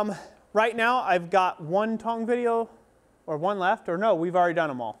 Right now, I've got one tong video, or one left, or no, we've already done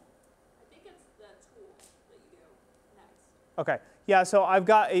them all. I think it's the tool that you do next. Okay, yeah, so I've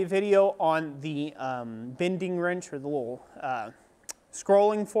got a video on the bending wrench, or the little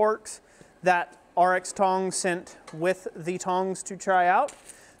scrolling forks that RX Tongs sent with the tongs to try out.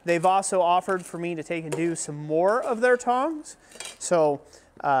 They've also offered for me to take and do some more of their tongs. So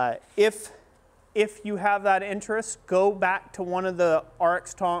if you have that interest, go back to one of the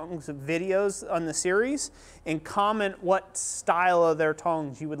RX Tongs videos on the series and comment what style of their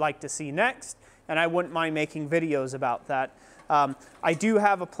tongs you would like to see next, and I wouldn't mind making videos about that. I do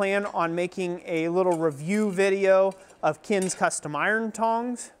have a plan on making a little review video of Ken's custom iron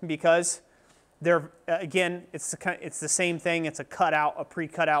tongs because they're, again, it's the same thing. It's a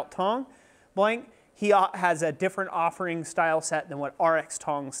pre-cut out tong blank. He has a different offering style set than what RX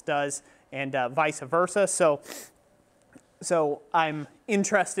Tongs does, and vice versa. So I'm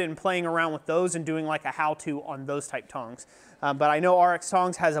interested in playing around with those and doing like a how-to on those type tongs. But I know RX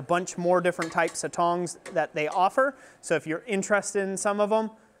Tongs has a bunch more different types of tongs that they offer. So if you're interested in some of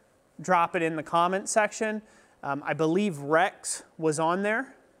them, drop it in the comment section. I believe Rex was on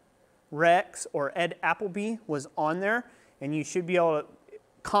there. Rex or Ed Appleby was on there, and you should be able to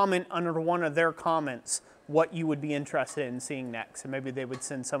comment under one of their comments what you would be interested in seeing next, and maybe they would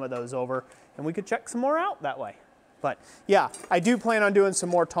send some of those over and we could check some more out that way. But yeah, I do plan on doing some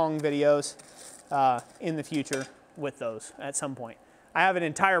more tong videos in the future with those at some point. I have an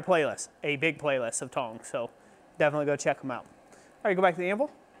entire playlist, a big playlist of tongs, so definitely go check them out. All right, go back to the anvil.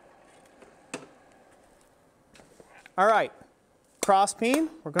 All right. Cross peen,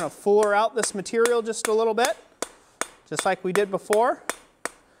 we're going to fuller out this material just a little bit, just like we did before.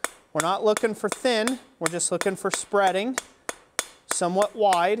 We're not looking for thin, we're just looking for spreading, somewhat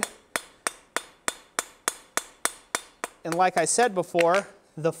wide. And like I said before,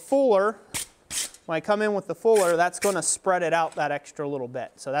 the fuller, when I come in with the fuller, that's going to spread it out that extra little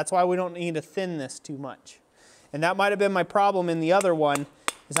bit. So that's why we don't need to thin this too much. And that might have been my problem in the other one,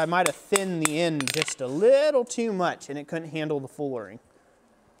 is I might have thinned the end just a little too much and it couldn't handle the fullering.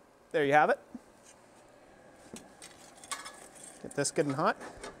 There you have it. Get this good and hot.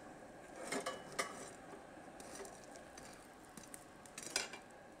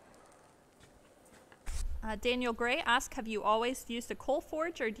 Daniel Gray asked, have you always used a coal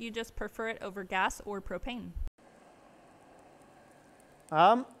forge or do you just prefer it over gas or propane?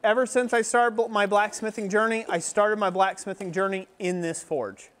 Ever since I started my blacksmithing journey, I started my blacksmithing journey in this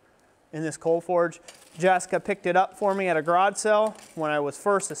forge, in this coal forge. Jessica picked it up for me at a garage sale when I was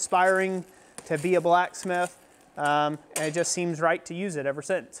first aspiring to be a blacksmith, and it just seems right to use it ever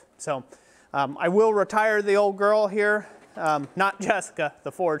since. So I will retire the old girl here, not Jessica,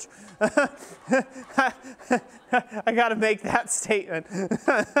 the forge. I gotta make that statement.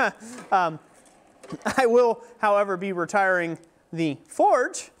 I will, however, be retiring the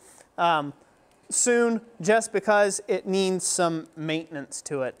forge soon, just because it needs some maintenance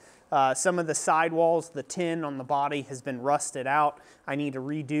to it. Some of the sidewalls, the tin on the body has been rusted out. I need to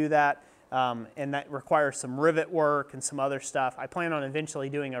redo that, and that requires some rivet work and some other stuff. I plan on eventually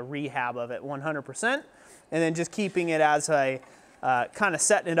doing a rehab of it 100%, and then just keeping it as a kind of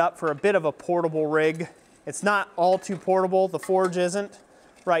setting it up for a bit of a portable rig. It's not all too portable. The forge isn't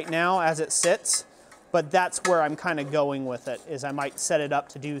right now as it sits. But that's where I'm kind of going with it, is I might set it up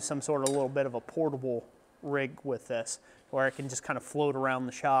to do some sort of little bit of a portable rig with this, where I can just kind of float around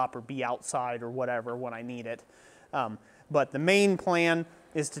the shop or be outside or whatever when I need it. But the main plan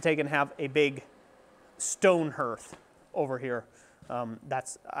is to take and have a big stone hearth over here.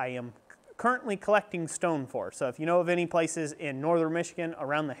 I am currently collecting stone for. So if you know of any places in northern Michigan,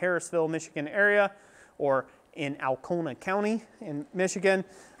 around the Harrisville, Michigan area, or in Alcona County in Michigan,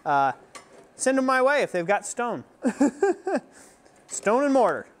 send them my way if they've got stone. Stone and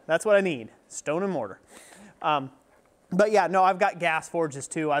mortar, that's what I need, stone and mortar. But yeah, no, I've got gas forges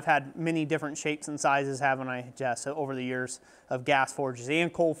too. I've had many different shapes and sizes, haven't I, Jess, over the years of gas forges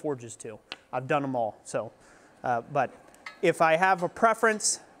and coal forges too. I've done them all, so. But if I have a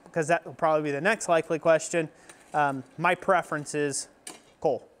preference, because that will probably be the next likely question, my preference is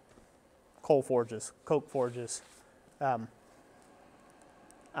coal forges, coke forges. I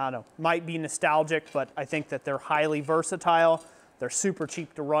don't know, might be nostalgic, but I think that they're highly versatile. They're super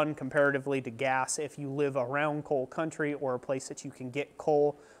cheap to run comparatively to gas if you live around coal country or a place that you can get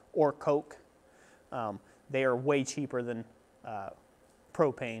coal or coke. They are way cheaper than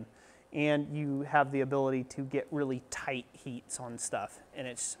propane, and you have the ability to get really tight heats on stuff, and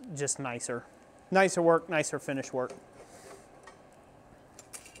it's just nicer work, nicer finish work.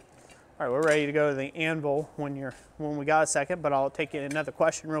 All right, we're ready to go to the anvil when we got a second, but I'll take another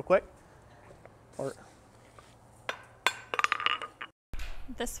question real quick.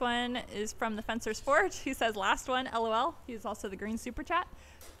 This one is from the Fencer's Forge. He says, last one, LOL. He's also the green super chat.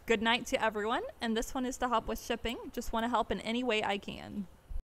 Good night to everyone. And this one is to help with shipping. Just want to help in any way I can.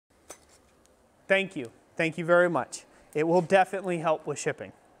 Thank you. Thank you very much. It will definitely help with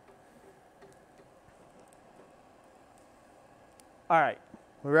shipping. All right,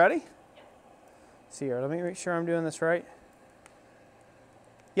 we ready? Yep. See here, let me make sure I'm doing this right.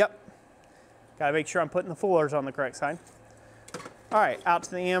 Yep. Gotta make sure I'm putting the fullers on the correct side. All right, out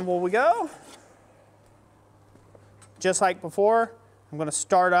to the anvil we go. Just like before, I'm going to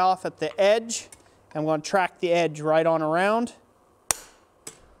start off at the edge. I'm going to track the edge right on around.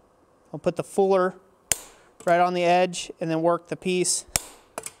 I'll put the fuller right on the edge and then work the piece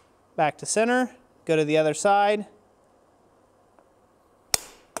back to center. Go to the other side,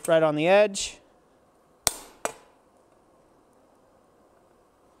 right on the edge,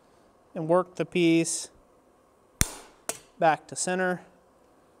 and work the piece back to center.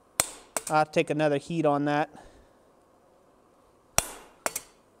 I'll take another heat on that.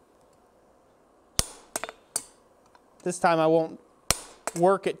 This time I won't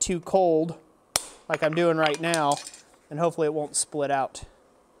work it too cold like I'm doing right now, and hopefully it won't split out.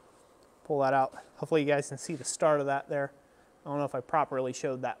 Pull that out. Hopefully you guys can see the start of that there. I don't know if I properly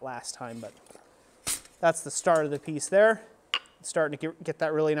showed that last time, but that's the start of the piece there. It's starting to get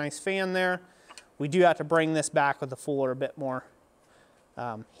that really nice fan there. We do have to bring this back with the fuller a bit more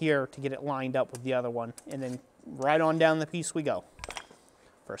here to get it lined up with the other one. And then right on down the piece we go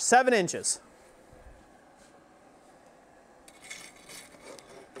for 7 inches.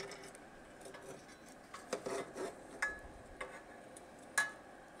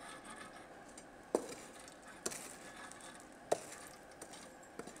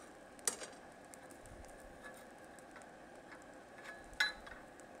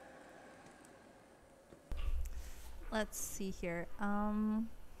 Let's see here.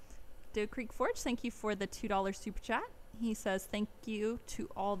 Doe Creek Forge, thank you for the $2 super chat. He says, thank you to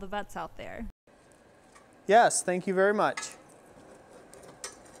all the vets out there. Yes, thank you very much.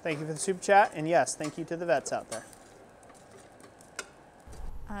 Thank you for the super chat, and yes, thank you to the vets out there.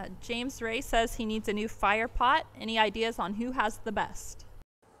 James Ray says he needs a new fire pot. Any ideas on who has the best?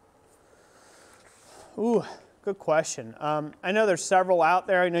 Ooh, good question. I know there's several out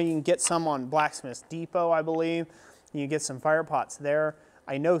there. I know you can get some on Blacksmith Depot, I believe. You can get some fire pots there.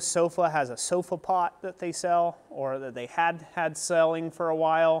 I know Sofa has a sofa pot that they sell, or that they had selling for a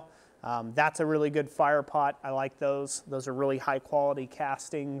while. That's a really good fire pot. I like those. Those are really high quality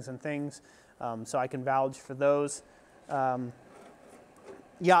castings and things, so I can vouch for those.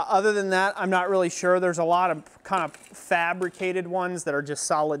 Yeah, other than that, I'm not really sure. There's a lot of kind of fabricated ones that are just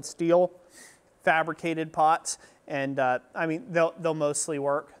solid steel fabricated pots, and I mean they'll mostly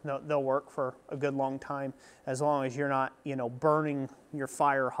work. They'll work for a good long time as long as you're not, you know, burning your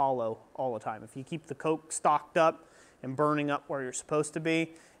fire hollow all the time. If you keep the coke stocked up and burning up where you're supposed to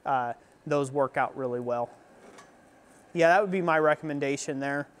be, those work out really well. Yeah, that would be my recommendation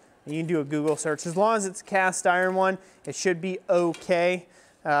there. You can do a Google search. As long as it's a cast iron one, it should be okay.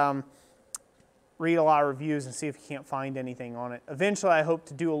 Read a lot of reviews and see if you can't find anything on it. Eventually, I hope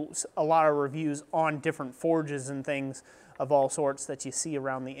to do a lot of reviews on different forges and things of all sorts that you see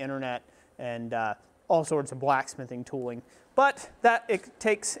around the internet, and all sorts of blacksmithing tooling. But it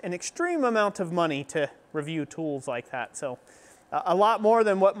takes an extreme amount of money to review tools like that. So a lot more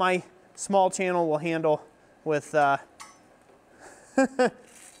than what my small channel will handle with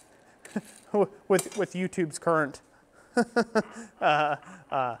with YouTube's current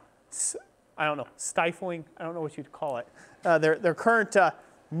I don't know, stifling, I don't know what you'd call it. Their current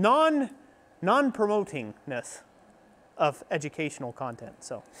non-promotingness of educational content.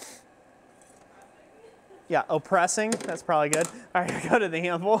 So yeah, oppressing, that's probably good. All right, go to the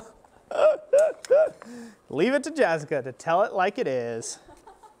anvil. Leave it to Jessica to tell it like it is.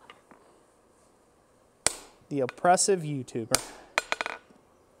 The oppressive YouTuber.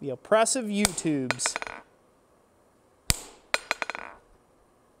 The oppressive YouTubes.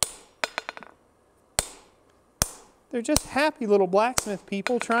 They're just happy little blacksmith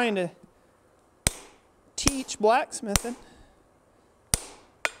people trying to teach blacksmithing.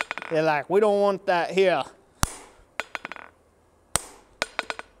 They're like, we don't want that here.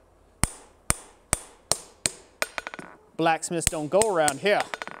 Blacksmiths don't go around here.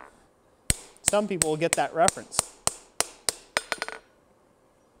 Some people will get that reference.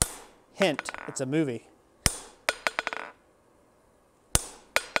 Hint, it's a movie.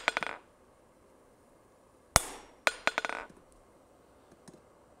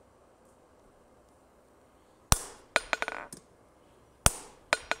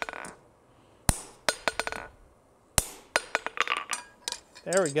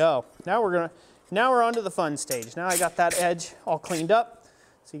 There we go. Now we're on to the fun stage. Now I got that edge all cleaned up,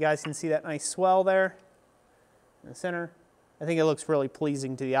 so you guys can see that nice swell there in the center. I think it looks really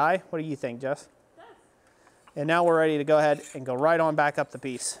pleasing to the eye. What do you think, Jess? Yes. And now we're ready to go ahead and go right on back up the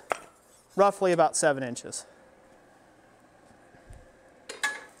piece, roughly about 7 inches. All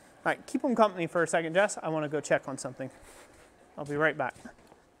right, keep them company for a second, Jess. I want to go check on something. I'll be right back.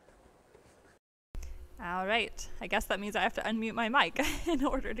 All right, I guess that means I have to unmute my mic in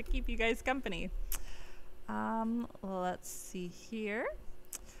order to keep you guys company. Let's see here.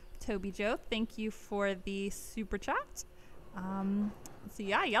 Toby Joe, thank you for the super chat. So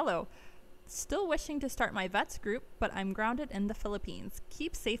yeah, yellow. Still wishing to start my vets group, but I'm grounded in the Philippines.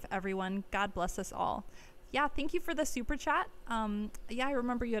 Keep safe, everyone. God bless us all. Yeah, thank you for the super chat. Yeah, I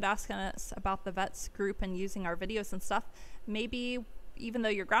remember you had asked us about the vets group and using our videos and stuff. Maybe even though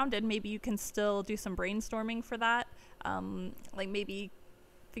you're grounded, maybe you can still do some brainstorming for that. Like maybe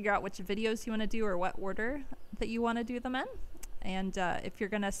figure out which videos you want to do or what order that you want to do them in. And if you're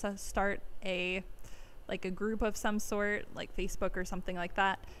going to start a group of some sort, like Facebook or something like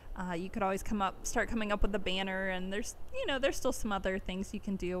that, you could always start coming up with a banner, and there's still some other things you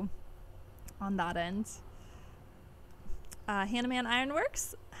can do on that end. Hannahman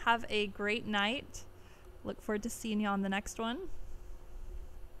Ironworks, have a great night. Look forward to seeing you on the next one.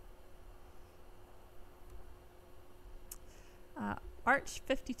 Arch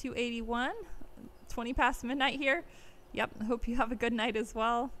 5281, 20 past midnight here. Yep, hope you have a good night as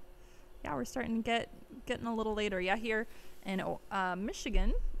well. Yeah, we're starting to getting a little later. Yeah, here in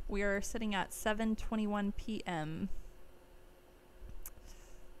Michigan, we are sitting at 7:21 p.m.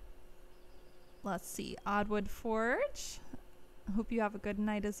 Let's see, Oddwood Forge. Hope you have a good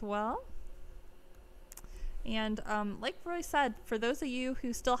night as well. And like Roy said, for those of you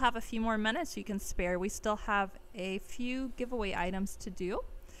who still have a few more minutes you can spare, we still have a few giveaway items to do.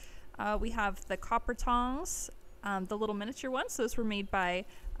 We have the copper tongs, the little miniature ones. Those were made by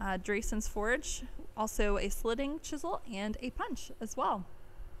Drayson's Forge. Also a slitting chisel and a punch as well.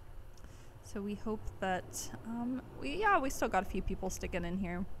 So we hope that, we still got a few people sticking in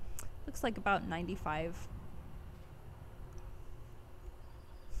here. Looks like about 95.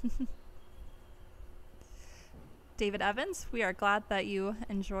 David Evans, we are glad that you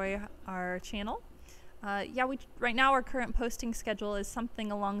enjoy our channel. Yeah, right now our current posting schedule is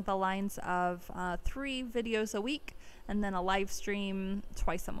something along the lines of 3 videos a week and then a live stream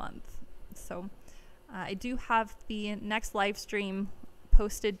twice a month. So I do have the next live stream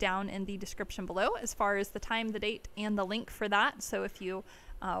posted down in the description below as far as the time, the date, and the link for that. So if you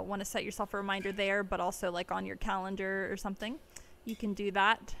want to set yourself a reminder there, but also like on your calendar or something, you can do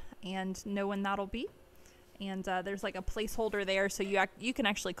that and know when that'll be. And there's like a placeholder there, so you can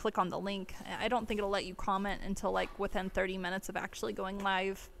actually click on the link. I don't think it'll let you comment until like within 30 minutes of actually going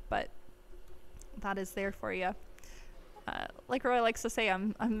live, but that is there for you. Like Roy likes to say,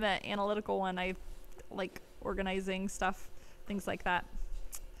 I'm the analytical one. I like organizing stuff, things like that.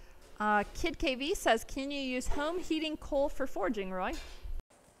 Kid KV says, can you use home heating coal for forging, Roy?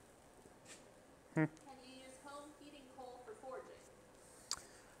 Can you use home heating coal for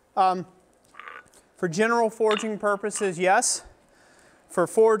forging? For general forging purposes, yes. For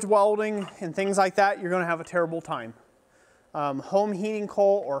forge welding and things like that, you're going to have a terrible time. Home heating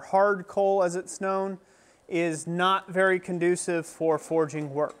coal, or hard coal as it's known, is not very conducive for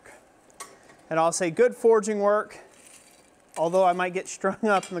forging work. And I'll say good forging work, although I might get strung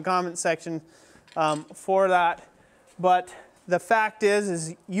up in the comment section for that. But the fact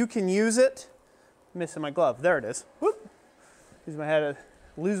is you can use it. Missing my glove. There it is. Whoop. Use my head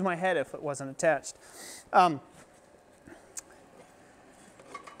lose my head if it wasn't attached.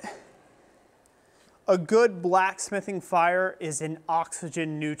 A good blacksmithing fire is an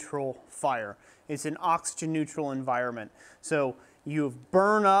oxygen neutral fire. It's an oxygen neutral environment. So you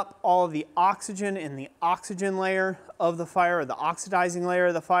burn up all of the oxygen in the oxygen layer of the fire, or the oxidizing layer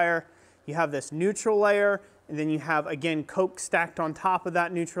of the fire. You have this neutral layer, and then you have, again, coke stacked on top of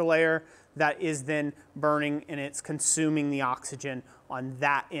that neutral layer that is then burning, and it's consuming the oxygen on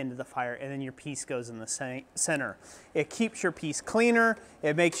that end of the fire, and then your piece goes in the center. It keeps your piece cleaner.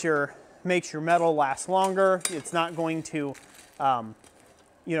 It makes your metal last longer. It's not going to,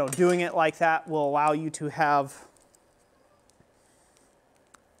 you know, doing it like that will allow you to have,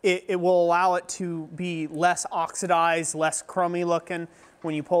 it will allow it to be less oxidized, less crummy looking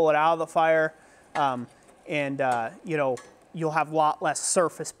when you pull it out of the fire. You know, you'll have a lot less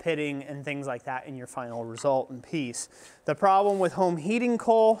surface pitting and things like that in your final result and piece. The problem with home heating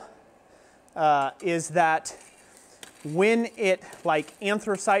coal is that when it, like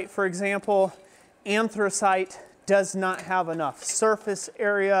anthracite for example, anthracite does not have enough surface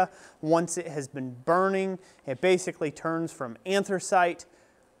area once it has been burning. It basically turns from anthracite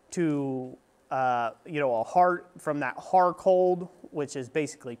to you know, from that hard cold, which is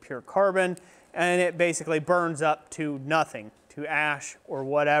basically pure carbon, and it basically burns up to nothing, to ash or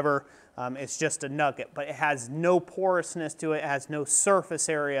whatever. It's just a nugget, but it has no porousness to it. It has no surface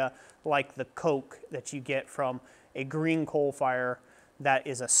area like the coke that you get from a green coal fire that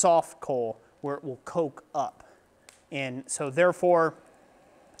is a soft coal where it will coke up. And so therefore,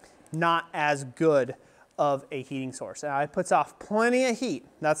 not as good of a heating source. Now, it puts off plenty of heat.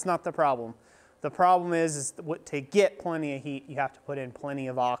 That's not the problem. The problem is to get plenty of heat, you have to put in plenty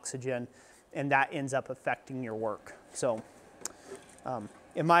of oxygen, and that ends up affecting your work. So,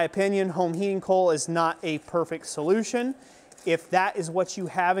 in my opinion, home heating coal is not a perfect solution. If that is what you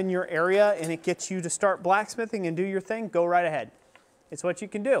have in your area and it gets you to start blacksmithing and do your thing, go right ahead. It's what you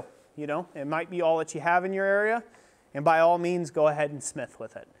can do. You know, it might be all that you have in your area, and by all means, go ahead and smith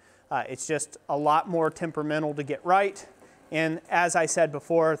with it. It's just a lot more temperamental to get right. And as I said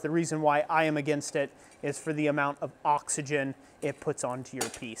before, the reason why I am against it is for the amount of oxygen it puts onto your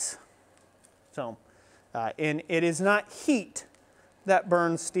piece. So, and it is not heat that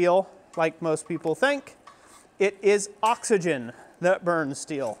burns steel like most people think. It is oxygen that burns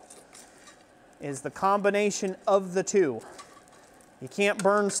steel. It is the combination of the two. You can't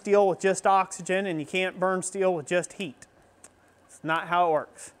burn steel with just oxygen, and you can't burn steel with just heat. It's not how it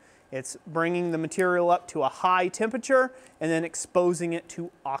works. It's bringing the material up to a high temperature and then exposing it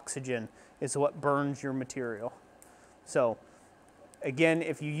to oxygen is what burns your material. So again,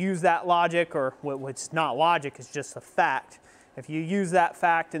 if you use that logic, or what's not logic, it's just a fact. If you use that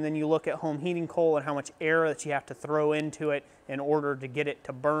fact and then you look at home heating coal and how much air that you have to throw into it in order to get it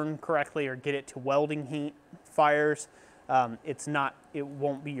to burn correctly or get it to welding heat fires, it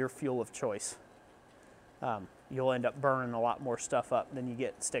won't be your fuel of choice. You'll end up burning a lot more stuff up than you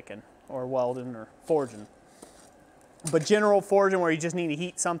get sticking or welding or forging. But general forging where you just need to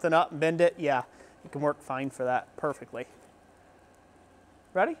heat something up and bend it, yeah, it can work fine for that perfectly.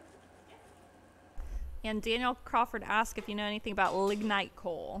 Ready? And Daniel Crawford asked if you know anything about lignite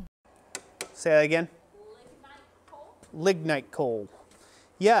coal. Say that again. Lignite coal? Lignite coal.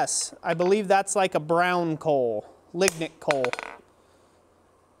 Yes, I believe that's like a brown coal. Lignite coal.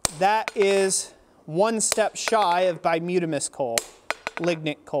 That is one step shy of bimutamus coal.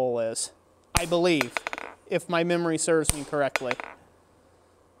 Lignite coal is, I believe, if my memory serves me correctly.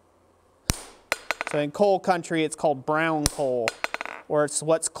 So in coal country, it's called brown coal, or it's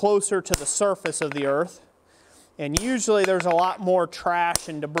what's closer to the surface of the earth. And usually there's a lot more trash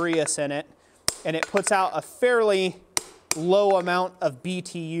and debris in it, and it puts out a fairly low amount of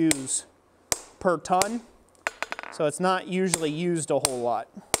BTUs per ton. So it's not usually used a whole lot.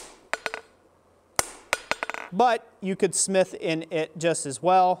 But you could smith in it just as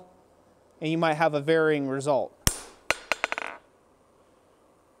well, and you might have a varying result.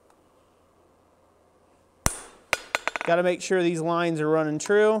 Got to make sure these lines are running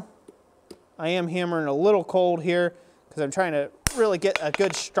true. I am hammering a little cold here because I'm trying to really get a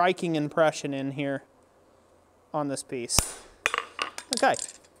good striking impression in here on this piece. Okay,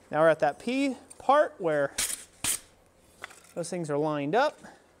 now we're at that P part where those things are lined up.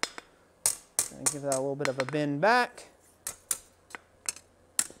 And give that a little bit of a bend back.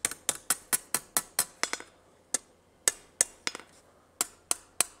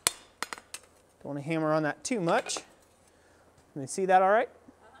 Don't want to hammer on that too much. Can you see that all right?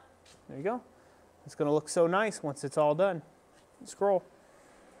 There you go. It's going to look so nice once it's all done. Scroll.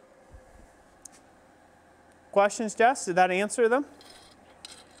 Questions, Jess? Did that answer them?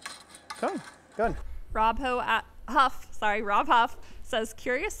 Good, good. Rob Huff says,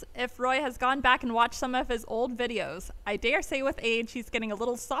 curious if Roy has gone back and watched some of his old videos. I dare say with age, he's getting a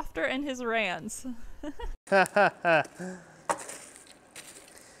little softer in his rants.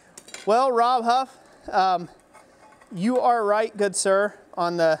 Well, Rob Huff, you are right, good sir,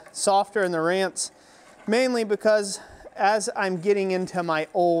 on the softer and the rants, mainly because as I'm getting into my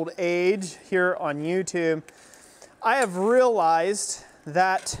old age here on YouTube, I have realized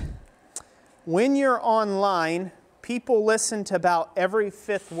that when you're online, people listen to about every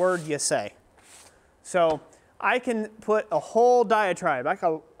fifth word you say. So I can put a whole diatribe,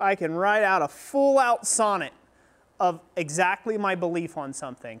 I can write out a full-out sonnet of exactly my belief on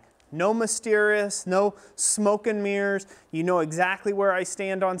something. No mysterious, no smoke and mirrors. You know exactly where I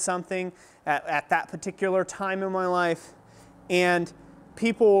stand on something at that particular time in my life. And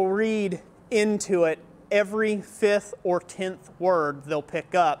people will read into it every fifth or 10th word they'll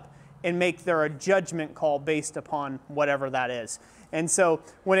pick up and make their judgment call based upon whatever that is. And so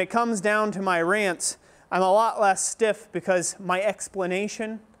when it comes down to my rants, I'm a lot less stiff because my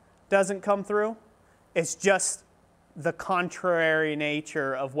explanation doesn't come through. It's just the contrary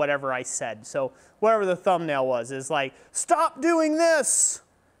nature of whatever I said. So whatever the thumbnail was is like, stop doing this!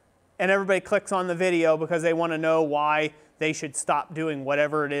 And everybody clicks on the video because they want to know why they should stop doing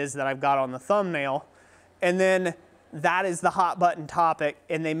whatever it is that I've got on the thumbnail. And then that is the hot button topic,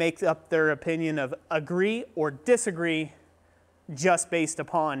 and they make up their opinion of agree or disagree just based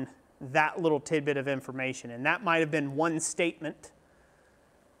upon that little tidbit of information. And that might have been one statement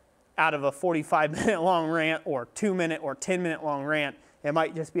out of a 45-minute long rant or 2-minute or 10-minute long rant. It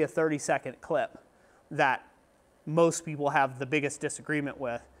might just be a 30-second clip that most people have the biggest disagreement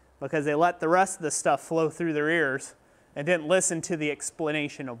with because they let the rest of the stuff flow through their ears and didn't listen to the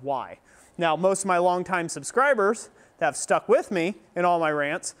explanation of why. Now, most of my longtime subscribers that have stuck with me in all my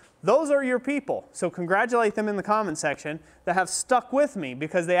rants, those are your people. So congratulate them in the comment section that have stuck with me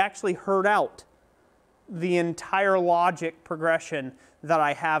because they actually heard out the entire logic progression that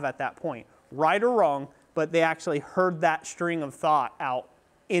I have at that point. Right or wrong, but they actually heard that string of thought out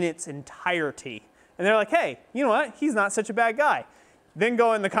in its entirety. And they're like, hey, you know what? He's not such a bad guy. Then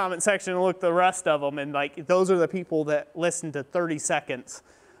go in the comment section and look at the rest of them, and like those are the people that listened to 30 seconds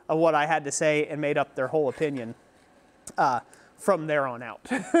of what I had to say and made up their whole opinion from there on out.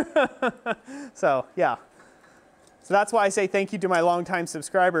 So yeah. So that's why I say thank you to my longtime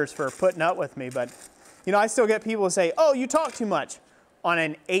subscribers for putting up with me. But you know, I still get people who say, oh, you talk too much on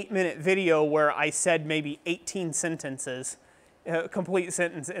an 8-minute video where I said maybe 18 sentences, a complete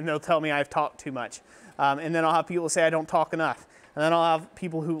sentence, and they'll tell me I've talked too much. And then I'll have people say I don't talk enough. And then I'll have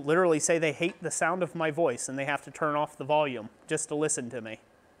people who literally say they hate the sound of my voice and they have to turn off the volume just to listen to me.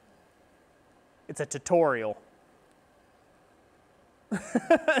 It's a tutorial.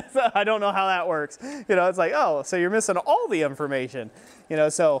 So I don't know how that works. You know, it's like, oh, so you're missing all the information. You know,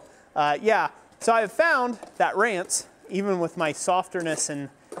 so yeah. So I've found that rants, even with my softerness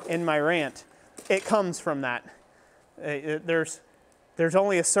in my rant, it comes from that. There's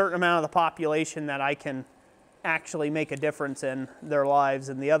only a certain amount of the population that I can actually make a difference in their lives,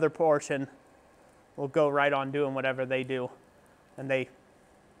 and the other portion will go right on doing whatever they do. And they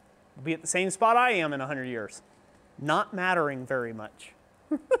will be at the same spot I am in 100 years. Not mattering very much.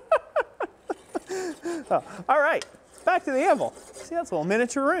 Oh, all right, back to the anvil. See, that's a little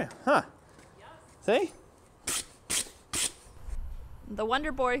miniature ram, huh? See? The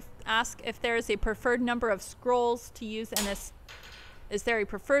Wonder Boy asks if there is a preferred number of scrolls to use in this. Is there a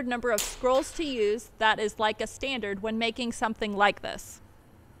preferred number of scrolls to use that is like a standard when making something like this?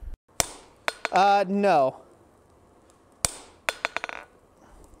 No.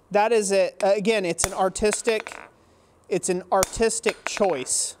 That is it. Again, it's an artistic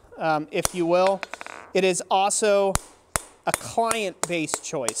choice, if you will. It is also a client-based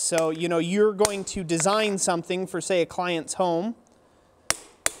choice. So, you know, you're going to design something for, say, a client's home,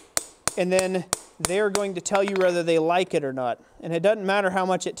 and then they're going to tell you whether they like it or not. And it doesn't matter how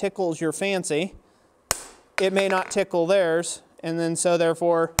much it tickles your fancy. It may not tickle theirs, and then so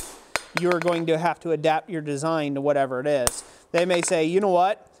therefore you're going to have to adapt your design to whatever it is. They may say, you know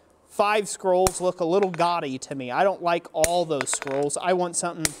what? 5 scrolls look a little gaudy to me. I don't like all those scrolls. I want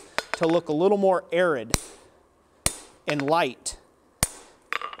something to look a little more arid and light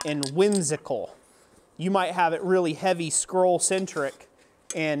and whimsical. You might have it really heavy scroll-centric,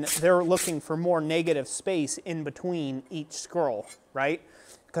 and they're looking for more negative space in between each scroll, right?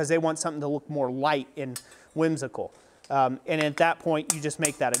 Because they want something to look more light and whimsical. And at that point, you just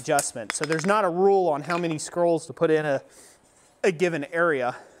make that adjustment. So there's not a rule on how many scrolls to put in a given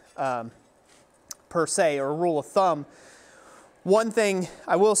area per se, or a rule of thumb. One thing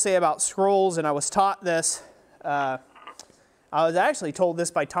I will say about scrolls, and I was taught this, I was actually told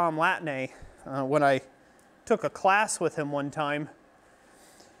this by Tom Latney when I took a class with him one time.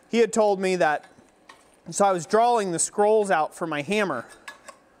 He had told me that, so I was drawing the scrolls out for my hammer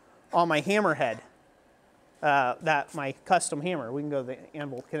on my hammerhead, my custom hammer. We can go to the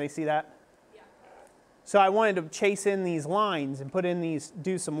anvil. Can they see that? Yeah. So I wanted to chase in these lines and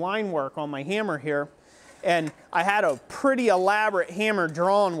do some line work on my hammer here. And I had a pretty elaborate hammer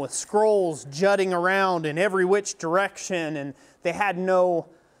drawn with scrolls jutting around in every which direction, and they had no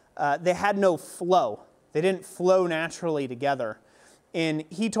flow. They didn't flow naturally together. And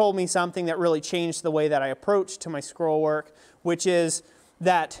he told me something that really changed the way that I approach to my scroll work, which is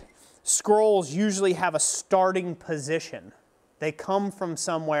that scrolls usually have a starting position. They come from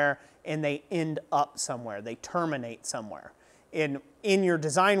somewhere and they end up somewhere. They terminate somewhere. In your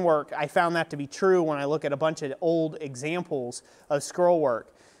design work, I found that to be true when I look at a bunch of old examples of scroll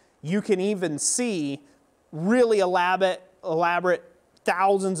work. You can even see really elaborate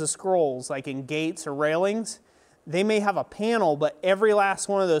thousands of scrolls, like in gates or railings. They may have a panel, but every last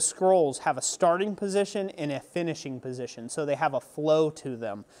one of those scrolls have a starting position and a finishing position, so they have a flow to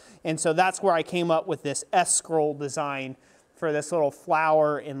them. And so that's where I came up with this S-scroll design for this little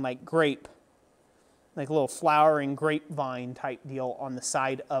flower and like grape, like a little flowering grapevine type deal on the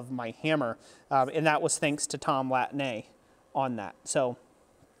side of my hammer. And that was thanks to Tom Latney on that. So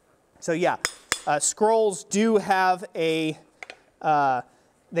yeah, scrolls do have a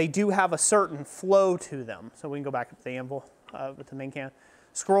certain flow to them. So we can go back up to the anvil with the main can.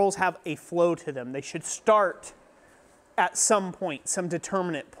 Scrolls have a flow to them. They should start at some point, some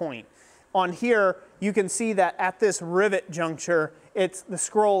determinate point. On here, you can see that at this rivet juncture, the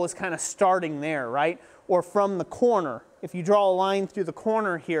scroll is kind of starting there, right? Or from the corner. If you draw a line through the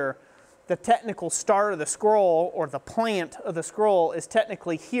corner here, the technical start of the scroll, or the plant of the scroll, is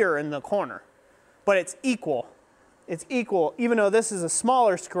technically here in the corner. But it's equal. It's equal. Even though this is a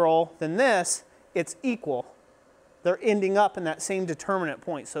smaller scroll than this, it's equal. They're ending up in that same determinate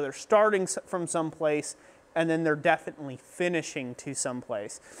point. So they're starting from someplace, and then they're definitely finishing to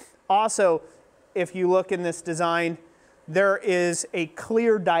someplace. Also, if you look in this design, there is a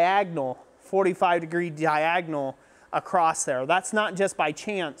clear diagonal, 45-degree diagonal across there. That's not just by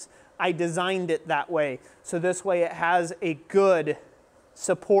chance. I designed it that way. So this way it has a good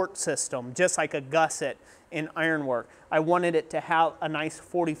support system, just like a gusset in ironwork. I wanted it to have a nice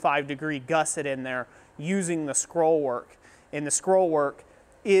 45-degree gusset in there using the scroll work. And the scroll work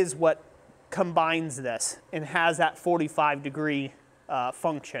is what combines this and has that 45-degree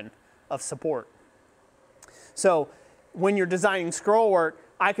function of support. So when you're designing scroll work,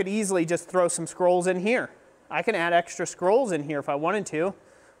 I could easily just throw some scrolls in here. I can add extra scrolls in here if I wanted to.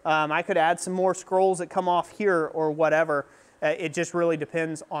 I could add some more scrolls that come off here or whatever. It just really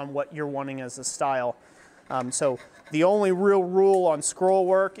depends on what you're wanting as a style. So the only real rule on scroll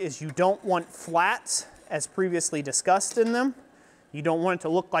work is you don't want flats, as previously discussed in them. You don't want it to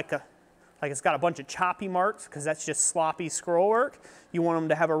look like it's got a bunch of choppy marks, because that's just sloppy scroll work. You want them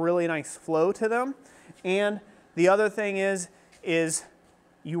to have a really nice flow to them. And the other thing is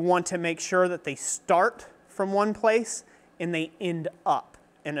you want to make sure that they start from one place and they end up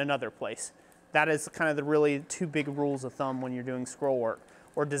in another place. That is kind of the really two big rules of thumb when you're doing scroll work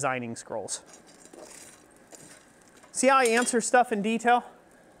or designing scrolls. See how I answer stuff in detail?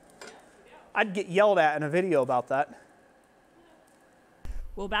 I'd get yelled at in a video about that.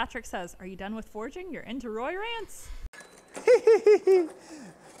 Will Patrick says, "Are you done with forging? You're into Roy Rants."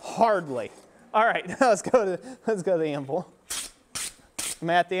 Hardly. All right, now let's go to the anvil. Am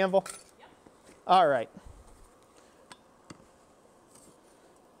I at the anvil? Yep. All right.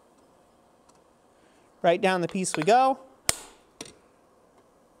 Right down the piece we go.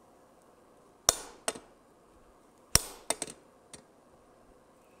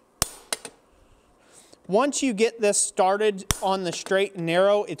 Once you get this started on the straight and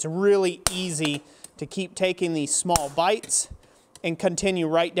narrow, it's really easy to keep taking these small bites and continue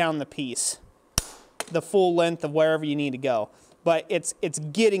right down the piece, the full length of wherever you need to go. But it's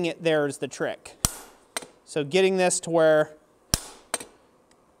getting it there is the trick. So getting this to where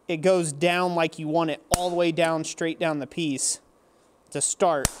it goes down like you want it, all the way down, straight down the piece to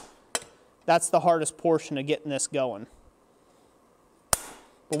start. That's the hardest portion of getting this going.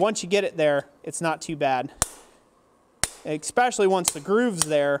 But once you get it there, it's not too bad. Especially once the groove's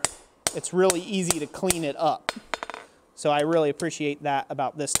there, it's really easy to clean it up. So I really appreciate that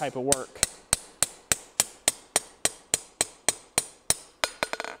about this type of work.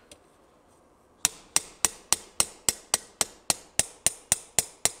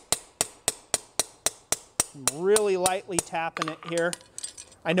 Really lightly tapping it here.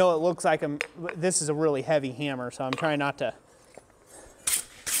 I know it looks like this is a really heavy hammer, so I'm trying not to.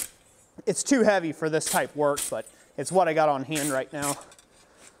 It's too heavy for this type work, but it's what I got on hand right now.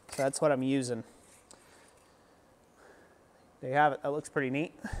 So that's what I'm using. There you have it. That looks pretty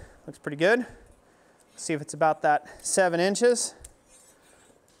neat. Looks pretty good. Let's see if it's about that 7 inches.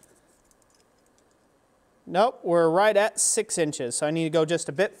 Nope, we're right at 6 inches, so I need to go just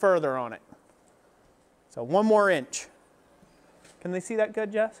a bit further on it. So 1 more inch. Can they see that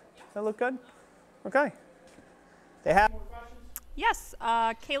good, Jess? Does that look good? Okay. They have more questions? Yes.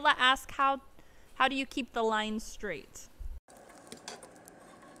 Kayla asked, how do you keep the line straight?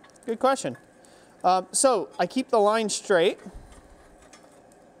 Good question. So I keep the line straight.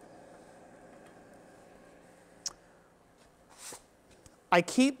 I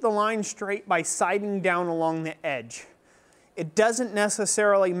keep the line straight by sighting down along the edge. It doesn't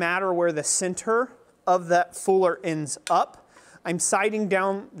necessarily matter where the center of that fuller ends up. I'm sighting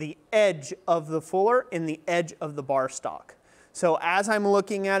down the edge of the fuller and the edge of the bar stock. So as I'm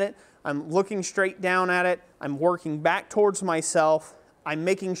looking at it, I'm looking straight down at it, I'm working back towards myself, I'm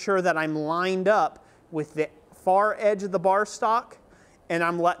making sure that I'm lined up with the far edge of the bar stock, and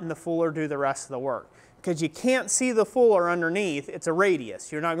I'm letting the fuller do the rest of the work. Because you can't see the fuller underneath, it's a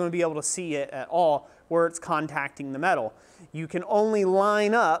radius. You're not going to be able to see it at all where it's contacting the metal. You can only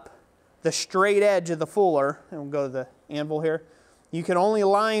line up the straight edge of the fuller, and we'll go to the anvil here. You can only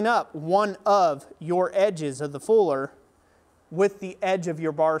line up one of your edges of the fuller with the edge of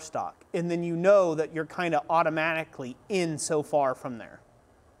your bar stock. And then you know that you're kind of automatically in so far from there,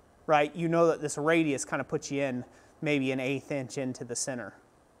 right? You know that this radius kind of puts you in maybe an 1/8 inch into the center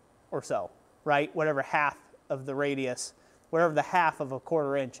or so, right? Whatever half of the radius, whatever the half of a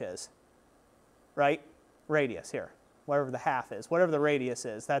 1/4 inch is, right? Radius here. Whatever the half is, whatever the radius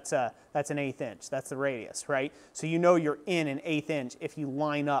is, that's an 1/8 inch. That's the radius, right? So you know you're in an 1/8 inch if you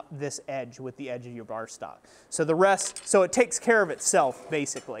line up this edge with the edge of your bar stock. So the rest, so it takes care of itself,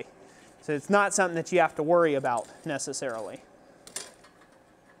 basically. So it's not something that you have to worry about necessarily.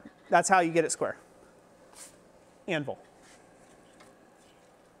 That's how you get it square. Anvil.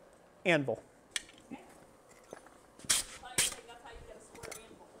 Anvil.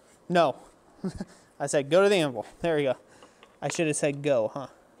 No. I said go to the anvil. There you go. I should have said go, huh?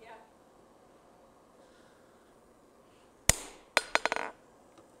 Yeah.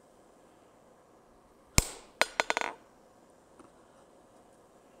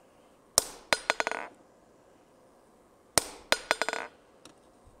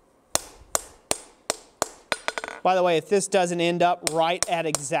 By the way, if this doesn't end up right at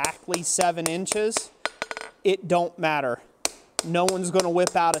exactly 7 inches, it don't matter. No one's going to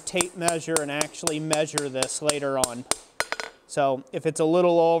whip out a tape measure and actually measure this later on. So if it's a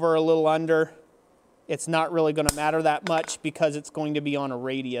little over, a little under, it's not really going to matter that much because it's going to be on a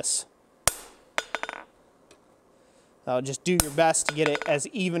radius. Just do your best to get it as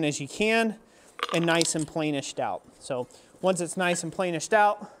even as you can and nice and planished out. So once it's nice and planished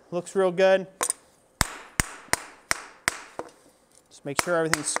out, looks real good. Just make sure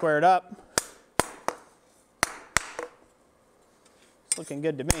everything's squared up. It's looking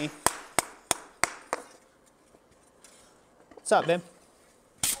good to me. What's up, babe?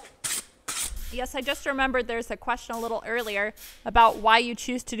 Yes, I just remembered there's a question a little earlier about why you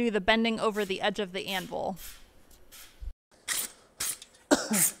choose to do the bending over the edge of the anvil.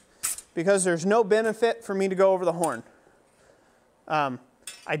 Because there's no benefit for me to go over the horn.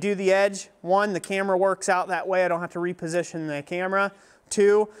 I do the edge. 1, the camera works out that way. I don't have to reposition the camera.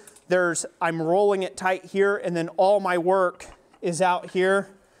 2, I'm rolling it tight here, and then all my work is out here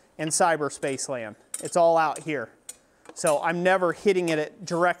in cyberspace land. It's all out here. So I'm never hitting it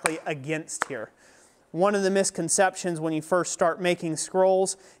directly against here. One of the misconceptions when you first start making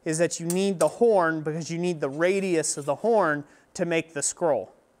scrolls is that you need the horn because you need the radius of the horn to make the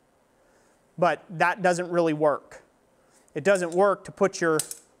scroll. But that doesn't really work. It doesn't work to put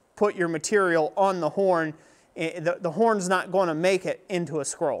your material on the horn. The horn's not going to make it into a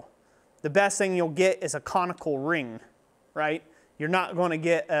scroll. The best thing you'll get is a conical ring, right? You're not going to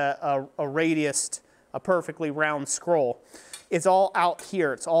get a radiused, a perfectly round scroll. It's all out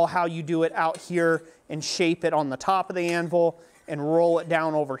here. It's all how you do it out here and shape it on the top of the anvil and roll it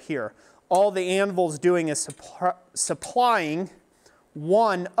down over here. All the anvil's doing is supplying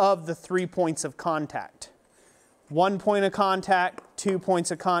one of the 3 points of contact. 1 point of contact, 2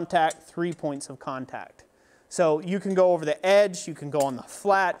 points of contact, 3 points of contact. So you can go over the edge, you can go on the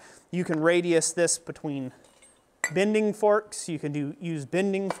flat, you can radius this between bending forks, you can use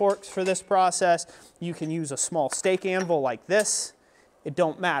bending forks for this process, you can use a small stake anvil like this. It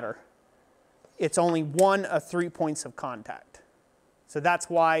don't matter. it's only one of 3 points of contact. So that's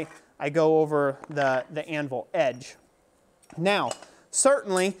why I go over the anvil edge. Now,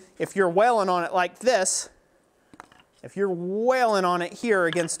 certainly, if you're wailing on it like this, if you're wailing on it here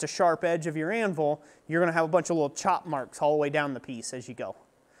against a sharp edge of your anvil, you're going to have a bunch of little chop marks all the way down the piece as you go.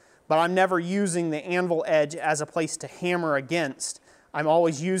 But I'm never using the anvil edge as a place to hammer against. I'm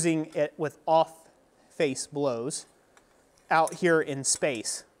always using it with off-face blows out here in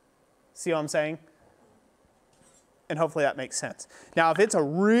space. See what I'm saying? And hopefully that makes sense. Now, if it's a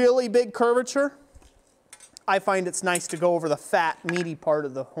really big curvature, I find it's nice to go over the fat, meaty part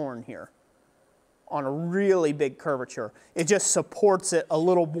of the horn here on a really big curvature. It just supports it a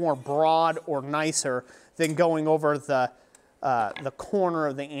little more broad or nicer than going over the corner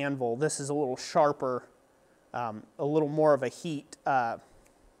of the anvil. This is a little sharper, a little more of a heat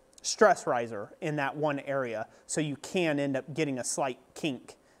stress riser in that one area, so you can end up getting a slight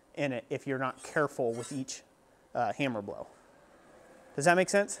kink in it if you're not careful with each hammer blow. Does that make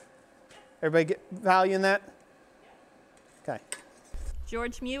sense? Everybody get value in that? Okay.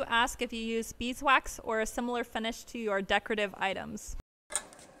 George Mew asked if you use beeswax or a similar finish to your decorative items.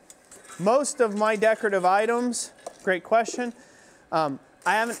 Most of my decorative items, great question. I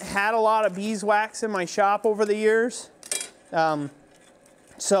haven't had a lot of beeswax in my shop over the years.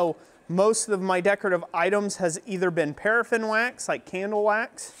 So most of my decorative items has either been paraffin wax, like candle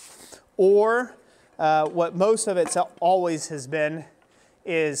wax, or what most of it always has been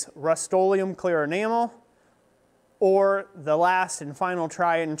is Rust-Oleum clear enamel, or the last and final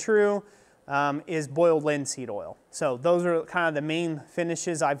try and true is boiled linseed oil. So those are kind of the main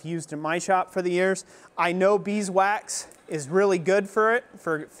finishes I've used in my shop for the years. I know beeswax is really good for it,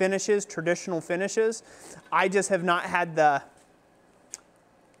 for finishes, traditional finishes. I just have not had the,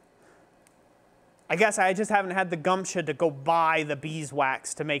 I guess I just haven't had the gumption to go buy the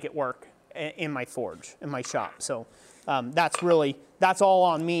beeswax to make it work in my forge, in my shop. So that's all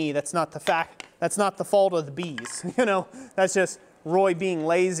on me. That's not the fault of the bees. You know, that's just Roy being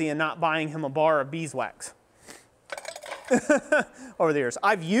lazy and not buying him a bar of beeswax over the years.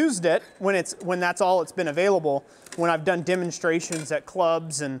 I've used it when that's all it's been available. When I've done demonstrations at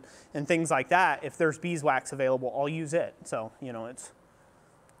clubs and things like that, if there's beeswax available, I'll use it. So, it's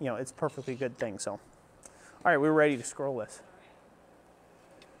a perfectly good thing. So, all right, we're ready to scroll this.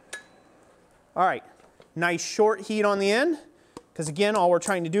 All right, nice short heat on the end, because again, all we're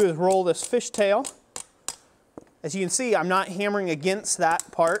trying to do is roll this fishtail. As you can see, I'm not hammering against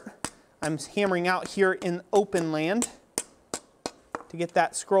that part. I'm hammering out here in open land to get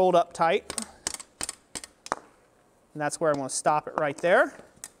that scrolled up tight. And that's where I'm going to stop it right there.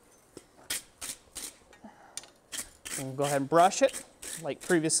 And we'll go ahead and brush it like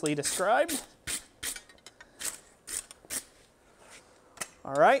previously described.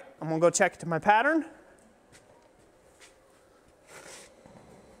 All right, I'm going to go check to my pattern.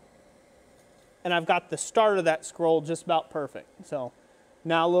 And I've got the start of that scroll just about perfect. So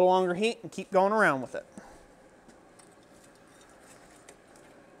now a little longer heat and keep going around with it.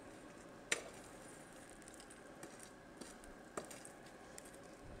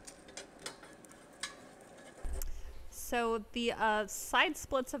 So the side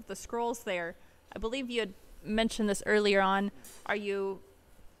splits of the scrolls there, I believe you had mentioned this earlier on. Are you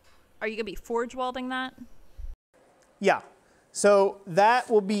going to be forge welding that? Yeah. So that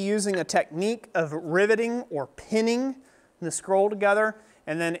will be using a technique of riveting or pinning the scroll together,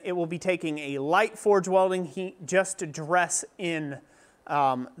 and then it will be taking a light forge welding heat just to dress in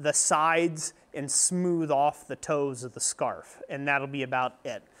the sides and smooth off the toes of the scarf, and that'll be about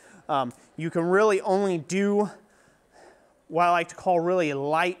it. You can really only do what I like to call really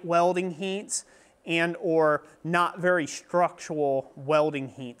light welding heats and or not very structural welding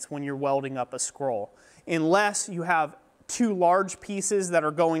heats when you're welding up a scroll, unless you have two large pieces that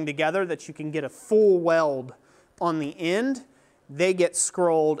are going together that you can get a full weld on the end. They get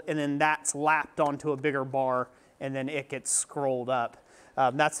scrolled, and then that's lapped onto a bigger bar, and then it gets scrolled up.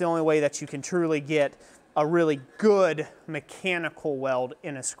 That's the only way that you can truly get a really good mechanical weld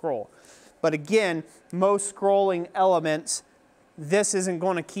in a scroll. But again, most scrolling elements, this isn't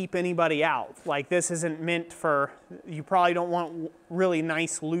going to keep anybody out. Like, this isn't meant for, you probably don't want really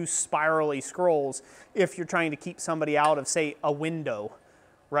nice, loose, spirally scrolls if you're trying to keep somebody out of, say, a window,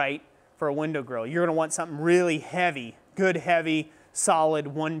 right? For a window grill. You're going to want something really heavy, good, heavy, solid,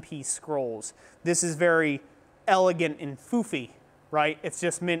 one-piece scrolls. This is very elegant and foofy, right? It's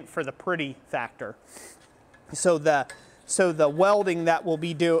just meant for the pretty factor. So the welding that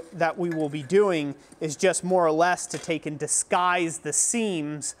we will be doing is just more or less to take and disguise the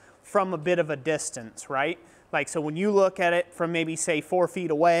seams from a bit of a distance, right? Like, so when you look at it from maybe say 4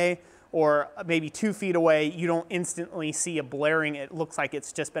 feet away, or maybe 2 feet away, you don't instantly see a blaring. It looks like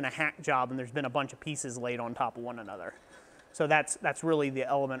it's just been a hack job and there's been a bunch of pieces laid on top of one another. So that's really the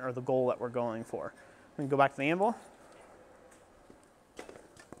element or the goal that we're going for. We can go back to the anvil.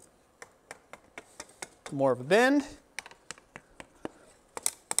 More of a bend.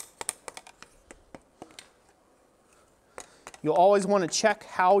 You'll always want to check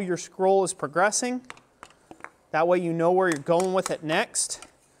how your scroll is progressing. That way you know where you're going with it next.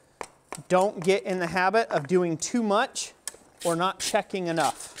 Don't get in the habit of doing too much or not checking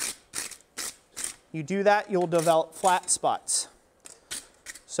enough. You do that, you'll develop flat spots.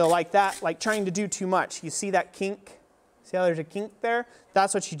 So like that, like trying to do too much. You see that kink? See how there's a kink there?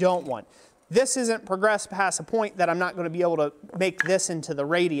 That's what you don't want. This isn't progressed past a point that I'm not going to be able to make this into the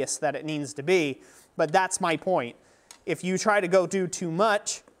radius that it needs to be, but that's my point. If you try to go do too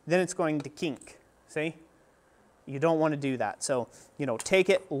much, then it's going to kink. See? You don't want to do that. So, you know, take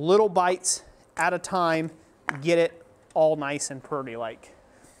it little bites at a time, get it all nice and pretty like.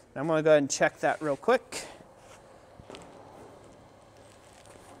 I'm going to go ahead and check that real quick.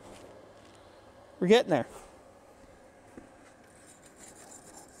 We're getting there.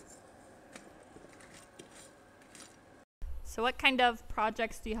 So what kind of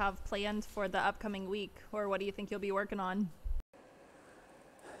projects do you have planned for the upcoming week, or what do you think you'll be working on?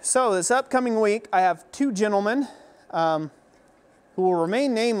 So this upcoming week, I have 2 gentlemen who will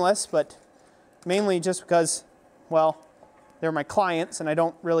remain nameless, but mainly just because, well, they're my clients, and I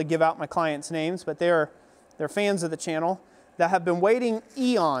don't really give out my clients' names, but they're fans of the channel that have been waiting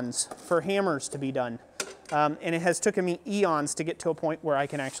eons for hammers to be done. And it has taken me eons to get to a point where I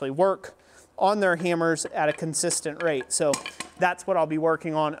can actually work on their hammers at a consistent rate. So that's what I'll be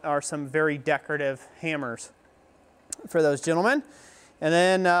working on, are some very decorative hammers for those gentlemen. And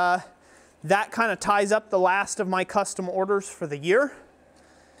then that kind of ties up the last of my custom orders for the year.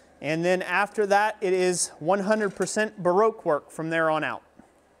 And then after that, it is 100% Baroque work from there on out.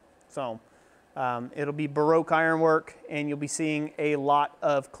 So it'll be Baroque ironwork, and you'll be seeing a lot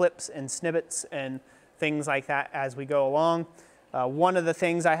of clips and snippets and things like that as we go along. One of the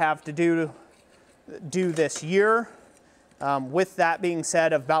things I have to do this year, with that being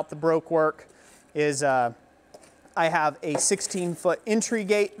said about the Baroque work, is I have a 16-foot entry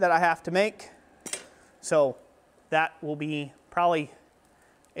gate that I have to make. So that will be probably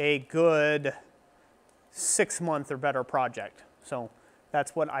a good 6-month or better project. So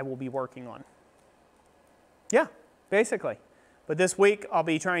that's what I will be working on. Yeah, basically. But this week I'll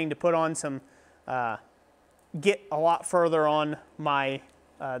be trying to put on some, get a lot further on my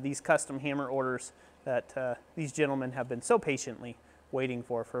these custom hammer orders that these gentlemen have been so patiently waiting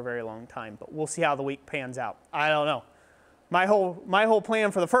for a very long time. But we'll see how the week pans out. I don't know. My whole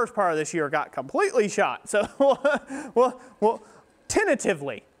plan for the first part of this year got completely shot. So well,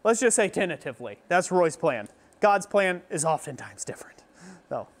 tentatively, let's just say tentatively, that's Roy's plan. God's plan is oftentimes different.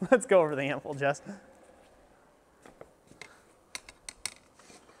 So let's go over the anvil, Jess.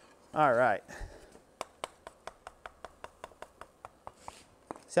 All right.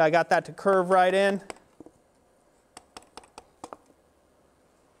 See, I got that to curve right in.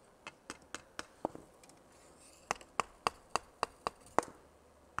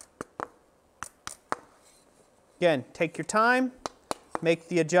 Again, take your time, make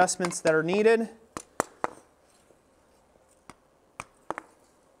the adjustments that are needed.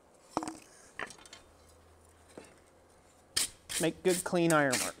 Make good, clean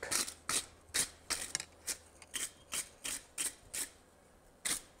ironwork.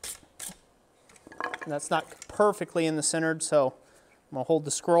 And that's not perfectly in the centered, so I'm going to hold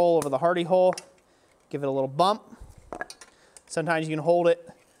the scroll over the hardy hole, give it a little bump. Sometimes you can hold it,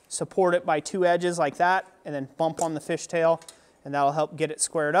 support it by 2 edges like that, and then bump on the fishtail, and that'll help get it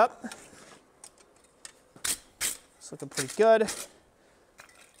squared up. It's looking pretty good.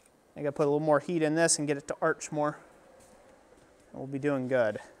 I got to put a little more heat in this and get it to arch more. And we'll be doing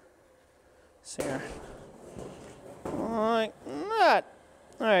good. See here. Like that.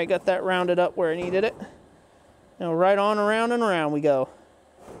 All right, got that rounded up where I needed it. Now right on around and around we go.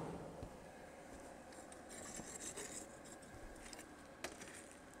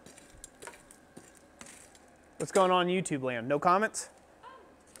 What's going on in YouTube land? No comments?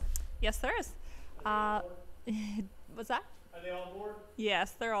 Yes, there is. What's that? Are they all aboard?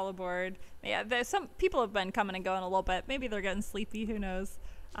 Yes, they're all aboard. Yeah, there's some people have been coming and going a little bit. Maybe they're getting sleepy, who knows.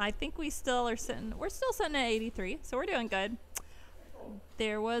 I think we're still sitting at 83, so we're doing good.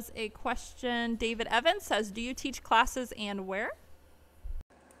 There was a question. David Evans says, do you teach classes and where?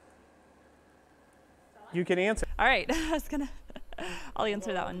 You can answer. All right, I'll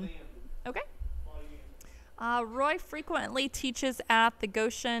answer that one. Okay. Roy frequently teaches at the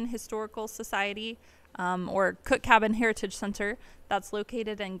Goshen Historical Society or Cook Cabin Heritage Center that's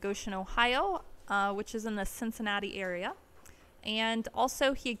located in Goshen, Ohio, which is in the Cincinnati area. And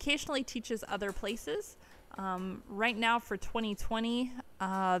also he occasionally teaches other places. Right now for 2020,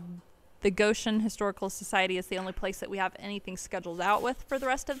 the Goshen Historical Society is the only place that we have anything scheduled out with for the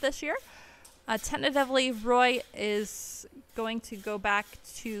rest of this year. Tentatively, Roy is going to go back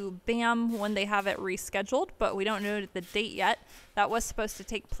to BAM when they have it rescheduled, but we don't know the date yet. That was supposed to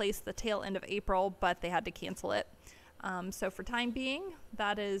take place the tail end of April, but they had to cancel it. So for time being,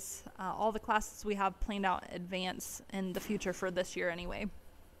 that is all the classes we have planned out in advance in the future for this year anyway.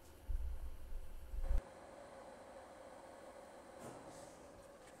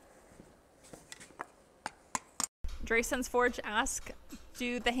 Drayson's Forge asks,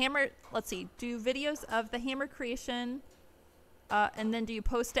 do videos of the hammer creation and then do you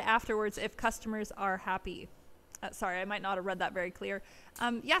post it afterwards if customers are happy? Sorry, I might not have read that very clear.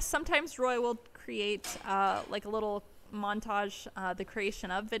 Yes, sometimes Roy will create like a little montage, the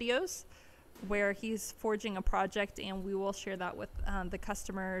creation of videos where he's forging a project, and we will share that with the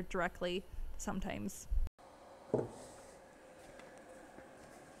customer directly sometimes.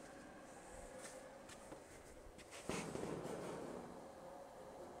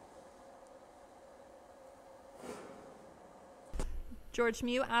 George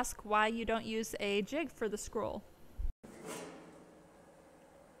Mew asks why you don't use a jig for the scroll.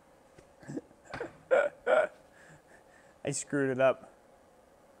 I screwed it up.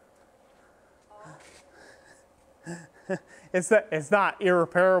 It's not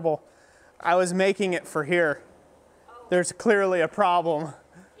irreparable. I was making it for here. There's clearly a problem.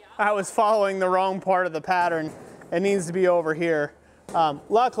 I was following the wrong part of the pattern. It needs to be over here.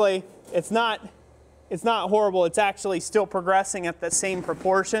 Luckily, it's not horrible. It's actually still progressing at the same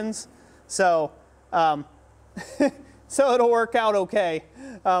proportions. So, so it'll work out okay.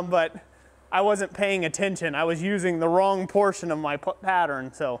 But I wasn't paying attention. I was using the wrong portion of my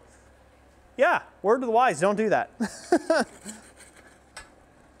pattern. So yeah, word to the wise, don't do that.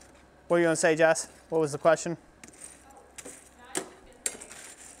 What are you gonna say, Jess? What was the question?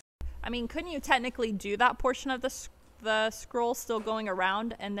 I mean, couldn't you technically do that portion of the scroll still going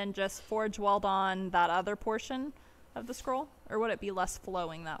around and then just forge weld on that other portion of the scroll? Or would it be less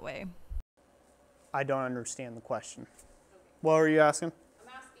flowing that way? I don't understand the question. Okay. What were you asking? I'm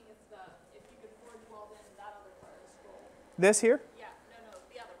asking if you could forge weld in that other part of the scroll. This here? Yeah, no,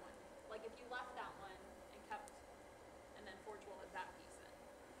 the other one. Like if you left that one and kept, and then forge welded that piece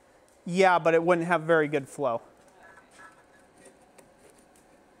in. Yeah, but it wouldn't have very good flow.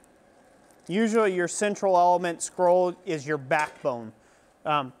 Usually your central element scroll is your backbone.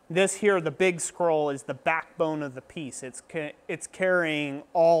 This here, the big scroll, is the backbone of the piece. It's carrying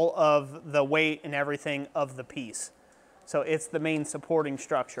all of the weight and everything of the piece. So it's the main supporting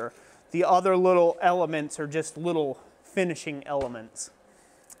structure. The other little elements are just little finishing elements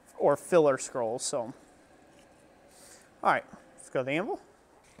or filler scrolls. So, all right, let's go to the anvil.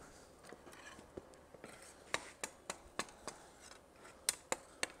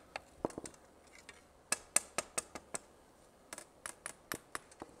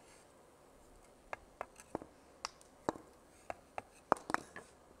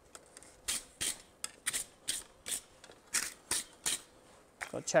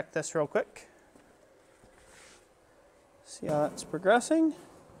 Go check this real quick. See how that's progressing.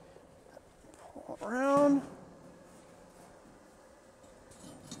 Pull it around.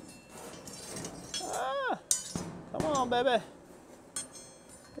 Ah, come on, baby.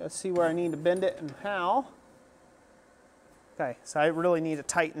 Gotta see where I need to bend it and how. Okay, so I really need to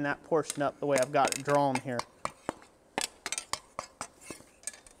tighten that portion up the way I've got it drawn here.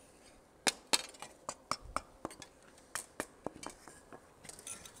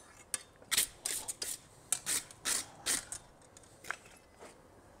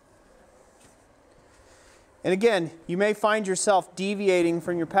 And again, you may find yourself deviating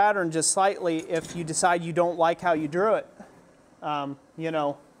from your pattern just slightly if you decide you don't like how you drew it. You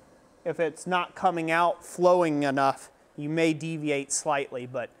know, if it's not coming out flowing enough, you may deviate slightly,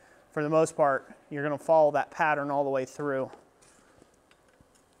 but for the most part, you're going to follow that pattern all the way through.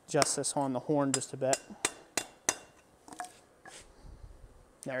 Adjust this on the horn just a bit.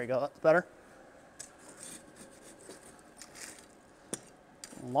 There you go, that's better.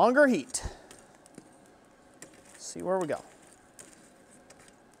 Longer heat. See where we go.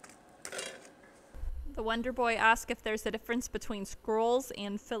 The Wonder Boy asks if there's a difference between scrolls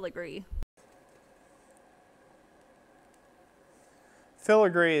and filigree.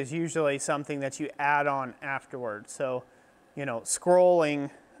 Filigree is usually something that you add on afterwards. So, you know, scrolling,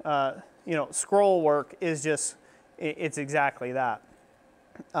 you know, scroll work is just, it's exactly that.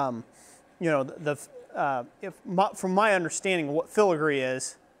 You know, from my understanding of what filigree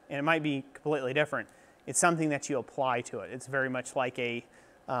is, and it might be completely different, it's something that you apply to it. It's very much like a,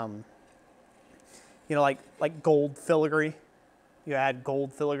 you know, like gold filigree. You add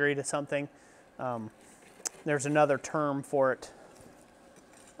gold filigree to something. There's another term for it.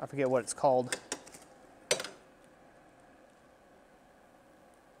 I forget what it's called.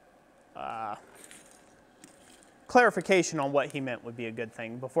 Clarification on what he meant would be a good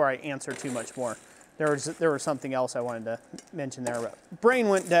thing before I answer too much more. There was something else I wanted to mention there, but brain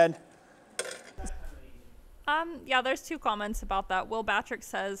went dead. Yeah, there's 2 comments about that. Will Batrick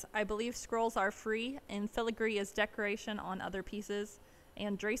says, I believe scrolls are free and filigree is decoration on other pieces.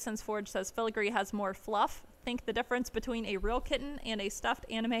 And Drayson's Forge says filigree has more fluff. Think the difference between a real kitten and a stuffed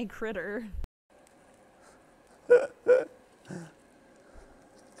anime critter.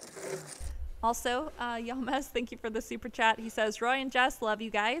 Also, Yalmez, thank you for the super chat. He says, Roy and Jess, love you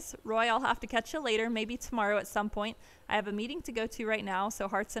guys. Roy, I'll have to catch you later, maybe tomorrow at some point. I have a meeting to go to right now, so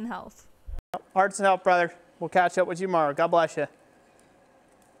hearts and health. Hearts and health, brother. We'll catch up with you tomorrow. God bless you.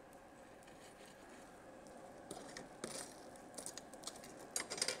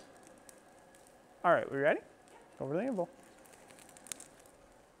 All right, we ready? Over the anvil.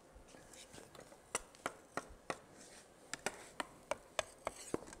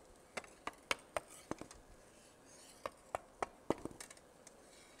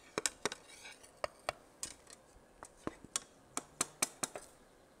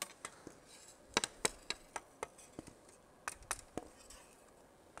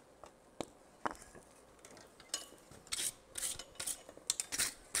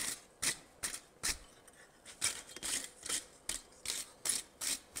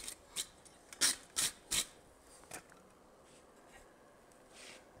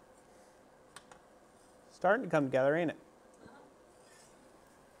 Starting to come together, ain't it?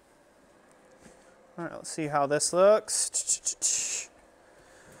 All right, let's see how this looks.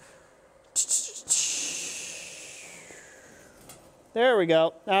 There we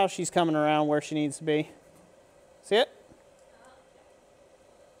go. Now she's coming around where she needs to be. See it?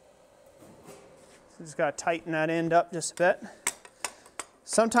 So just got to tighten that end up just a bit.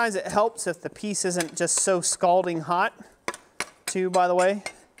 Sometimes it helps if the piece isn't just so scalding hot, too, by the way.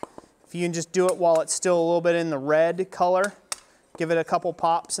 If you can just do it while it's still a little bit in the red color, give it a couple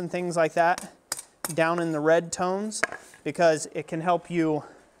pops and things like that, down in the red tones, because it can help you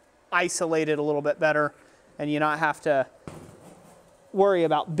isolate it a little bit better and you not have to worry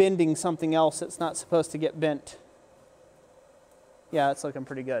about bending something else that's not supposed to get bent. Yeah, it's looking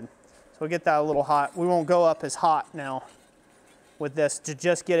pretty good. So we'll get that a little hot. We won't go up as hot now with this to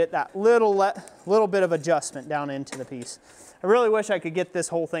just get it that little bit of adjustment down into the piece. I really wish I could get this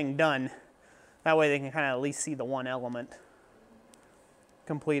whole thing done. That way they can kind of at least see the one element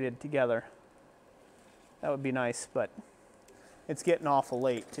completed together. That would be nice, but it's getting awful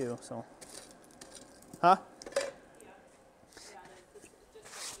late too, so. Huh?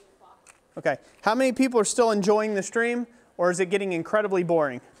 Okay, how many people are still enjoying the stream, or is it getting incredibly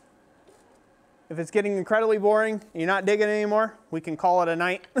boring? If it's getting incredibly boring and you're not digging it anymore, we can call it a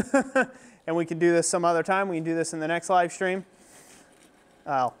night. And we can do this some other time. We can do this in the next live stream.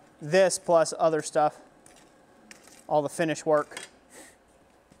 This plus other stuff. All the finish work. We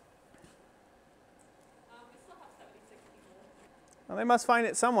still have 76 people. Well, they must find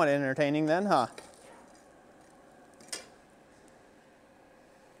it somewhat entertaining then, huh? All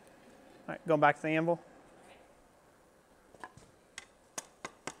right, going back to the anvil.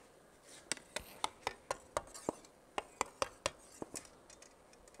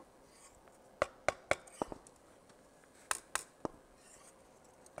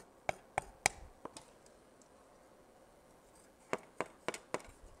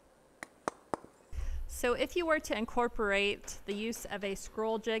 So if you were to incorporate the use of a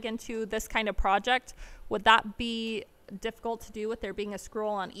scroll jig into this kind of project, would that be difficult to do with there being a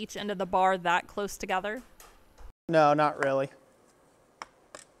scroll on each end of the bar that close together? No, not really.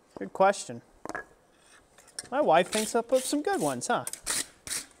 Good question. My wife thinks up with some good ones, huh?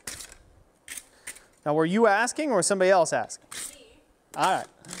 Now, were you asking or was somebody else asking? Me. All right.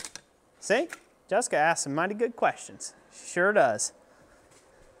 See? Jessica asks some mighty good questions. She sure does.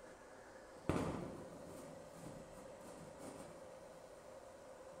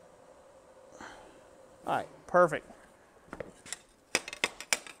 All right, perfect.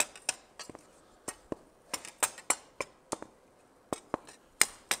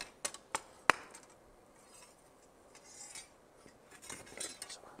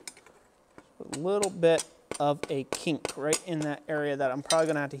 A little bit of a kink right in that area that I'm probably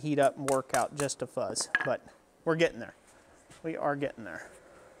gonna have to heat up and work out just a fuzz, but we're getting there. We are getting there.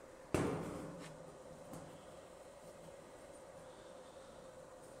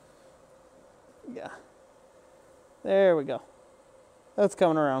 Yeah. There we go. That's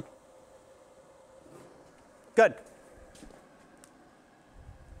coming around. Good.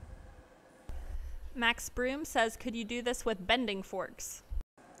 Max Broom says, could you do this with bending forks?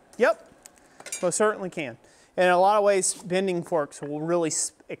 Yep, most certainly can. And in a lot of ways, bending forks will really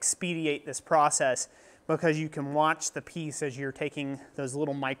expedite this process because you can watch the piece as you're taking those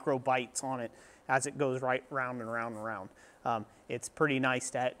little micro bites on it as it goes right round and round and round. It's pretty nice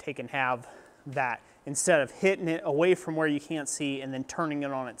to take and have that instead of hitting it away from where you can't see and then turning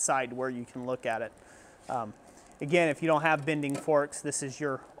it on its side where you can look at it. Again, if you don't have bending forks, this is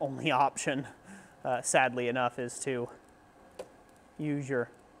your only option, sadly enough, is to use your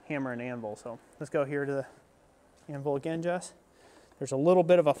hammer and anvil. So let's go here to the anvil again, Jess. There's a little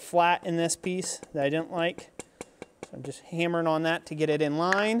bit of a flat in this piece that I didn't like. So I'm just hammering on that to get it in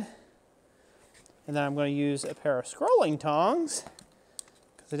line. And then I'm going to use a pair of scrolling tongs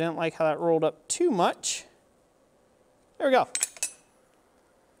because I didn't like how that rolled up too much. There we go.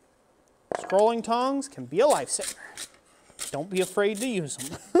 Scrolling tongs can be a lifesaver. Don't be afraid to use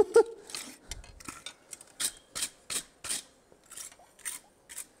them.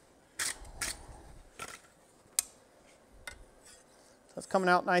 That's coming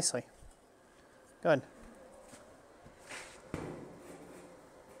out nicely. Good.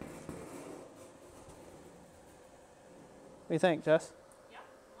 What do you think, Jess? Yeah,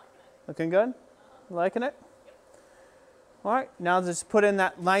 I'm liking it. Looking good? Liking it? Yep. All right, now just put in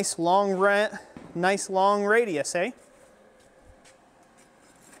that nice long radius, eh?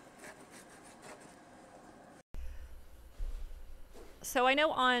 So I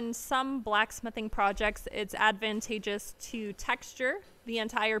know on some blacksmithing projects, it's advantageous to texture the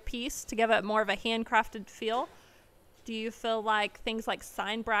entire piece to give it more of a handcrafted feel. Do you feel like things like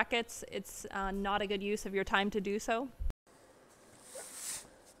sign brackets, it's not a good use of your time to do so?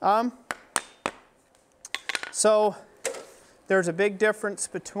 So there's a big difference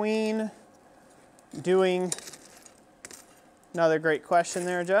between doing, another great question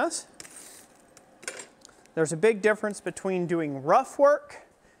there, Jess. There's a big difference between doing rough work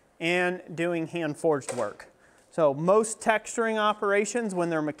and doing hand-forged work. So most texturing operations, when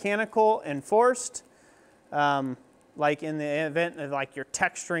they're mechanical and forced, like in the event of like you're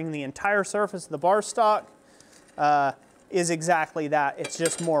texturing the entire surface of the bar stock, is exactly that. It's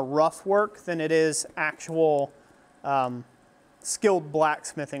just more rough work than it is actual skilled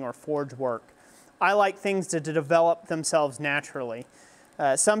blacksmithing or forge work. I like things to develop themselves naturally.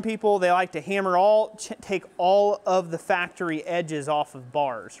 Some people, they like to hammer take all of the factory edges off of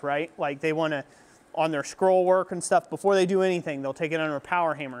bars, right? Like they want to, on their scroll work and stuff, before they do anything, they'll take it under a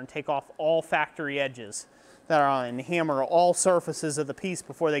power hammer and take off all factory edges that are on and hammer all surfaces of the piece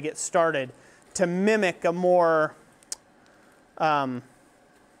before they get started to mimic a more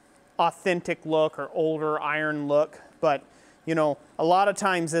authentic look or older iron look. But you know, a lot of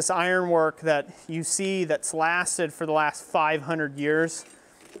times this ironwork that you see that's lasted for the last 500 years,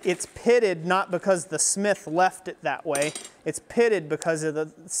 it's pitted not because the smith left it that way. It's pitted because of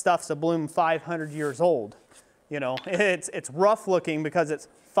the stuff's a bloom 500 years old. You know, it's rough looking because it's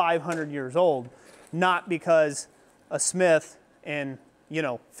 500 years old, not because a smith in, you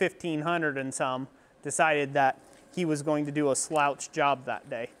know, 1500 and some decided that he was going to do a slouch job that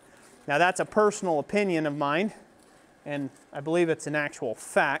day. Now that's a personal opinion of mine, and I believe it's an actual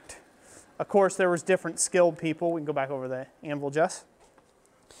fact. Of course, there was different skilled people. We can go back over the anvil, Jess.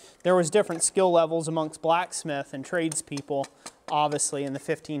 There was different skill levels amongst blacksmith and tradespeople, obviously in the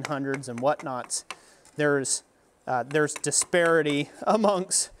 1500s and whatnots. There's disparity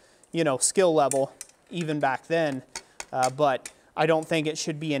amongst, you know, skill level even back then, but I don't think it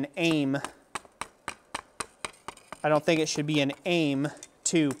should be an aim. I don't think it should be an aim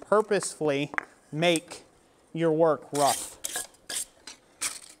to purposefully make your work rough.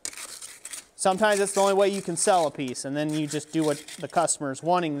 Sometimes it's the only way you can sell a piece, and then you just do what the customer's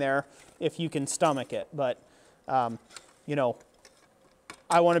wanting there if you can stomach it. But, you know,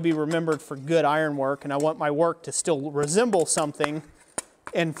 I want to be remembered for good ironwork, and I want my work to still resemble something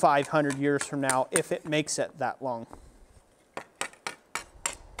in 500 years from now if it makes it that long.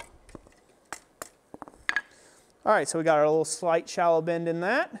 All right, so we got our little slight shallow bend in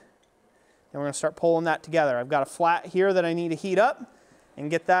that. And we're going to start pulling that together. I've got a flat here that I need to heat up and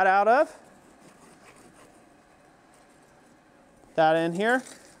get that out of. That in here.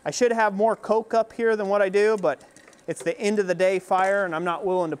 I should have more coke up here than what I do, but it's the end of the day fire and I'm not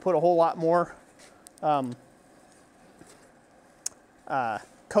willing to put a whole lot more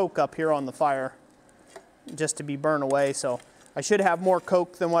coke up here on the fire just to be burned away. So I should have more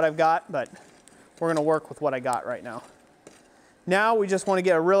coke than what I've got, but we're gonna work with what I got right now. Now we just wanna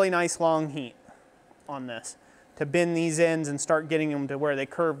get a really nice long heat on this to bend these ends and start getting them to where they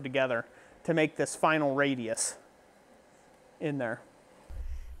curve together to make this final radius in there.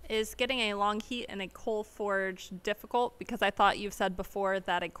 Is getting a long heat in a coal forge difficult? Because I thought you've said before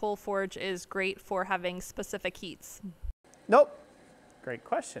that a coal forge is great for having specific heats. Nope. Great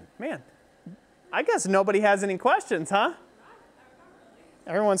question. Man, I guess nobody has any questions, huh?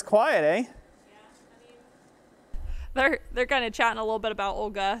 Everyone's quiet, eh? They're kind of chatting a little bit about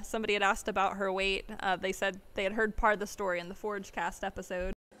Olga. Somebody had asked about her weight. They said they had heard part of the story in the Forge Cast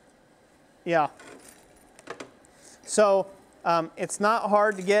episode. Yeah. So it's not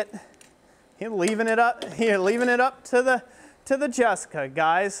hard to get. Leaving it up to the Jessica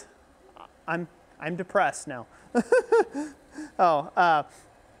guys. I'm depressed now.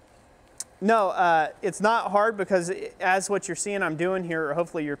 No, it's not hard because as what you're seeing I'm doing here, or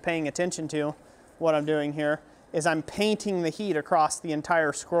hopefully you're paying attention to what I'm doing here, is I'm painting the heat across the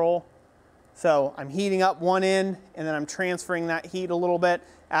entire scroll. So I'm heating up one end and then I'm transferring that heat a little bit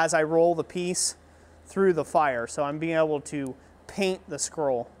as I roll the piece through the fire. So I'm being able to paint the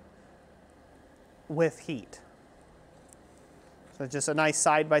scroll with heat. So just a nice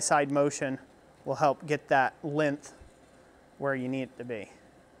side-by-side motion will help get that length where you need it to be.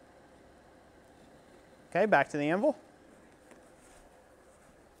 Okay, back to the anvil.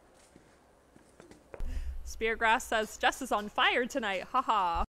 Speargrass says, Jess is on fire tonight,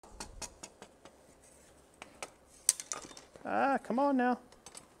 haha. Come on now.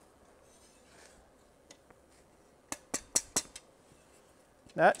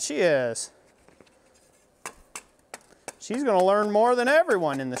 That she is. She's going to learn more than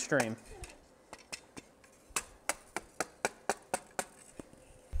everyone in the stream.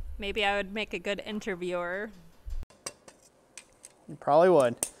 Maybe I would make a good interviewer. You probably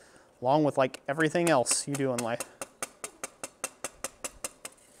would, along with like everything else you do in life.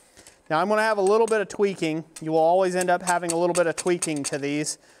 Now I'm going to have a little bit of tweaking. You will always end up having a little bit of tweaking to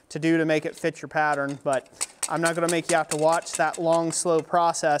these to do to make it fit your pattern, but I'm not going to make you have to watch that long, slow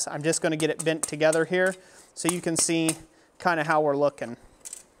process. I'm just going to get it bent together here so you can see kind of how we're looking.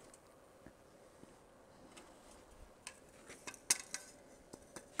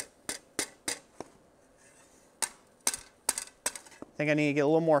 I think I need to get a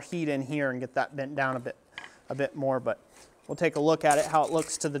little more heat in here and get that bent down a bit more, but we'll take a look at it, how it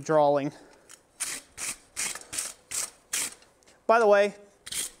looks to the drawing. By the way,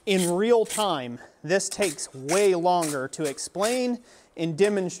 in real time, this takes way longer to explain and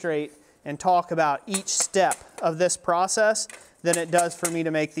demonstrate and talk about each step of this process than it does for me to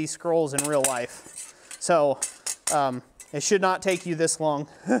make these scrolls in real life. So it should not take you this long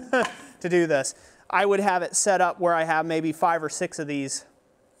to do this. I would have it set up where I have maybe 5 or 6 of these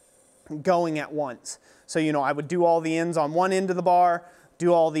going at once. So, you know, I would do all the ends on one end of the bar,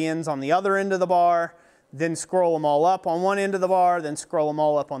 do all the ends on the other end of the bar, then scroll them all up on one end of the bar, then scroll them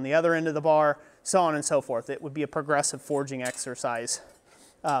all up on the other end of the bar, so on and so forth. It would be a progressive forging exercise.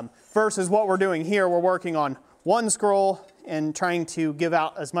 Versus what we're doing here, we're working on one scroll and trying to give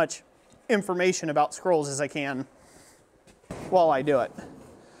out as much information about scrolls as I can while I do it.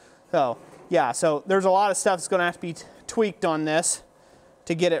 So, yeah, so there's a lot of stuff that's going to have to be tweaked on this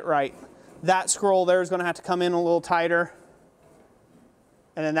to get it right. That scroll there is going to have to come in a little tighter.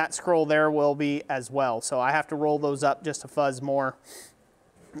 And then that scroll there will be as well. So I have to roll those up just a fuzz more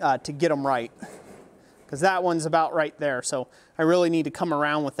to get them right. Because that one's about right there. So I really need to come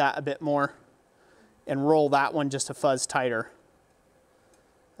around with that a bit more and roll that one just a fuzz tighter.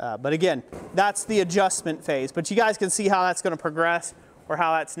 But again, that's the adjustment phase. But you guys can see how that's going to progress or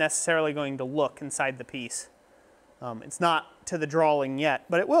how that's necessarily going to look inside the piece. It's not to the drawing yet,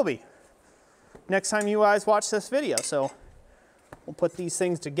 but it will be next time you guys watch this video. So we'll put these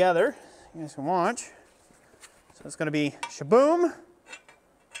things together. You guys can watch. So it's going to be shaboom.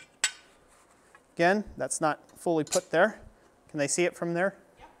 Again, that's not fully put there. Can they see it from there?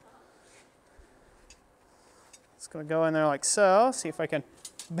 Yep. It's going to go in there like so. See if I can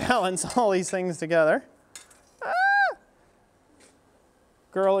balance all these things together. Ah!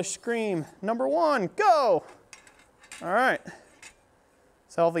 Girlish scream number 1, go! All right.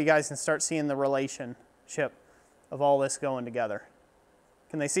 So hopefully you guys can start seeing the relationship of all this going together.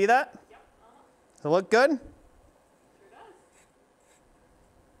 Can they see that? Yep. Does it look good? Sure does.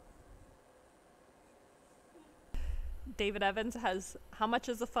 David Evans has, how much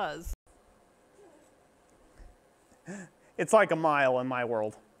is a fuzz? It's like a mile in my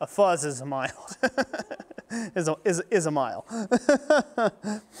world. A fuzz is a mile. is a mile.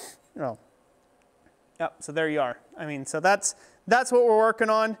 Oh. Yep, so there you are. I mean, so that's what we're working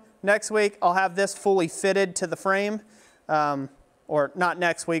on. Next week, I'll have this fully fitted to the frame. Or not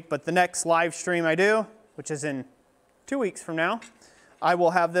next week, but the next live stream I do, which is in 2 weeks from now, I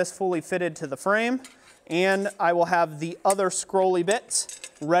will have this fully fitted to the frame, and I will have the other scrolly bits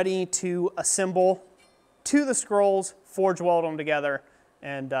ready to assemble to the scrolls, forge weld them together,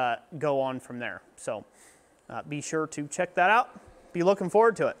 and go on from there. So be sure to check that out. Be looking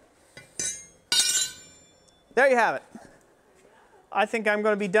forward to it. There you have it. I think I'm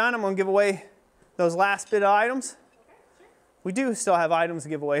going to be done. I'm going to give away those last bit of items. We do still have items to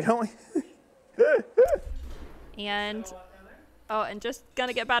give away, don't we? And, oh, and just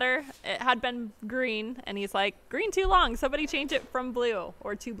gonna get better. It had been green, and he's like, green too long. Somebody change it from blue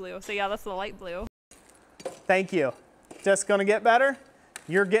or to blue. So yeah, that's the light blue. Thank you. Just gonna get better?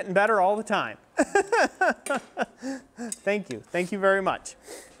 You're getting better all the time. Thank you. Thank you very much.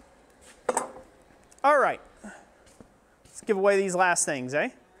 All right. Let's give away these last things, eh?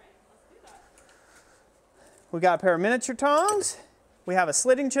 We got a pair of miniature tongs. We have a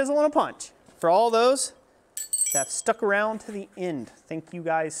slitting chisel and a punch. For all those that have stuck around to the end, thank you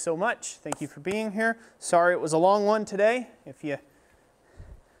guys so much. Thank you for being here. Sorry it was a long one today. If you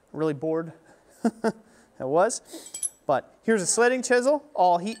really bored, it was. But here's a slitting chisel,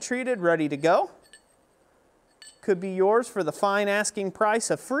 all heat treated, ready to go. Could be yours for the fine asking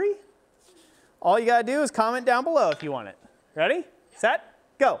price of free. All you gotta do is comment down below if you want it. Ready, set,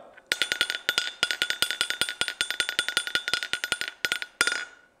 go.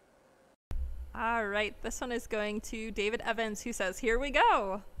 All right, this one is going to David Evans, who says, here we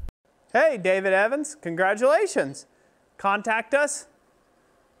go. Hey, David Evans, congratulations. Contact us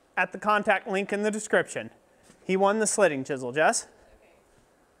at the contact link in the description. He won the slitting chisel, Jess.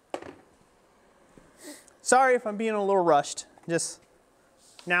 Okay. Sorry if I'm being a little rushed. Just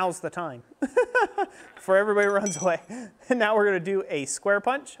now's the time before everybody runs away. And now we're going to do a square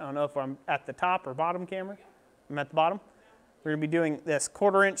punch. I don't know if I'm at the top or bottom camera. I'm at the bottom. We're going to be doing this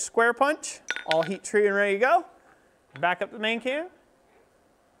 1/4 inch square punch, all heat treated and ready to go. Back up the main cam.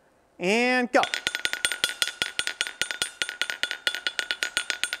 And go.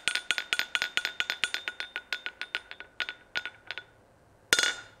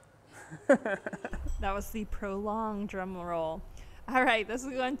 That was the prolonged drum roll. All right, this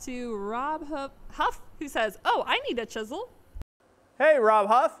is going to Rob Huff, who says, oh, I need a chisel. Hey, Rob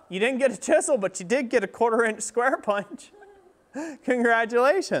Huff, you didn't get a chisel, but you did get a 1/4 inch square punch.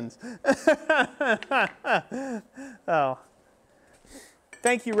 Congratulations. Oh.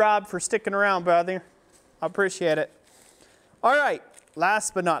 Thank you, Rob, for sticking around, brother. I appreciate it. All right,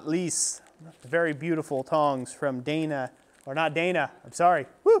 last but not least, the very beautiful tongs from Dana, or not Dana, I'm sorry,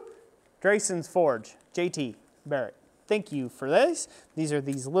 woo, Drayson's Forge, JT Barrett. Thank you for this. These are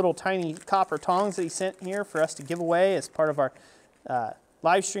these little tiny copper tongs that he sent here for us to give away as part of our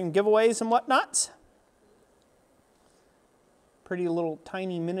live stream giveaways and whatnots. Pretty little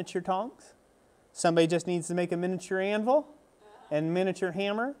tiny miniature tongs. Somebody just needs to make a miniature anvil and miniature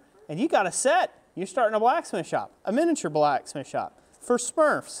hammer, and you got a set. You're starting a blacksmith shop, a miniature blacksmith shop for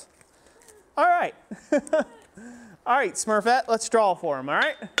Smurfs. All right. All right, Smurfette, let's draw for him, all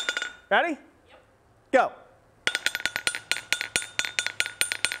right? Ready? Yep. Go.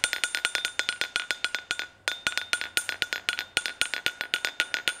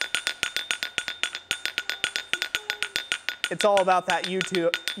 It's all about that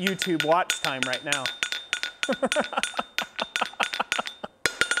YouTube watch time right now.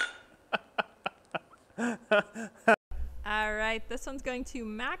 All right, this one's going to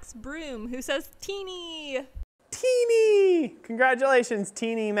Max Broom, who says, teeny. Teeny! Congratulations,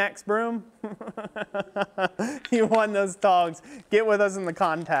 Teeny Max Broom. You won those tongs. Get with us in the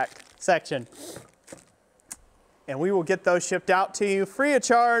contact section. And we will get those shipped out to you free of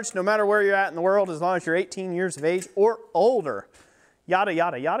charge, no matter where you're at in the world, as long as you're 18 years of age or older. Yada,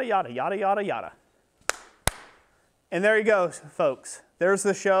 yada, yada, yada, yada, yada, yada. And there you go, folks. There's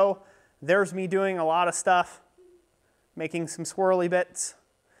the show. There's me doing a lot of stuff, making some swirly bits.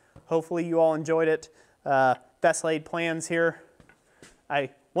 Hopefully you all enjoyed it. Best laid plans here. I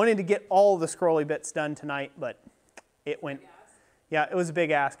wanted to get all the scrolly bits done tonight, but it went, yeah, it was a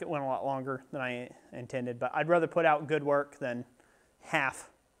big ask. It went a lot longer than I intended, but I'd rather put out good work than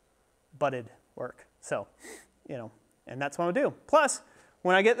half-butted work. So, you know, and that's what I'm gonna do. Plus,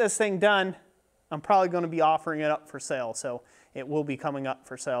 when I get this thing done, I'm probably gonna be offering it up for sale. So it will be coming up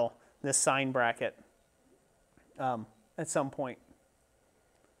for sale, this sign bracket, at some point.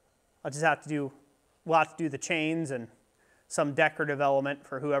 I'll just have to do, we'll have to do the chains and some decorative element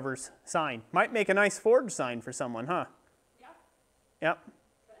for whoever's sign. Might make a nice forge sign for someone, huh? Yeah. Yep.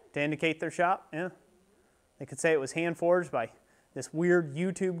 To indicate their shop, yeah. They could say it was hand forged by this weird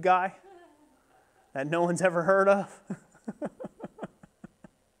YouTube guy that no one's ever heard of.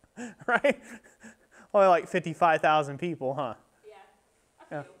 Right? Only like 55,000 people, huh?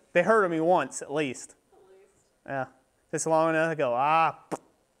 Yeah. They heard of me once, at least. Yeah. Just long enough to go, ah.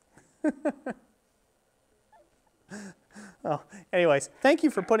 Oh, anyways, thank you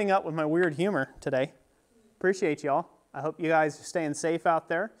for putting up with my weird humor today. Appreciate y'all. I hope you guys are staying safe out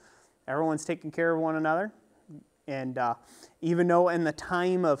there. Everyone's taking care of one another. And even though in the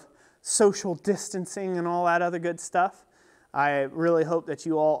time of social distancing and all that other good stuff, I really hope that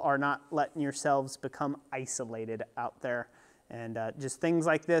you all are not letting yourselves become isolated out there. And just things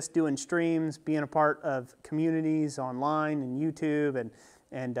like this, doing streams, being a part of communities online and YouTube,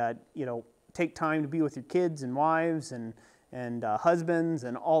 and you know, take time to be with your kids and wives and husbands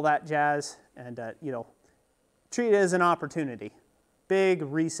and all that jazz. And you know, treat it as an opportunity, big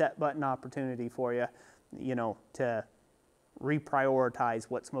reset button opportunity for you, you know, to reprioritize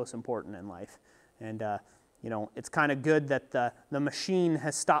what's most important in life. And you know, it's kind of good that the machine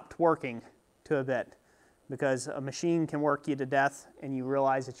has stopped working to a bit, because a machine can work you to death and you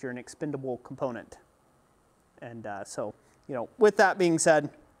realize that you're an expendable component. And so, you know, with that being said,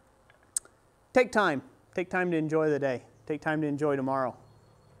 take time to enjoy the day. Take time to enjoy tomorrow.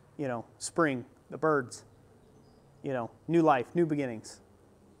 You know, spring, the birds, you know, new life, new beginnings.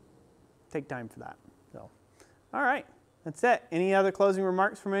 Take time for that. So, all right. That's it. Any other closing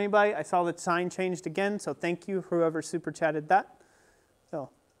remarks from anybody? I saw the sign changed again, so thank you for whoever super chatted that. So,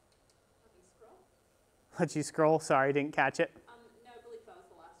 let you scroll. Sorry, I didn't catch it. No, I believe that was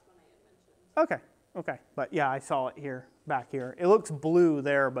the last one I had mentioned. Okay. But yeah, I saw it here, back here. It looks blue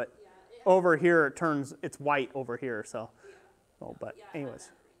there, but over here it's white over here. So, oh, but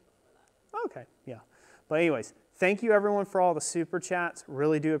anyways. Okay, yeah. But anyways, thank you everyone for all the super chats.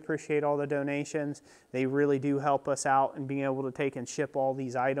 Really do appreciate all the donations. They really do help us out in being able to take and ship all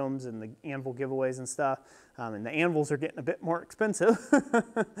these items and the anvil giveaways and stuff. And the anvils are getting a bit more expensive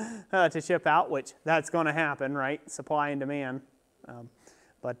to ship out, which that's going to happen, right? Supply and demand.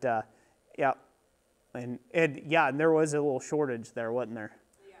 Yeah, and there was a little shortage there, wasn't there?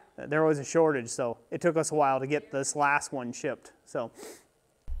 Yeah. There was a shortage, so it took us a while to get this last one shipped. So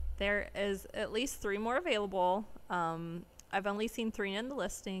there is at least 3 more available. I've only seen 3 in the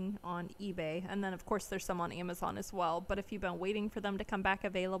listing on eBay, and then of course there's some on Amazon as well. But if you've been waiting for them to come back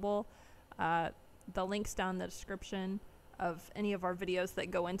available, the links down in the description of any of our videos that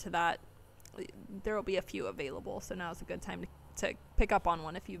go into that, there will be a few available. So now is a good time to pick up on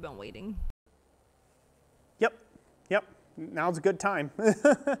one if you've been waiting. Yep. Now's a good time.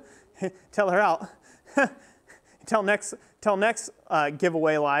 Tell her out. Till next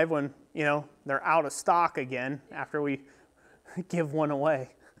giveaway live when, you know, they're out of stock again after we give one away.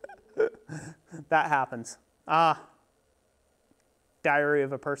 That happens. Diary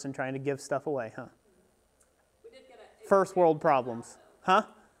of a person trying to give stuff away, huh? We did get First world problems, huh?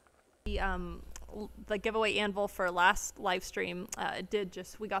 The giveaway anvil for last live stream,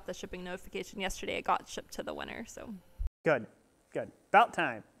 we got the shipping notification yesterday. It got shipped to the winner, so. Good. About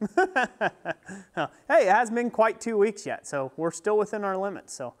time. Hey, it hasn't been quite 2 weeks yet, so we're still within our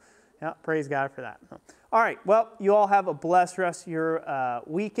limits. So, yeah, praise God for that. All right, well, you all have a blessed rest of your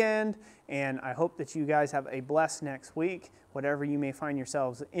weekend, and I hope that you guys have a blessed next week, whatever you may find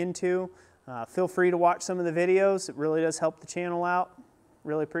yourselves into. Feel free to watch some of the videos. It really does help the channel out.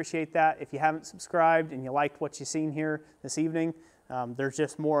 Really appreciate that. If you haven't subscribed and you liked what you've seen here this evening, there's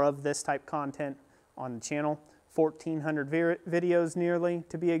just more of this type content on the channel. 1,400 videos nearly,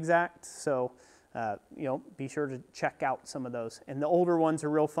 to be exact. So, you know, be sure to check out some of those. And the older ones are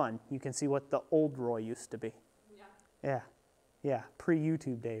real fun. You can see what the old Roy used to be. Yeah,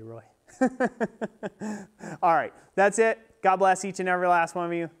 pre-YouTube day, Roy. All right, that's it. God bless each and every last one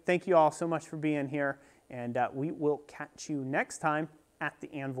of you. Thank you all so much for being here. And we will catch you next time at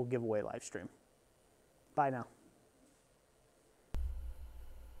the Anvil Giveaway live stream. Bye now.